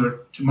part. You're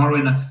tomorrow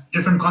in a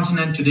different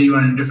continent, today you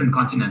are in a different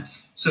continent.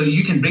 So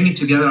you can bring it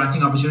together. I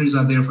think opportunities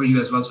are there for you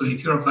as well. So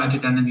if you're a flight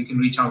attendant, you can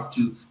reach out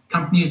to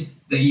companies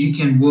that you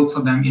can work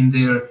for them in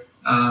their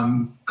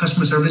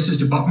customer services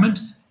department,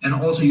 and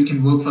also you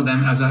can work for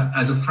them as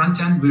a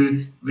front end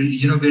where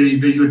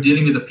you're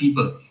dealing with the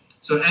people.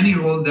 So any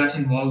role that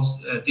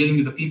involves dealing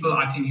with the people,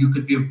 I think you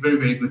could be a very,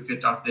 very good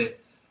fit out there.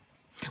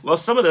 Well,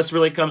 some of this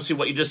really comes to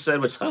what you just said,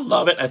 which I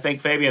love it. I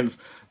think Fabian's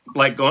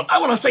like going, I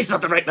want to say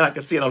something right now. I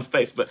can see it on his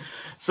face. But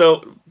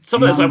so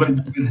some of this,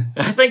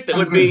 I think that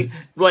would be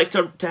like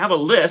to have a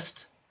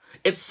list.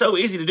 It's so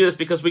easy to do this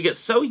because we get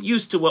so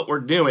used to what we're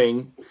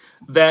doing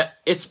that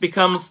it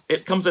becomes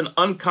an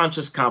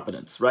unconscious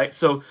competence, right?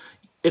 So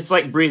it's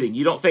like breathing.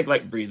 You don't think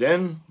like breathe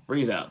in,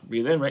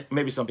 right?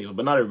 Maybe some people,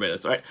 but not everybody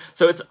does, right?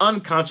 So it's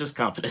unconscious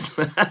competence.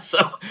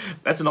 So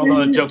that's an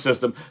all joke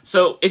system.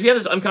 So if you have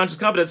this unconscious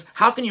competence,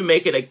 how can you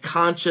make it a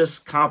conscious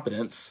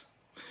competence?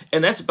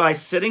 And that's by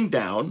sitting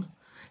down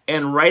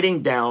and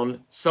writing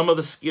down some of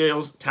the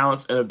skills,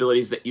 talents, and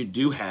abilities that you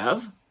do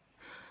have.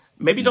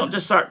 Maybe don't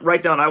just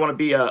write down, I want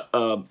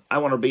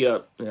to be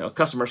a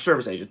customer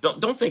service agent.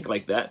 Don't think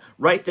like that.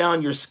 Write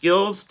down your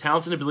skills,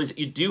 talents, and abilities that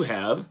you do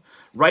have.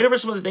 Write over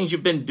some of the things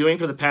you've been doing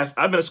for the past,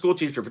 I've been a school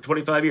teacher for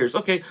 25 years.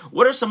 Okay,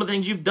 what are some of the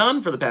things you've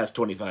done for the past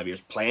 25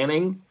 years?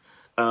 Planning,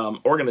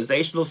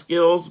 organizational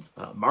skills,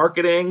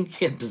 marketing,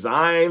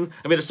 design.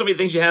 I mean, there's so many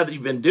things you have that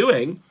you've been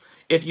doing.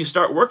 If you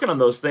start working on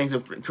those things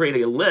and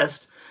creating a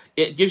list,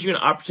 it gives you an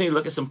opportunity to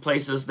look at some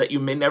places that you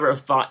may never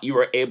have thought you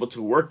were able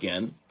to work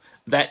in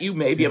that you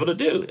may be able to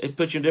do. It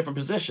puts you in a different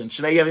position.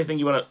 Shanae, you have anything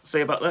you want to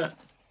say about that?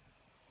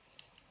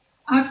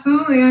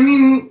 Absolutely. I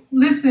mean,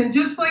 listen,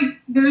 just like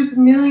there's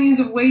millions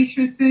of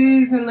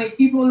waitresses and like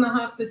people in the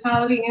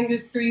hospitality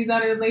industry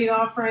that are laid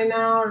off right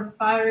now or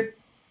fired.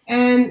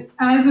 And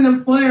as an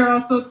employer,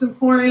 also, it's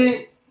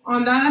important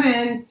on that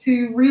end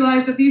to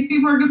realize that these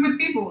people are good with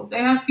people. They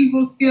have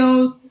people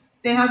skills.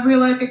 They have real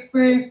life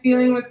experience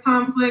dealing with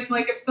conflict.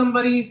 Like if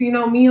somebody's,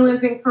 meal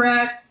isn't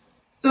correct.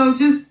 So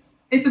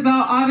it's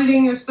about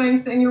auditing your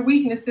strengths and your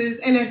weaknesses.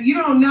 And if you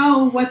don't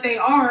know what they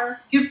are,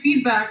 give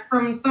feedback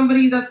from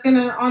somebody that's going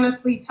to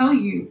honestly tell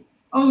you,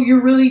 oh,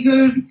 you're really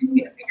good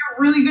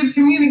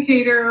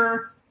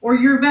communicator, or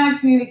you're a bad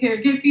communicator.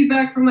 Get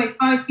feedback from like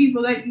 5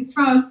 people that you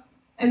trust,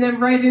 and then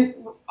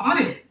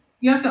audit.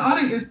 You have to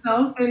audit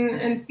yourself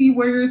and see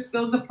where your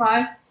skills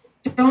apply.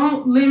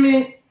 Don't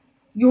limit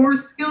your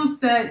skill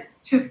set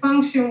to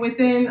function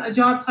within a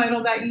job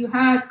title that you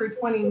had for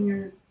 20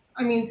 years.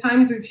 I mean,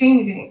 times are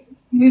changing.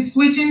 You could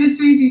switch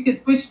industries, you could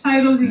switch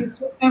titles, you could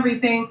switch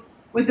everything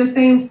with the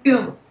same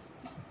skills.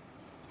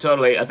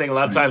 Totally. I think a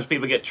lot of times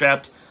people get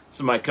trapped,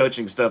 some of my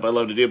coaching stuff I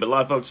love to do, but a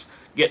lot of folks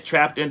get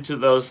trapped into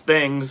those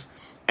things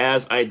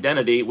as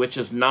identity, which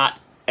is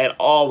not at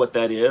all what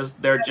that is.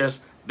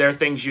 They're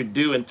things you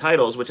do in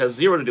titles, which has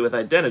zero to do with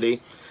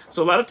identity.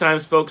 So a lot of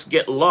times folks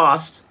get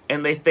lost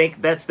and they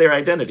think that's their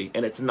identity,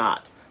 and it's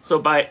not. So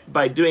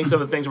by doing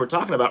some of the things we're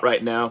talking about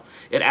right now,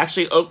 it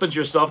actually opens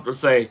yourself to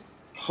say,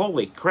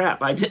 holy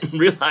crap, I didn't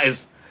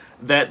realize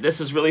that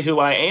this is really who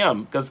I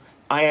am, because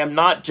I am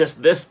not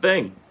just this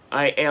thing.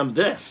 I am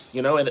this,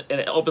 and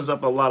it opens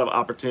up a lot of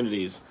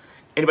opportunities.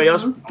 Anybody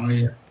else? Oh,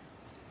 yeah.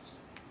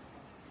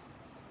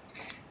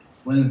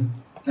 Well,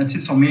 that's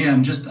it for me. I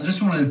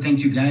just wanted to thank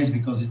you guys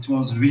because it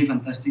was really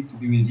fantastic to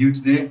be with you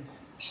today.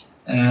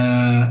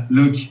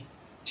 Look,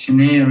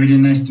 Shanae, really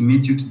nice to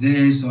meet you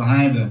today.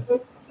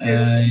 Sohaib,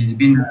 it's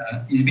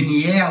been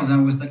years. I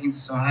was talking to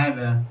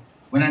Sohaib.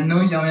 When I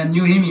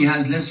knew him, he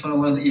had less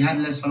followers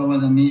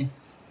than me.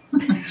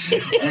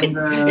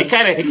 And he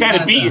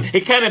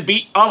kind of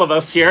beat all of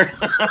us here.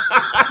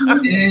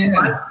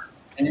 Yeah.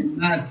 And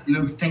Matt,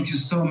 look, thank you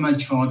so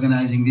much for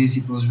organizing this.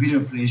 It was really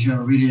a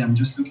pleasure. Really, I'm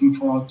just looking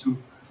forward to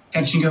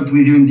catching up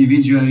with you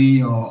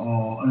individually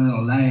or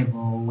live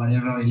or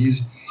whatever it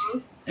is.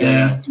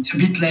 It's a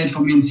bit late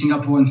for me in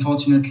Singapore.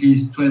 Unfortunately,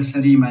 it's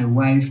 12:30. My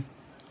wife,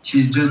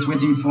 she's just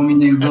waiting for me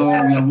next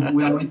door.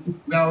 We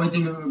are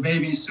waiting a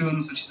baby soon,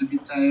 so she's a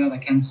bit tired. I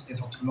can't stay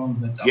for too long,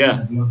 but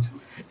I'd love to.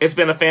 It's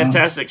been a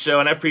fantastic show,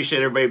 and I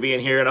appreciate everybody being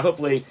here. And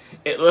hopefully,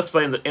 it looks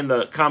like in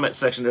the comment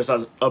section, there's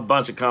a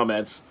bunch of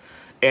comments.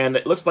 And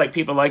it looks like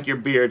people like your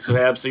beard,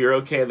 Sohaib, so you're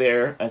okay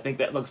there. I think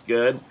that looks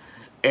good.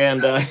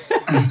 And I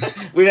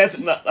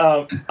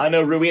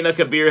know Rowena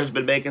Kabir has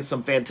been making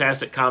some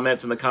fantastic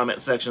comments in the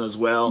comment section as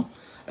well.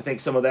 I think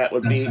some of that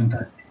would be,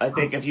 fantastic. I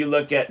think if you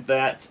look at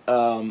that,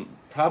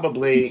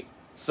 probably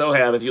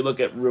Sohaib, if you look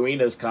at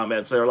Rowena's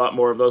comments, there are a lot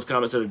more of those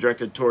comments that are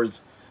directed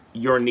towards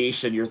your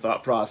niche and your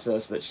thought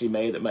process that she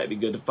made that might be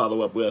good to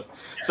follow up with.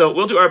 So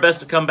we'll do our best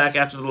to come back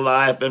after the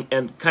live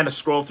and kind of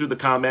scroll through the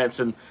comments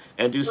and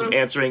do some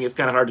answering. It's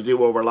kind of hard to do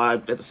while we're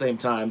live at the same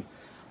time.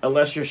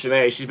 Unless you're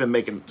Shanae,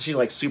 she's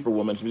like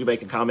Superwoman. She's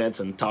making comments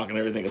and talking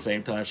everything at the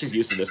same time. She's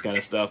used to this kind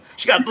of stuff.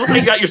 Look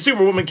like you got your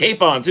Superwoman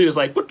cape on too. It's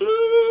like,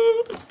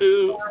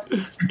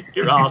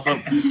 you're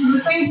awesome.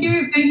 Thank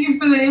you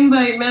for the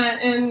invite,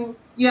 Matt. And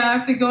yeah, I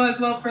have to go as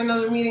well for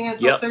another meeting at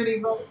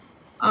 12:30. But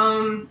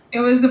it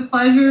was a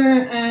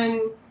pleasure,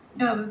 and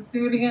yeah, let's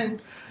do it again.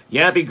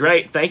 Yeah, it'd be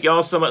great. Thank you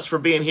all so much for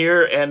being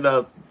here.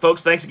 And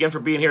folks, thanks again for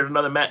being here at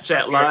another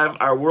Mattchatt Live,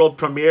 our world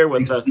premiere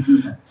with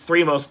the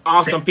 3 most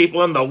awesome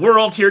people in the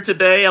world here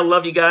today. I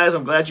love you guys.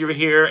 I'm glad you were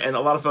here, and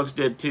a lot of folks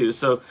did too.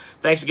 So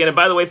thanks again. And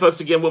by the way, folks,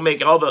 again, we'll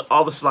make all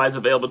the slides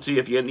available to you.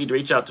 If you need to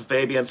reach out to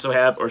Fabien,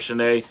 Sohaib, or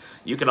Shanae,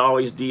 you can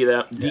always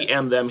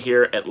DM them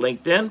here at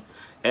LinkedIn.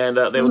 And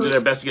they will do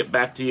their best to get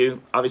back to you.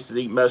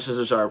 Obviously, the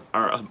messages are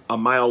a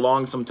mile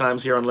long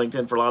sometimes here on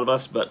LinkedIn for a lot of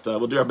us, but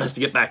we'll do our best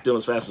to get back to them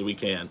as fast as we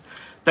can.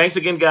 Thanks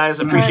again, guys.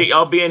 I appreciate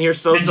y'all being here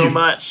so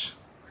much.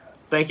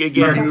 Thank you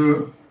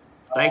again.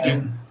 Thank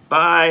you.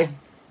 Bye.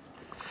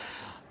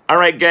 All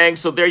right, gang.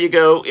 So there you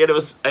go. It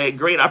was a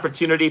great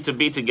opportunity to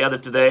be together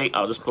today.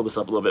 I'll just pull this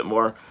up a little bit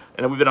more.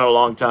 And we've been on a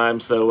long time,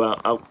 so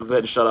I'll go ahead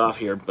and shut off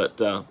here.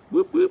 But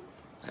whoop, whoop.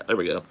 There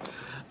we go.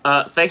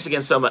 Thanks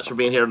again so much for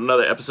being here on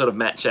another episode of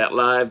Mattchatt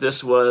Live.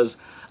 This was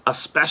a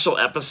special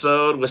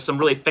episode with some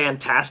really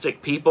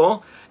fantastic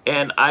people,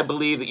 and I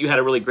believe that you had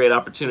a really great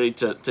opportunity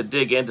to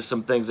dig into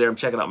some things there. I'm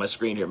checking out my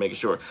screen here, making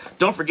sure.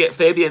 Don't forget,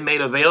 Fabien made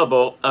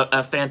available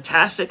a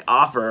fantastic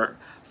offer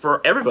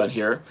for everyone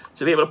here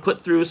to be able to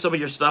put through some of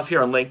your stuff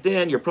here on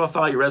LinkedIn, your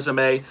profile, your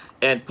resume,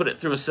 and put it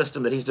through a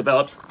system that he's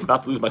developed. I'm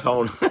about to lose my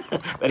phone.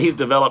 That he's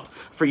developed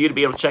for you to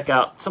be able to check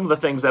out some of the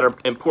things that are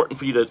important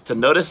for you to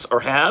notice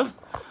or have.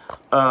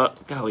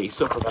 Golly,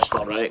 so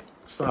professional, right?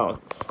 So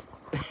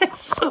it's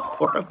so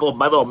horrible.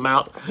 My little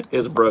mouth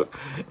is broke.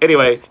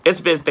 Anyway, it's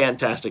been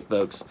fantastic,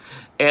 folks.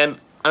 And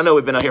I know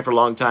we've been out here for a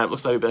long time. It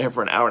looks like we've been here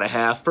for an hour and a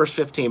half. First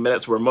 15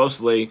 minutes were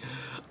mostly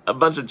a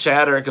bunch of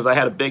chatter because I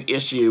had a big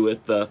issue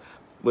with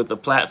the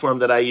platform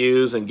that I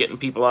use and getting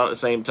people on at the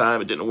same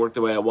time. It didn't work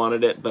the way I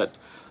wanted it, but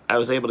I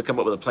was able to come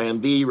up with a plan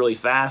B really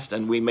fast,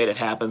 and we made it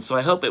happen. So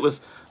I hope it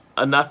was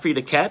enough for you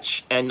to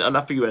catch and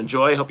enough for you to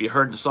enjoy. I hope you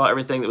heard and saw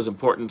everything that was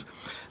important.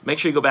 Make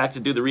sure you go back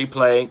to do the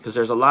replay because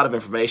there's a lot of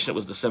information that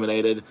was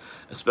disseminated,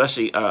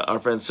 especially our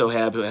friend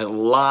Sohaib, who had a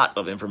lot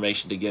of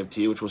information to give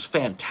to you, which was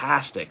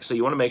fantastic. So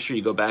you want to make sure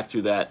you go back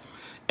through that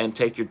and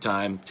take your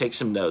time, take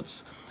some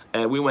notes,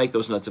 and we will make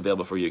those notes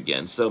available for you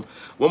again. So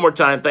one more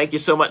time, thank you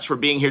so much for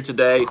being here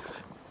today.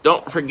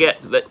 Don't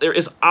forget that there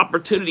is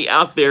opportunity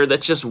out there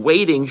that's just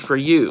waiting for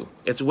you.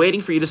 It's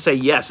waiting for you to say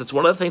yes. It's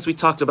one of the things we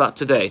talked about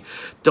today.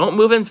 Don't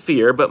move in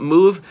fear, but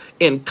move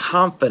in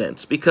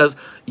confidence because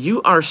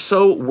you are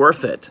so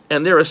worth it.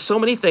 And there are so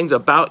many things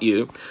about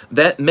you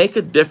that make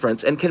a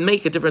difference and can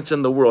make a difference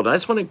in the world. And I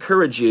just want to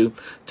encourage you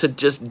to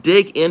just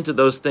dig into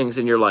those things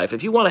in your life.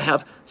 If you want to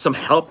have some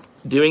help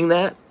doing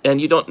that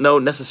and you don't know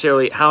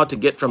necessarily how to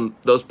get from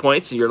those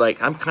points and you're like,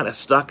 I'm kind of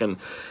stuck and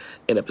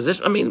in a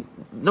position, I mean,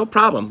 no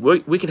problem.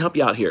 We can help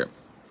you out here.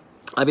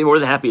 I'd be more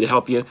than happy to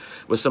help you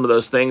with some of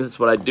those things. That's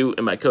what I do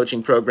in my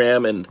coaching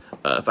program. And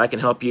if I can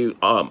help you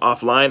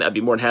offline, I'd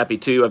be more than happy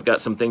to. I've got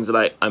some things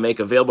that I make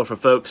available for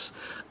folks.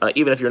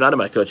 Even if you're not in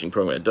my coaching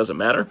program, it doesn't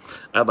matter.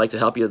 I'd like to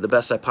help you the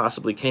best I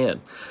possibly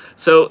can.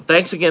 So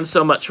thanks again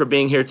so much for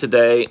being here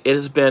today. It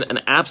has been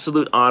an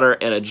absolute honor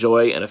and a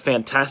joy and a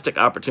fantastic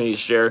opportunity to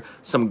share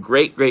some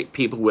great, great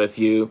people with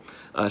you.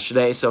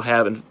 Shanae,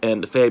 Sohaib,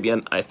 and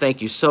Fabien, I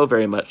thank you so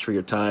very much for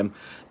your time.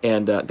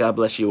 And God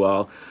bless you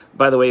all.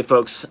 By the way,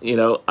 folks, you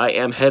know, I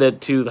am headed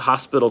to the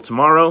hospital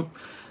tomorrow,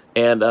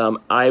 and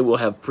I will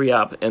have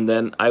pre-op, and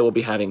then I will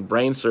be having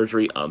brain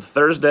surgery on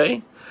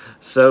Thursday.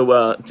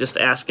 So just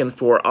asking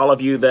for all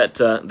of you that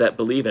that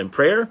believe in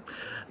prayer,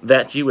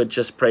 that you would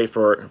just pray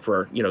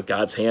for you know,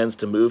 God's hands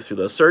to move through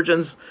those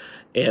surgeons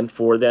and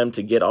for them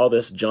to get all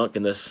this junk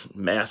and this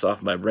mass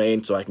off my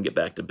brain so I can get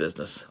back to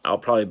business. I'll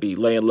probably be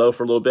laying low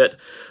for a little bit,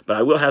 but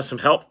I will have some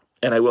help.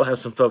 And I will have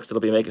some folks that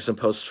will be making some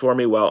posts for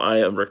me while I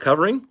am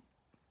recovering.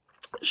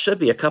 Should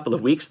be a couple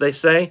of weeks, they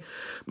say.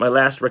 My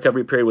last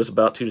recovery period was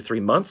about 2 to 3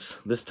 months.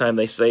 This time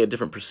they say a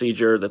different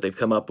procedure that they've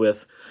come up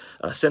with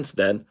since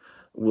then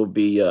will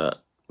be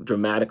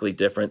dramatically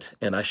different.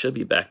 And I should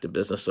be back to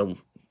business in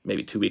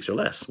maybe 2 weeks or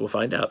less. We'll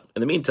find out. In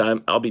the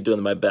meantime, I'll be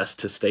doing my best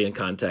to stay in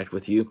contact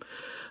with you.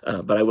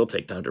 But I will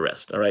take time to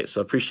rest. All right.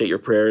 So appreciate your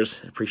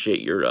prayers.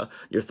 Appreciate your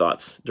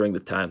thoughts during the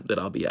time that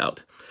I'll be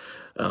out.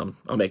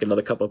 I'll make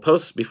another couple of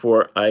posts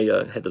before I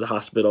head to the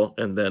hospital,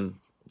 and then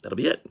that'll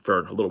be it for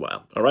a little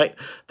while. All right.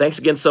 Thanks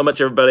again so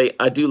much, everybody.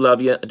 I do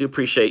love you. I do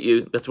appreciate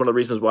you. That's one of the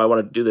reasons why I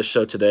wanted to do this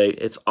show today.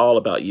 It's all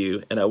about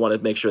you, and I wanted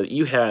to make sure that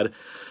you had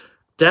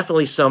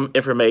definitely some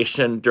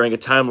information during a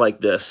time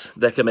like this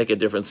that can make a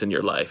difference in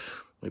your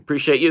life. We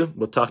appreciate you.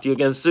 We'll talk to you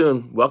again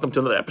soon. Welcome to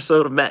another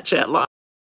episode of Mattchatt Live.